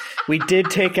like. We did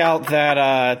take out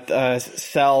that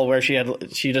cell where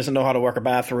she doesn't know how to work a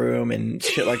bathroom and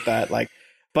shit like that.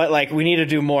 But we need to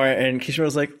do more. And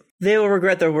Kishimoto's like, they will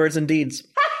regret their words and deeds.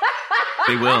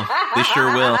 They will. They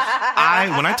sure will.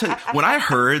 When I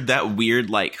heard that weird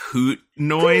hoot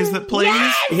noise that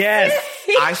plays, yes,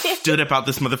 I stood up out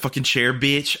this motherfucking chair,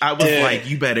 bitch. I was like,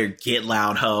 you better get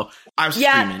loud, ho. I was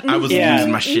screaming. I was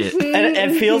losing my shit. And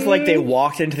it feels like they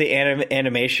walked into the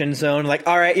animation zone. Like,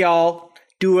 all right, y'all,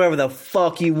 do whatever the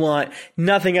fuck you want.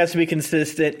 Nothing has to be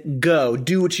consistent. Go.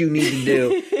 Do what you need to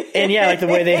do. And yeah, the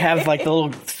way they have the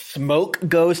little smoke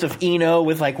ghost of Ino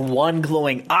with one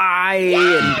glowing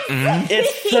eye. And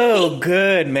it's so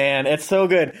good, man. It's so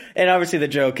good. And obviously the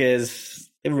joke is,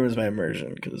 it ruins my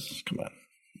immersion because, come on.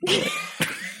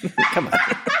 Come on.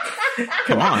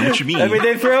 Come on, what you mean? I mean,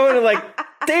 they throw it like,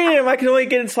 damn, I can only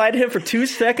get inside him for 2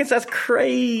 seconds? That's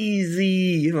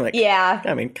crazy. I'm like, yeah.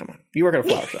 I mean, come on. You work at a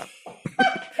flower shop.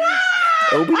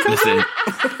 Obito? Listen,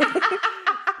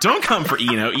 don't come for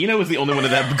Ino. Ino was the only one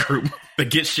of that group that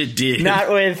gets shit did.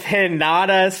 Not with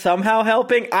Hinata somehow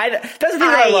helping. That's the thing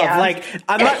that I love. Like,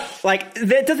 I'm not, like,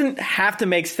 that doesn't have to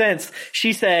make sense.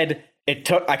 She said, I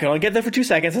can only get there for 2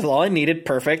 seconds. That's all I needed.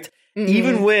 Perfect. Mm-hmm.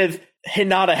 Even with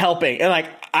Hinata helping. And like,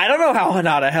 I don't know how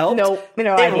Hinata helped. Nope.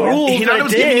 No idea. Hinata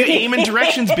was giving you aim and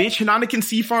directions, bitch. Hinata can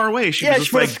see far away. She was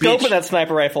just like, scope of that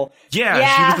sniper rifle. Yeah,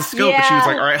 she was the scope, and she was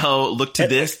like, all right, ho, look to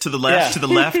this, to the left, to the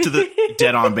left, to the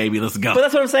dead on, baby. Let's go. But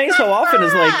that's what I'm saying so often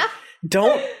is like,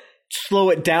 don't slow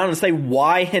it down and say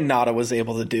why Hinata was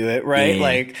able to do it, right? Yeah.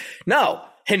 Like, no,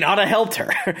 Hinata helped her.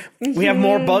 We have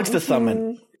more bugs to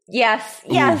summon. Yes.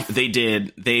 Ooh, they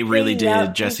did. They really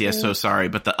did, Jesse. I'm so sorry,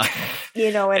 but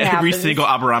you know what every happens. single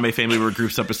Aburame family member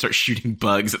groups up and starts shooting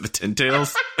bugs at the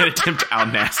Ten-Tails and attempt to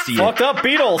out nasty. Fucked up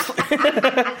beetles.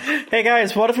 Hey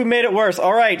guys, what if we made it worse?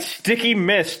 All right, sticky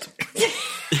mist.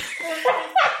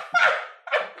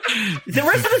 The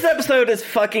rest of this episode is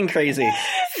fucking crazy.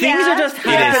 Things are just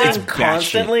happening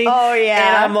constantly. Oh yeah,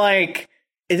 and I'm like,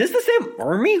 is this the same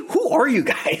army? Who are you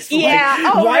guys?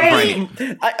 Yeah. Like, why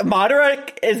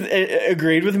Madara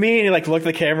agreed with me and he like looked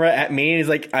the camera at me and he's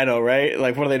like, I know, right?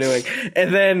 Like, what are they doing?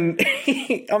 And then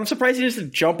I'm surprised he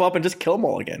just jump up and just kill them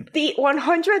all again. The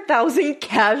 100,000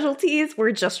 casualties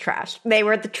were just trash. They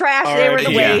were the trash. They were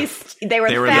the waste. They were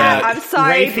the fat. I'm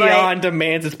sorry. Raytheon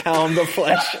demands his pound of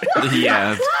flesh.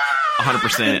 Yeah.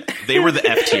 100%. They were the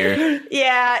F tier.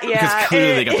 Yeah. Because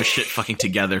clearly they got their shit fucking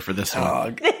together for this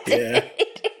one. Yeah.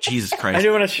 Jesus Christ. I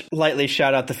do want to lightly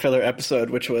shout out the filler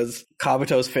episode, which was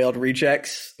Kabuto's failed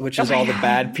rejects, which is all the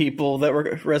bad people that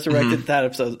were resurrected. Mm-hmm. That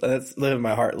episode, that's living in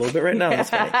my heart a little bit right now. That's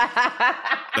funny.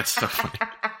 That's so funny.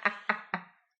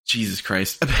 Jesus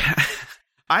Christ.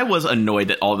 I was annoyed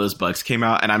that all those bugs came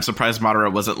out, and I'm surprised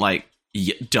Madara wasn't like,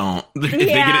 don't.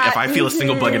 If I feel a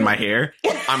single bug in my hair,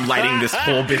 I'm lighting this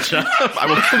whole bitch up. I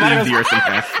will cleave the earth in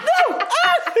half.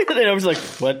 And I was like,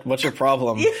 what's your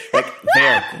problem? Like,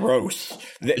 they're gross.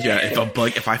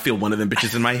 If I feel one of them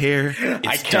bitches in my hair,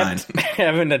 it's done.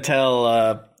 Having to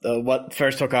tell what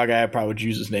first Hokage, I probably would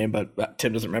use his name, but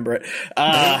Tim doesn't remember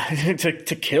it,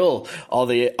 to kill all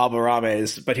the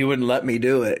Aburames, but he wouldn't let me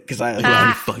do it because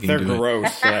they're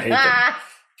gross. So I hate them.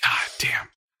 God damn.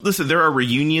 Listen, there are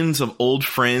reunions of old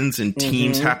friends and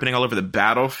teams happening all over the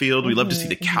battlefield. We love to see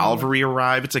the cavalry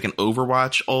arrive. It's like an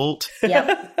Overwatch ult.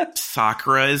 Yep.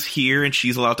 Sakura is here, and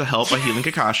she's allowed to help by healing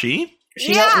Kakashi.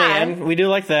 She helped man. We do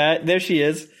like that. There she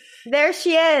is. There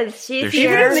she is. She's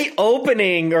here. Even in the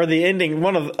opening or the ending,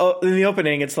 in the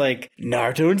opening, it's like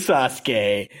Naruto and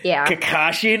Sasuke. Yeah.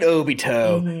 Kakashi and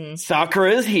Obito. Mm-hmm.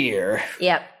 Sakura is here.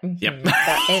 Yep. Yep.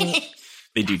 And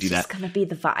they do that. It's gonna be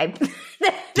the vibe.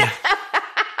 Yeah.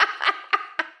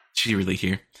 She really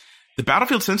here. The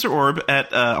battlefield sensor orb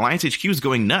at Alliance HQ is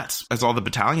going nuts as all the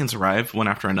battalions arrive one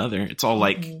after another. It's all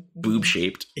like boob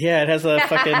shaped. Yeah, it has a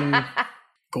fucking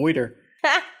goiter.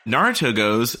 Naruto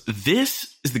goes,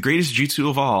 this is the greatest jutsu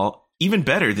of all, even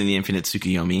better than the infinite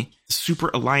Tsukuyomi, the Super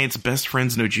Alliance best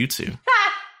friends no jutsu.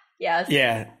 Yes.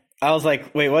 Yeah. I was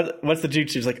like, wait, what's the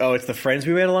jutsu? It's like, oh, it's the friends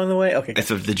we made along the way? Okay. The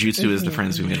jutsu is the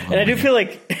friends we made along the way. And I do feel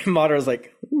like Madara's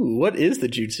like, ooh, what is the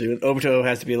jutsu? And Obito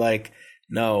has to be like,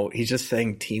 no, he's just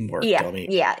saying teamwork, dummy.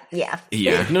 Yeah.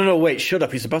 No, wait, shut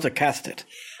up. He's about to cast it.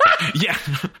 Yeah.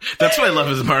 That's what I love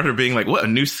is Madara being like, what a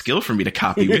new skill for me to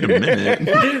copy. Wait a minute.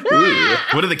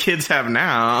 What do the kids have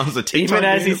now? Even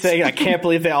as he's saying, I can't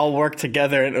believe they all work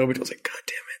together. And Obito's like, God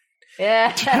damn it.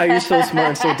 Yeah. How you're so smart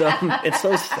and so dumb. It's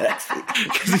so sexy.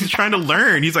 Because he's trying to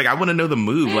learn. He's like, I want to know the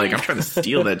move. Like, I'm trying to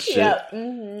steal that shit. Yep.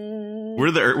 Mm-hmm.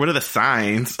 What are the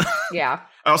signs? Yeah.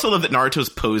 I also love that Naruto's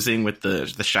posing with the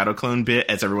shadow clone bit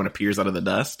as everyone appears out of the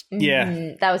dust.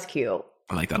 Yeah. That was cute.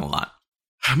 I like that a lot.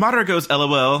 Madara goes,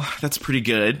 LOL, that's pretty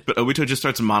good. But Obito just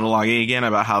starts monologuing again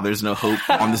about how there's no hope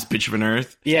on this bitch of an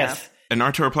earth. Yes. And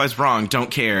Naruto replies, wrong, don't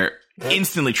care.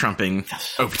 Instantly trumping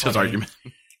Obito's argument.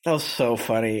 That was so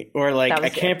funny. Or like, I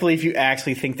can't believe you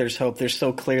actually think there's hope. There's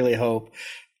so clearly hope.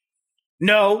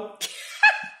 No.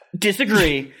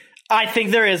 Disagree. I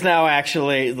think there is now,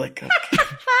 actually. Like, okay.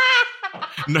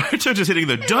 Naruto just hitting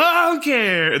the don't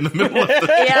care in the middle of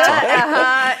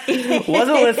the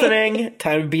Wasn't listening.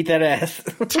 Time to beat that ass.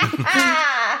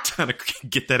 Trying to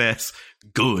get that ass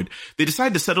good. They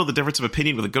decide to settle the difference of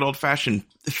opinion with a good old-fashioned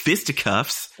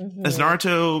fisticuffs, as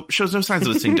Naruto shows no signs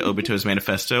of listening to Obito's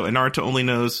manifesto, and Naruto only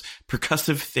knows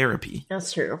percussive therapy.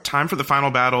 That's true. Time for the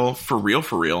final battle, for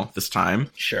real, this time.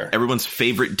 Sure. Everyone's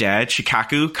favorite dad,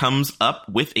 Shikaku, comes up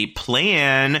with a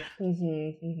plan.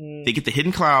 They get the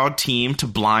Hidden Cloud team to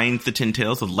blind the Ten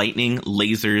Tails with lightning,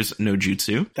 lasers, no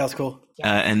jutsu. That was cool.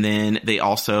 And then they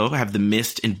also have the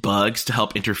mist and bugs to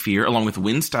help interfere, along with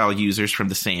wind-style users from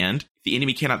the sand. If the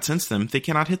enemy cannot sense them, they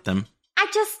cannot hit them. I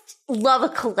just love a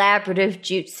collaborative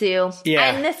jutsu. Yeah.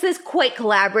 And this is quite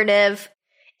collaborative.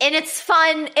 And it's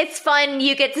fun. It's fun.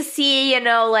 You get to see,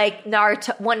 like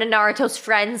Naruto, one of Naruto's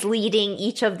friends leading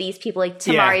each of these people. Like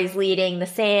Tamari's leading the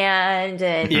sand,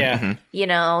 and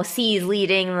C's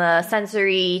leading the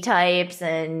sensory types,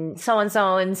 and so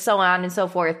on and so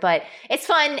forth. But it's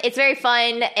fun. It's very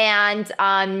fun, and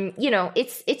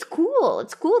it's cool.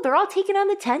 It's cool. They're all taking on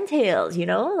the Ten Tails.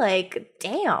 Like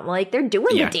damn, like they're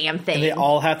doing the damn thing. And they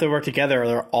all have to work together, or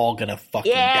they're all gonna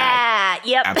fucking die.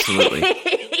 Yep. Absolutely.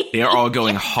 They are all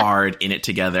going hard in it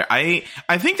together. I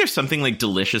think there's something like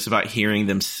delicious about hearing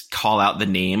them call out the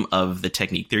name of the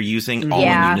technique they're using all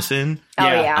in unison. Oh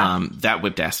yeah. That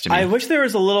whipped ass to me. I wish there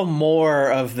was a little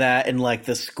more of that in like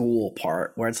the school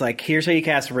part, where it's like, here's how you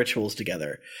cast rituals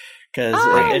together. Because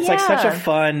it's like such a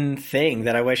fun thing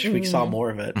that I wish we saw more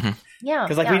of it. Yeah.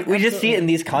 Because like we just see it in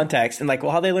these contexts, and like,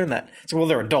 well, how they learn that? So, well,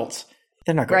 they're adults.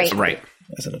 They're not going to right.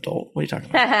 As an adult, what are you talking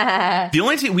about? The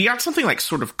only thing, we got something like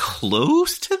sort of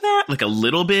close to that, like a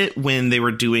little bit, when they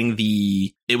were doing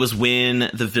it was when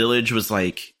the village was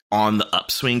like on the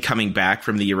upswing coming back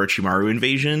from the Orochimaru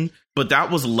invasion, but that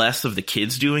was less of the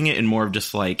kids doing it and more of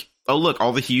just like, oh look,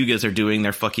 all the Hyugas are doing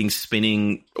their fucking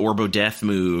spinning Orbo Death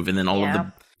move, and then all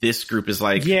of this group is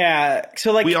like,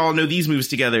 so like we all know these moves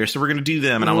together, so we're gonna do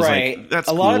them. And I was like, that's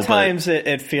a lot of times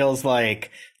it feels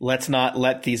like, let's not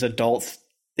let these adults,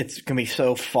 it's going to be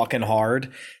so fucking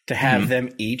hard to have them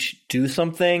each do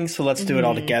something. So let's do it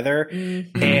all together.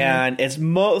 And it's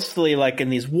mostly like in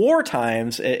these war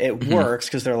times, it works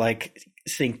because they're like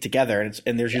synced together.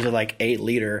 And there's usually like a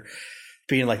leader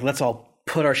being like, let's all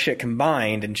put our shit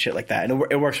combined and shit like that. And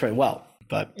it works really well.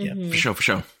 But yeah. For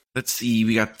sure. Let's see.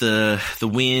 We got the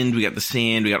wind, we got the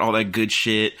sand, we got all that good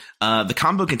shit. The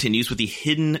combo continues with the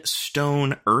hidden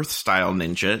stone earth style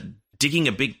ninja digging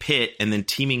a big pit and then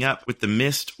teaming up with the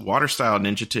mist water style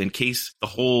ninja to encase the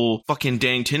whole fucking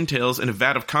dang Ten Tails in a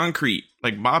vat of concrete,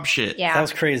 like mob shit. Yeah. That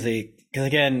was crazy. Because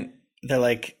again, they're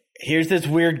like, here's this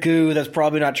weird goo that's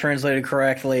probably not translated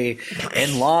correctly,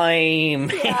 and lime,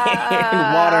 and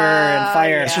water, and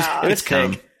fire. Yeah. It was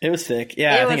sick. It was sick.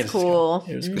 Yeah, I think it's cool.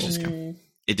 It was cool.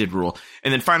 It did rule.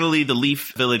 And then finally, the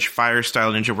Leaf Village Fire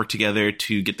Style Ninja worked together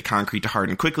to get the concrete to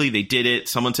harden quickly. They did it.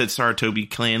 Someone said, Saratobi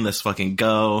Clan, let's fucking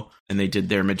go. And they did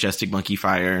their Majestic Monkey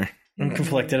Fire. I'm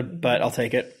conflicted, but I'll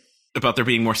take it. About there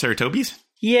being more Saratobis?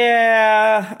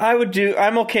 Yeah,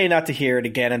 I'm okay not to hear it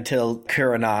again until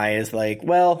Kurenai is like,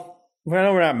 well, I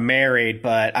know we're not married,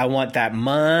 but I want that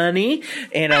money,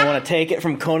 and I want to take it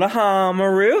from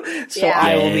Konohamaru, so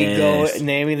I will be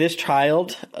naming this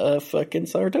child fucking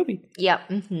Sarutobi. Yep.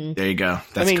 There you go.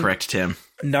 That's correct, Tim.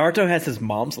 Naruto has his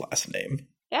mom's last name.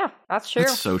 Yeah, that's true.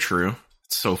 That's so true.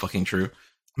 It's so fucking true.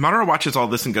 Madara watches all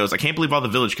this and goes, I can't believe all the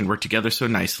village can work together so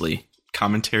nicely.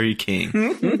 Commentary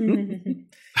king.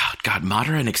 Oh, God,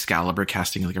 Madara and Excalibur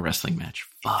casting like a wrestling match.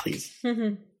 Fuck.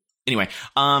 Anyway,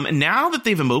 now that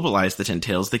they've immobilized the Ten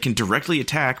Tails, they can directly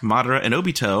attack Madara and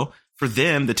Obito. For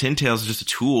them, the Ten Tails is just a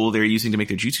tool they're using to make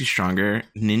their jutsu stronger.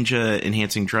 Ninja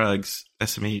enhancing drugs.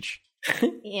 SMH.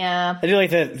 Yeah. I do like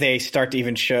that they start to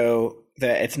even show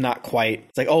that it's not quite...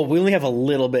 It's like, oh, we only have a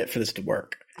little bit for this to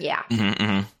work. Yeah.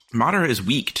 Madara is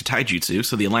weak to taijutsu,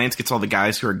 so the Alliance gets all the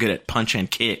guys who are good at punch and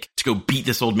kick to go beat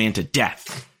this old man to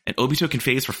death. And Obito can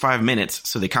phase for 5 minutes,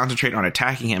 so they concentrate on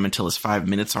attacking him until his 5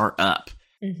 minutes are up.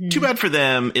 Too bad for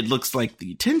them, it looks like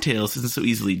the Ten Tails isn't so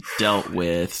easily dealt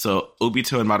with, so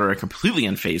Obito and Madara are completely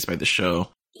unfazed by the show.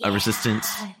 A resistance.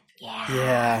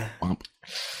 Yeah. Womp.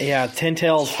 Yeah, Ten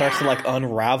Tails starts to like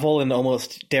unravel and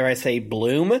almost, dare I say,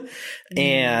 bloom.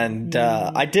 And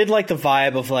I did like the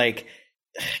vibe of like,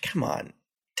 come on,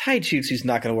 taijutsu's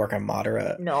not going to work on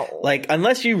Madara. No. Like,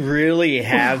 unless you really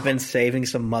have been saving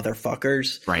some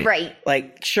motherfuckers. Right.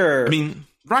 Like, sure. I mean,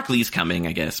 Rock Lee's coming,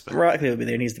 I guess. But. Rock Lee will be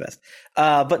there, and he's the best.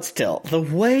 But still, the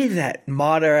way that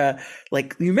Madara,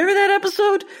 like, you remember that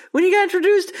episode when he got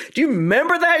introduced? Do you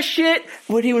remember that shit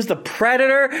when he was the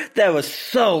Predator? That was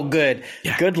so good.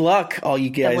 Yeah. Good luck, all you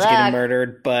guys getting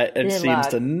murdered, but it seems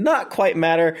to not quite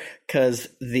matter because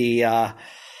the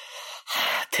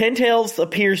Tails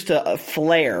appears to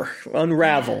flare,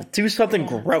 unravel, do something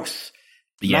gross.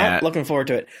 Yeah. Not looking forward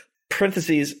to it.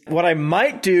 Parentheses, what I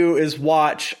might do is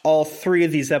watch all 3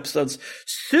 of these episodes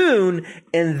soon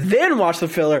and then watch the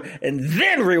filler and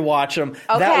then rewatch them.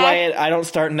 Okay. That way I don't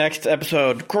start next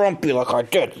episode grumpy like I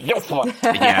did this one.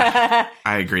 Yeah,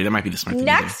 I agree. That might be the smart thing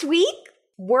to do. Next week,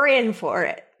 we're in for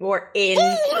it. We're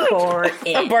in for it.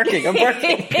 I'm barking. Yup.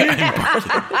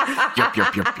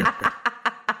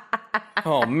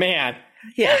 Oh, man.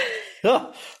 Yeah.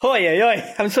 Oh,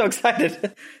 yeah. I'm so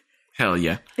excited. Hell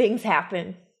yeah. Things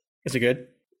happen. Is it good?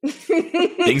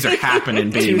 Things are happening,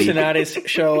 baby. 2 Tsunade's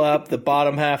show up, the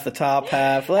bottom half, the top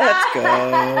half. Let's go.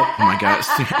 Oh my god,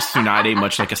 Tsunade,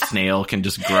 much like a snail, can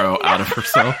just grow out of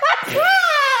herself.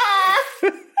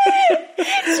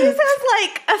 She has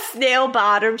like a snail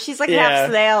bottom. She's like half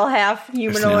snail, half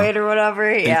humanoid or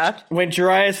whatever. Yeah. When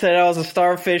Jiraiya said I was a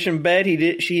starfish in bed,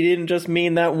 she didn't just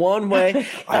mean that one way.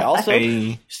 I also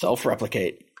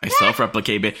self-replicate. I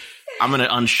self-replicate, but I'm going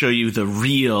to unshow you the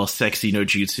real sexy no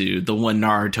jutsu, the one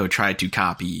Naruto tried to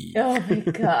copy. Oh my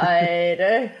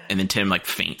god. And then Tim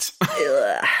faints.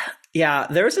 Yeah,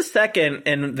 there was a second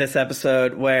in this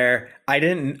episode where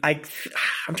I'm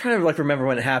trying to remember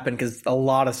when it happened because a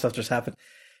lot of stuff just happened.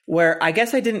 Where I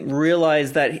guess I didn't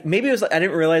realize that I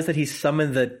didn't realize that he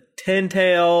summoned the 10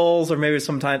 tails, or maybe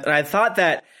sometimes. And I thought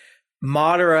that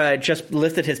Madara just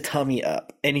lifted his tummy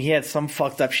up and he had some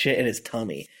fucked up shit in his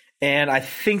tummy. And I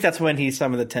think that's when he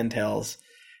summoned the 10 tails.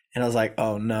 And I was like,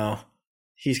 oh no,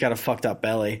 he's got a fucked up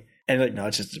belly. And no,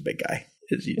 it's just a big guy.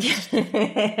 Or to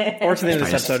the end of this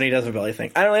episode, he does a belly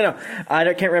thing. I don't really know. I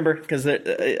can't remember because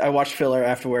I watched filler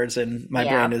afterwards, and my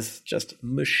brain is just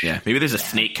mush. Yeah, maybe there's a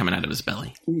snake coming out of his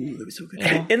belly. Ooh, that'd be so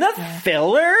good. In the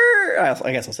filler,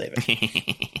 I guess I'll save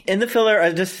it. In the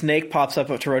filler, just snake pops up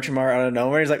to Orochimaru out of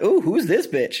nowhere. He's like, "Ooh, who's this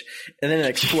bitch?" And then it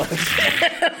explodes.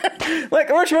 Like,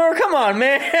 Orochimaru, come on,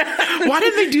 man! Why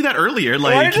didn't they do that earlier?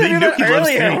 Like, why did they do that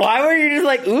earlier? Why were you just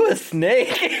like, "Ooh, a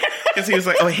snake"? Because he was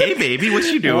like, "Oh, hey, baby, what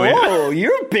you doing?" Whoa,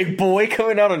 you're a big boy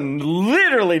coming out of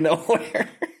literally nowhere.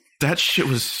 That shit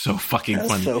was so fucking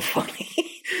funny. So funny.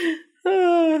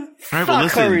 All right, well,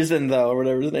 listen. Horizon, though, or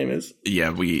whatever his name is.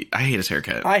 Yeah, I hate his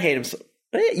haircut. I hate him so.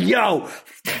 Yo,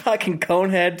 fucking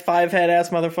conehead, 5-head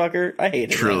ass motherfucker. I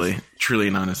hate him. Truly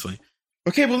and honestly.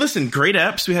 Okay, well, listen, great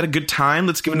eps. We had a good time.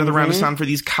 Let's give another round of sound for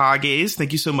these Kages.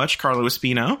 Thank you so much, Carlo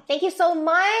Espino. Thank you so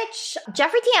much,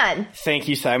 Jeffrey Tian. Thank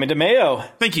you, Simon DeMeo.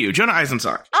 Thank you, Jonah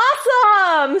Eisensock.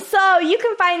 Awesome! So you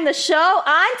can find the show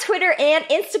on Twitter and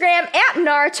Instagram at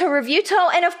Naruto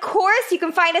Reviewto. And of course, you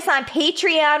can find us on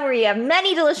Patreon, where you have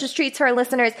many delicious treats for our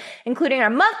listeners, including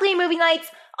our monthly movie nights,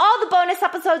 all the bonus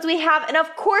episodes we have, and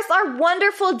of course, our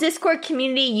wonderful Discord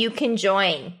community you can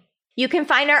join. You can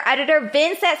find our editor,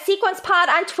 Vince, at SequencePod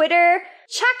on Twitter.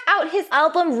 Check out his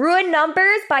album, Ruined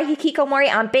Numbers by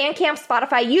Hikikomori on Bandcamp,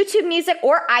 Spotify, YouTube Music,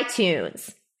 or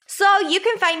iTunes. So you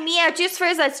can find me at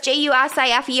Juicefers, that's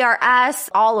JUSIFERS,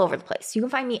 all over the place. You can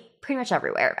find me pretty much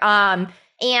everywhere.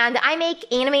 And I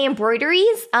make anime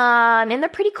embroideries, and they're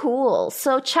pretty cool.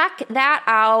 So check that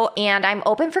out. And I'm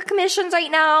open for commissions right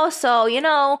now. So,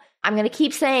 I'm going to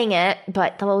keep saying it,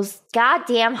 but those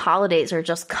goddamn holidays are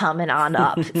just coming on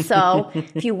up. So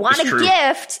if you want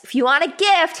a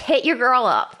gift, hit your girl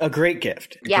up. A great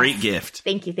gift. Yes. Great gift.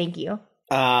 Thank you. You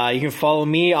can follow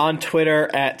me on Twitter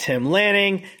at Tim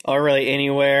Lanning, or really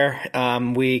anywhere.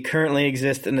 We currently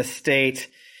exist in a state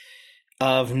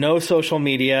of no social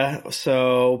media,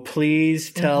 so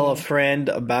please tell a friend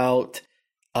about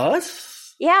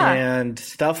us and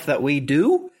stuff that we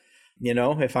do.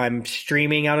 If I'm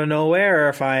streaming out of nowhere, or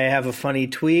if I have a funny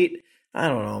tweet, I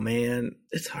don't know, man.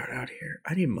 It's hard out here.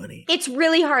 I need money. It's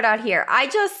really hard out here. I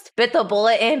just bit the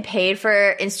bullet and paid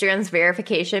for Instagram's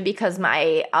verification because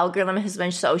my algorithm has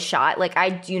been so shot. Like, I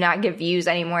do not get views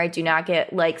anymore. I do not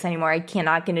get likes anymore. I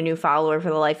cannot get a new follower for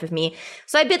the life of me.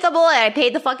 So I bit the bullet. I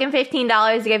paid the fucking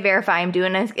 $15 to get verified. I'm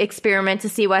doing an experiment to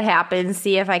see what happens,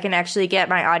 see if I can actually get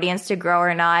my audience to grow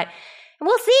or not.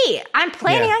 We'll see. I'm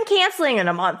planning on canceling in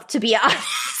a month, to be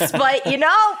honest. But,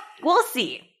 we'll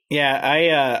see.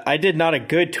 Yeah, I did not a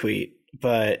good tweet,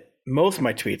 but most of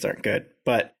my tweets aren't good.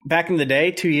 But back in the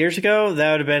day, 2 years ago,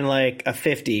 that would have been like a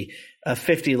 50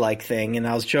 like thing. And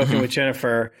I was joking with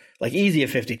Jennifer, like easy a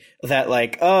 50, that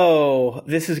like, oh,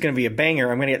 this is going to be a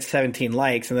banger. I'm going to get 17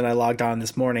 likes. And then I logged on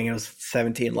this morning. It was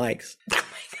 17 likes. Oh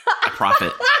my God. A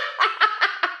profit.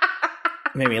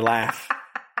 Made me laugh.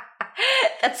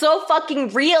 That's so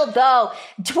fucking real, though.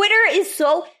 Twitter is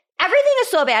so Everything is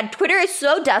so bad. Twitter is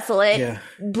so desolate. Yeah.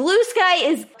 Blue Sky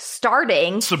is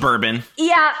starting. Suburban.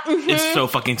 Yeah. It's so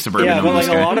fucking suburban. Yeah, but like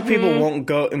Sky. a lot of people won't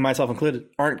go, and myself included,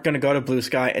 aren't going to go to Blue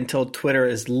Sky until Twitter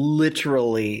is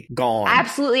literally gone.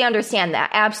 Absolutely understand that.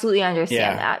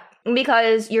 That.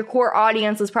 Because your core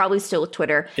audience is probably still with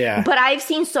Twitter. Yeah. But I've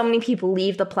seen so many people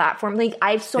leave the platform. Like,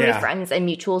 I have so many friends and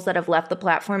mutuals that have left the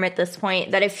platform at this point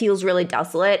that it feels really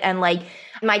desolate. And like,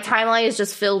 my timeline is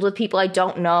just filled with people I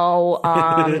don't know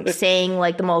saying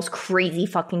like the most crazy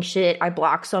fucking shit. I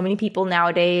block so many people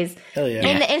nowadays. Hell yeah.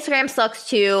 And the Instagram sucks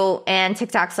too. And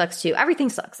TikTok sucks too. Everything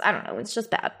sucks. I don't know. It's just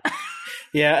bad.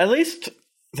 Yeah, at least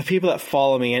the people that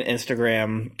follow me on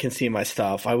Instagram can see my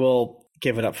stuff. I will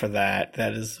give it up for that.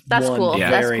 That's one cool.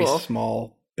 very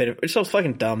small bit of it's so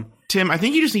fucking dumb. Tim, I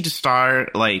think you just need to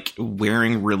start like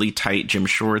wearing really tight gym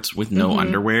shorts with no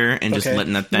underwear and just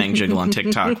letting that thing jiggle on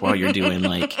TikTok while you're doing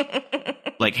like, hey,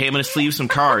 I'm going to sleeve some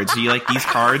cards. Do you like these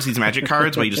cards, these magic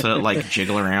cards, where you just let it like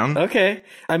jiggle around? Okay.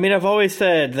 I mean, I've always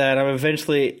said that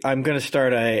I'm going to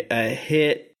start a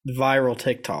hit viral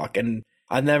TikTok, and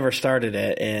I've never started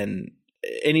it in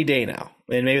any day now.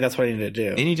 And maybe that's what I need to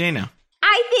do. Any day now.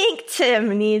 I think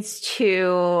Tim needs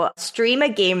to stream a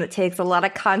game that takes a lot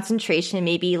of concentration,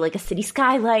 maybe like a City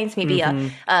Skylines, maybe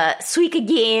a Suika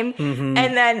game, and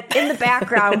then in the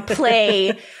background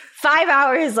play 5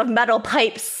 hours of metal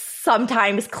pipes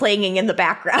sometimes clanging in the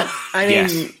background. I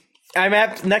mean,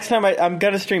 next time I'm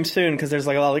going to stream soon because there's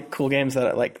like a lot of cool games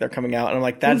that like they're coming out, and I'm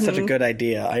like, that's such a good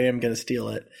idea. I am going to steal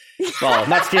it. Well,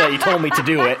 not steal it. You told me to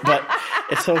do it, but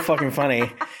it's so fucking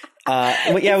funny.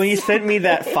 When you sent me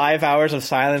that 5 hours of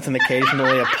silence and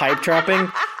occasionally a pipe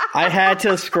dropping, I had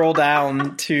to scroll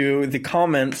down to the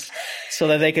comments so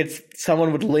that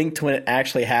someone would link to when it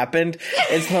actually happened.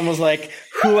 And someone was like,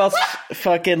 who else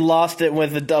fucking lost it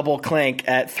with a double clank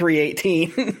at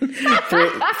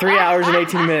 3:18? 3 hours and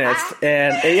 18 minutes.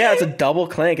 And it's a double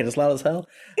clank and it's loud as hell.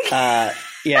 That's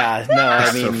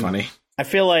so funny. I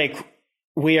feel like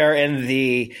we are in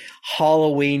the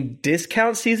Halloween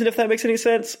discount season, if that makes any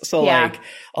sense. So, like,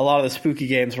 a lot of the spooky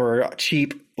games were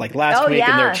cheap, like, last week,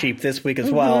 and they're cheap this week as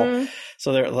well.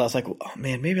 So I was like, oh,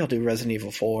 man, maybe I'll do Resident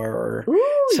Evil 4. Or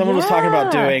someone was talking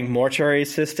about doing Mortuary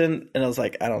Assistant, and I was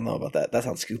like, I don't know about that. That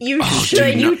sounds spooky. You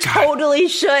should. You totally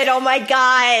should. Oh, my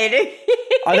God.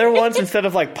 Are there ones instead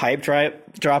of, like, pipe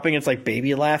dropping, it's like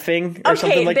baby laughing or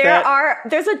something like that?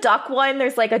 There's a duck one.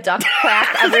 There's like a duck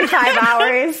quack every 5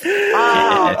 hours.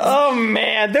 Oh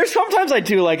man, there's sometimes I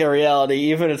do like a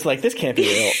reality, even it's like, this can't be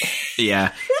real.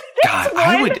 Yeah.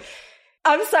 God,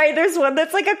 I'm sorry, there's one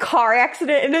that's like a car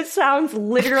accident and it sounds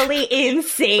literally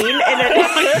insane.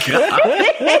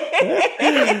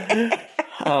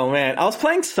 Oh man, I was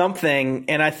playing something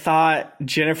and I thought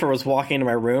Jennifer was walking into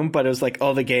my room, but it was like,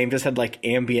 the game just had like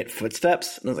ambient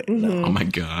footsteps. And I was like, no. Oh my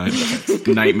God.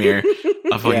 Nightmare.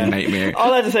 A fucking nightmare.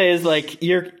 All I have to say is like,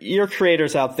 your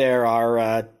creators out there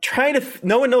are trying to,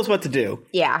 no one knows what to do.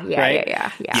 Yeah.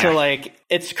 So like,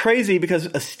 it's crazy because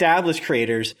established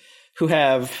creators who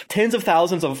have tens of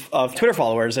thousands of Twitter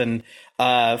followers and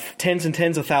tens and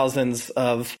tens of thousands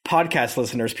of podcast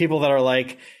listeners, people that are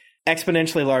like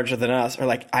exponentially larger than us, are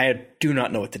like, I do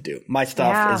not know what to do. My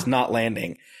stuff is not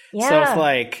landing. Yeah. So it's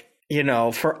like,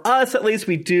 for us at least,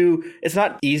 it's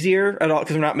not easier at all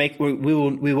because we're not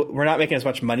making as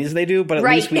much money as they do, but at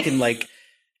least we can like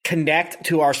connect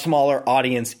to our smaller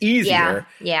audience easier.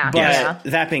 Yeah. But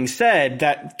that being said,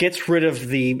 that gets rid of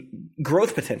the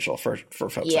growth potential for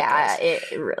folks. Yeah,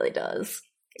 it really does.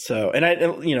 So, and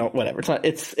whatever.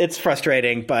 It's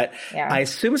frustrating, but I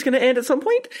assume it's going to end at some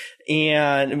point.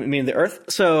 And I mean, the Earth.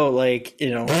 So, like,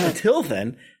 until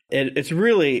then, it's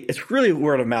really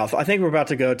word of mouth. I think we're about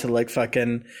to go to like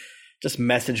fucking just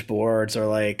message boards, or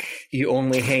like you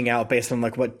only hang out based on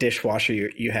like what dishwasher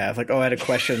you have. Like, I had a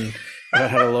question about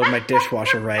how to load my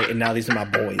dishwasher right, and now these are my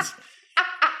boys.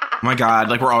 Oh my God,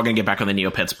 like we're all gonna get back on the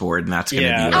Neopets board, and that's gonna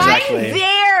be exactly.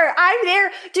 I'm there,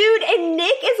 dude. And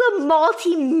Nick is a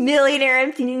multi-millionaire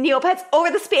in Neopets. Over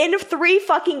the span of 3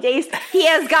 fucking days, he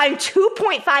has gotten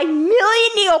 2.5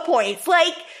 million Neopoints.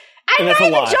 Like, I'm not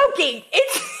even joking.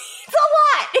 It's a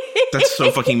lot. That's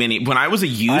so fucking many. When I was a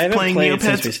youth playing Neopets,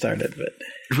 since we started, but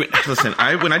listen,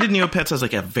 when I did Neopets as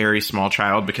like a very small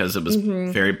child because it was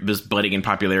it was budding in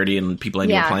popularity and people I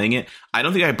knew were playing it. I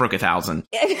don't think I broke 1,000.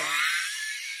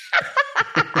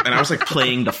 And I was like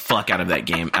playing the fuck out of that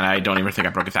game, and I don't even think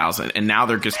I broke 1,000. And now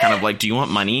they're just kind of like, do you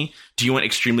want money? Do you want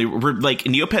we're like,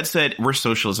 Neopets said, we're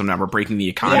socialism now. We're breaking the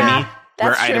economy.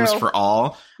 We're items for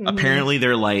all. Apparently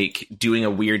they're like doing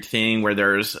a weird thing where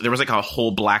there was like a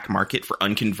whole black market for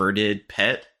unconverted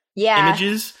pet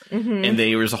images, and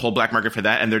there was a whole black market for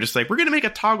that, and they're just like, we're going to make a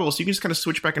toggle so you can just kind of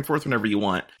switch back and forth whenever you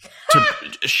want, to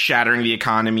shattering the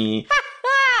economy.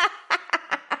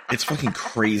 It's fucking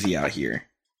crazy out here.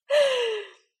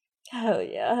 Hell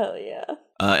yeah.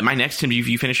 Am I next, Tim? Do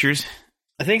you finish yours?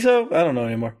 I think so. I don't know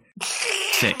anymore.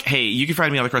 Sick. Hey, you can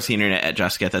find me all across the internet at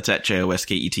Josketh. That's at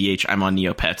Josketh. I'm on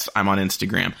Neopets. I'm on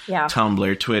Instagram,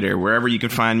 Tumblr, Twitter, wherever you can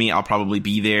find me. I'll probably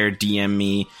be there. DM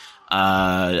me.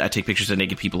 I take pictures of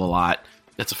naked people a lot.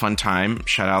 That's a fun time.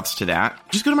 Shout outs to that.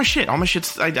 Just go to my shit. All my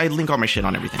shit's, I link all my shit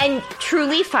on everything. And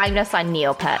truly find us on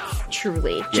Neopets.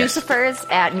 Truly. Yes.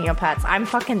 Juicifers at Neopets. I'm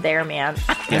fucking there, man.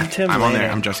 Yeah, I'm on there.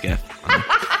 I'm Josketh.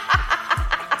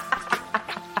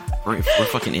 We're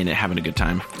fucking in it, having a good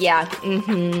time. Yeah.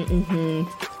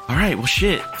 All right, well,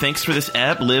 shit. Thanks for this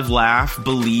ep. Live, laugh,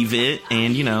 believe it,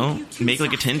 and, make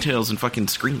like a 10 tails and fucking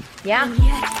scream. Yeah.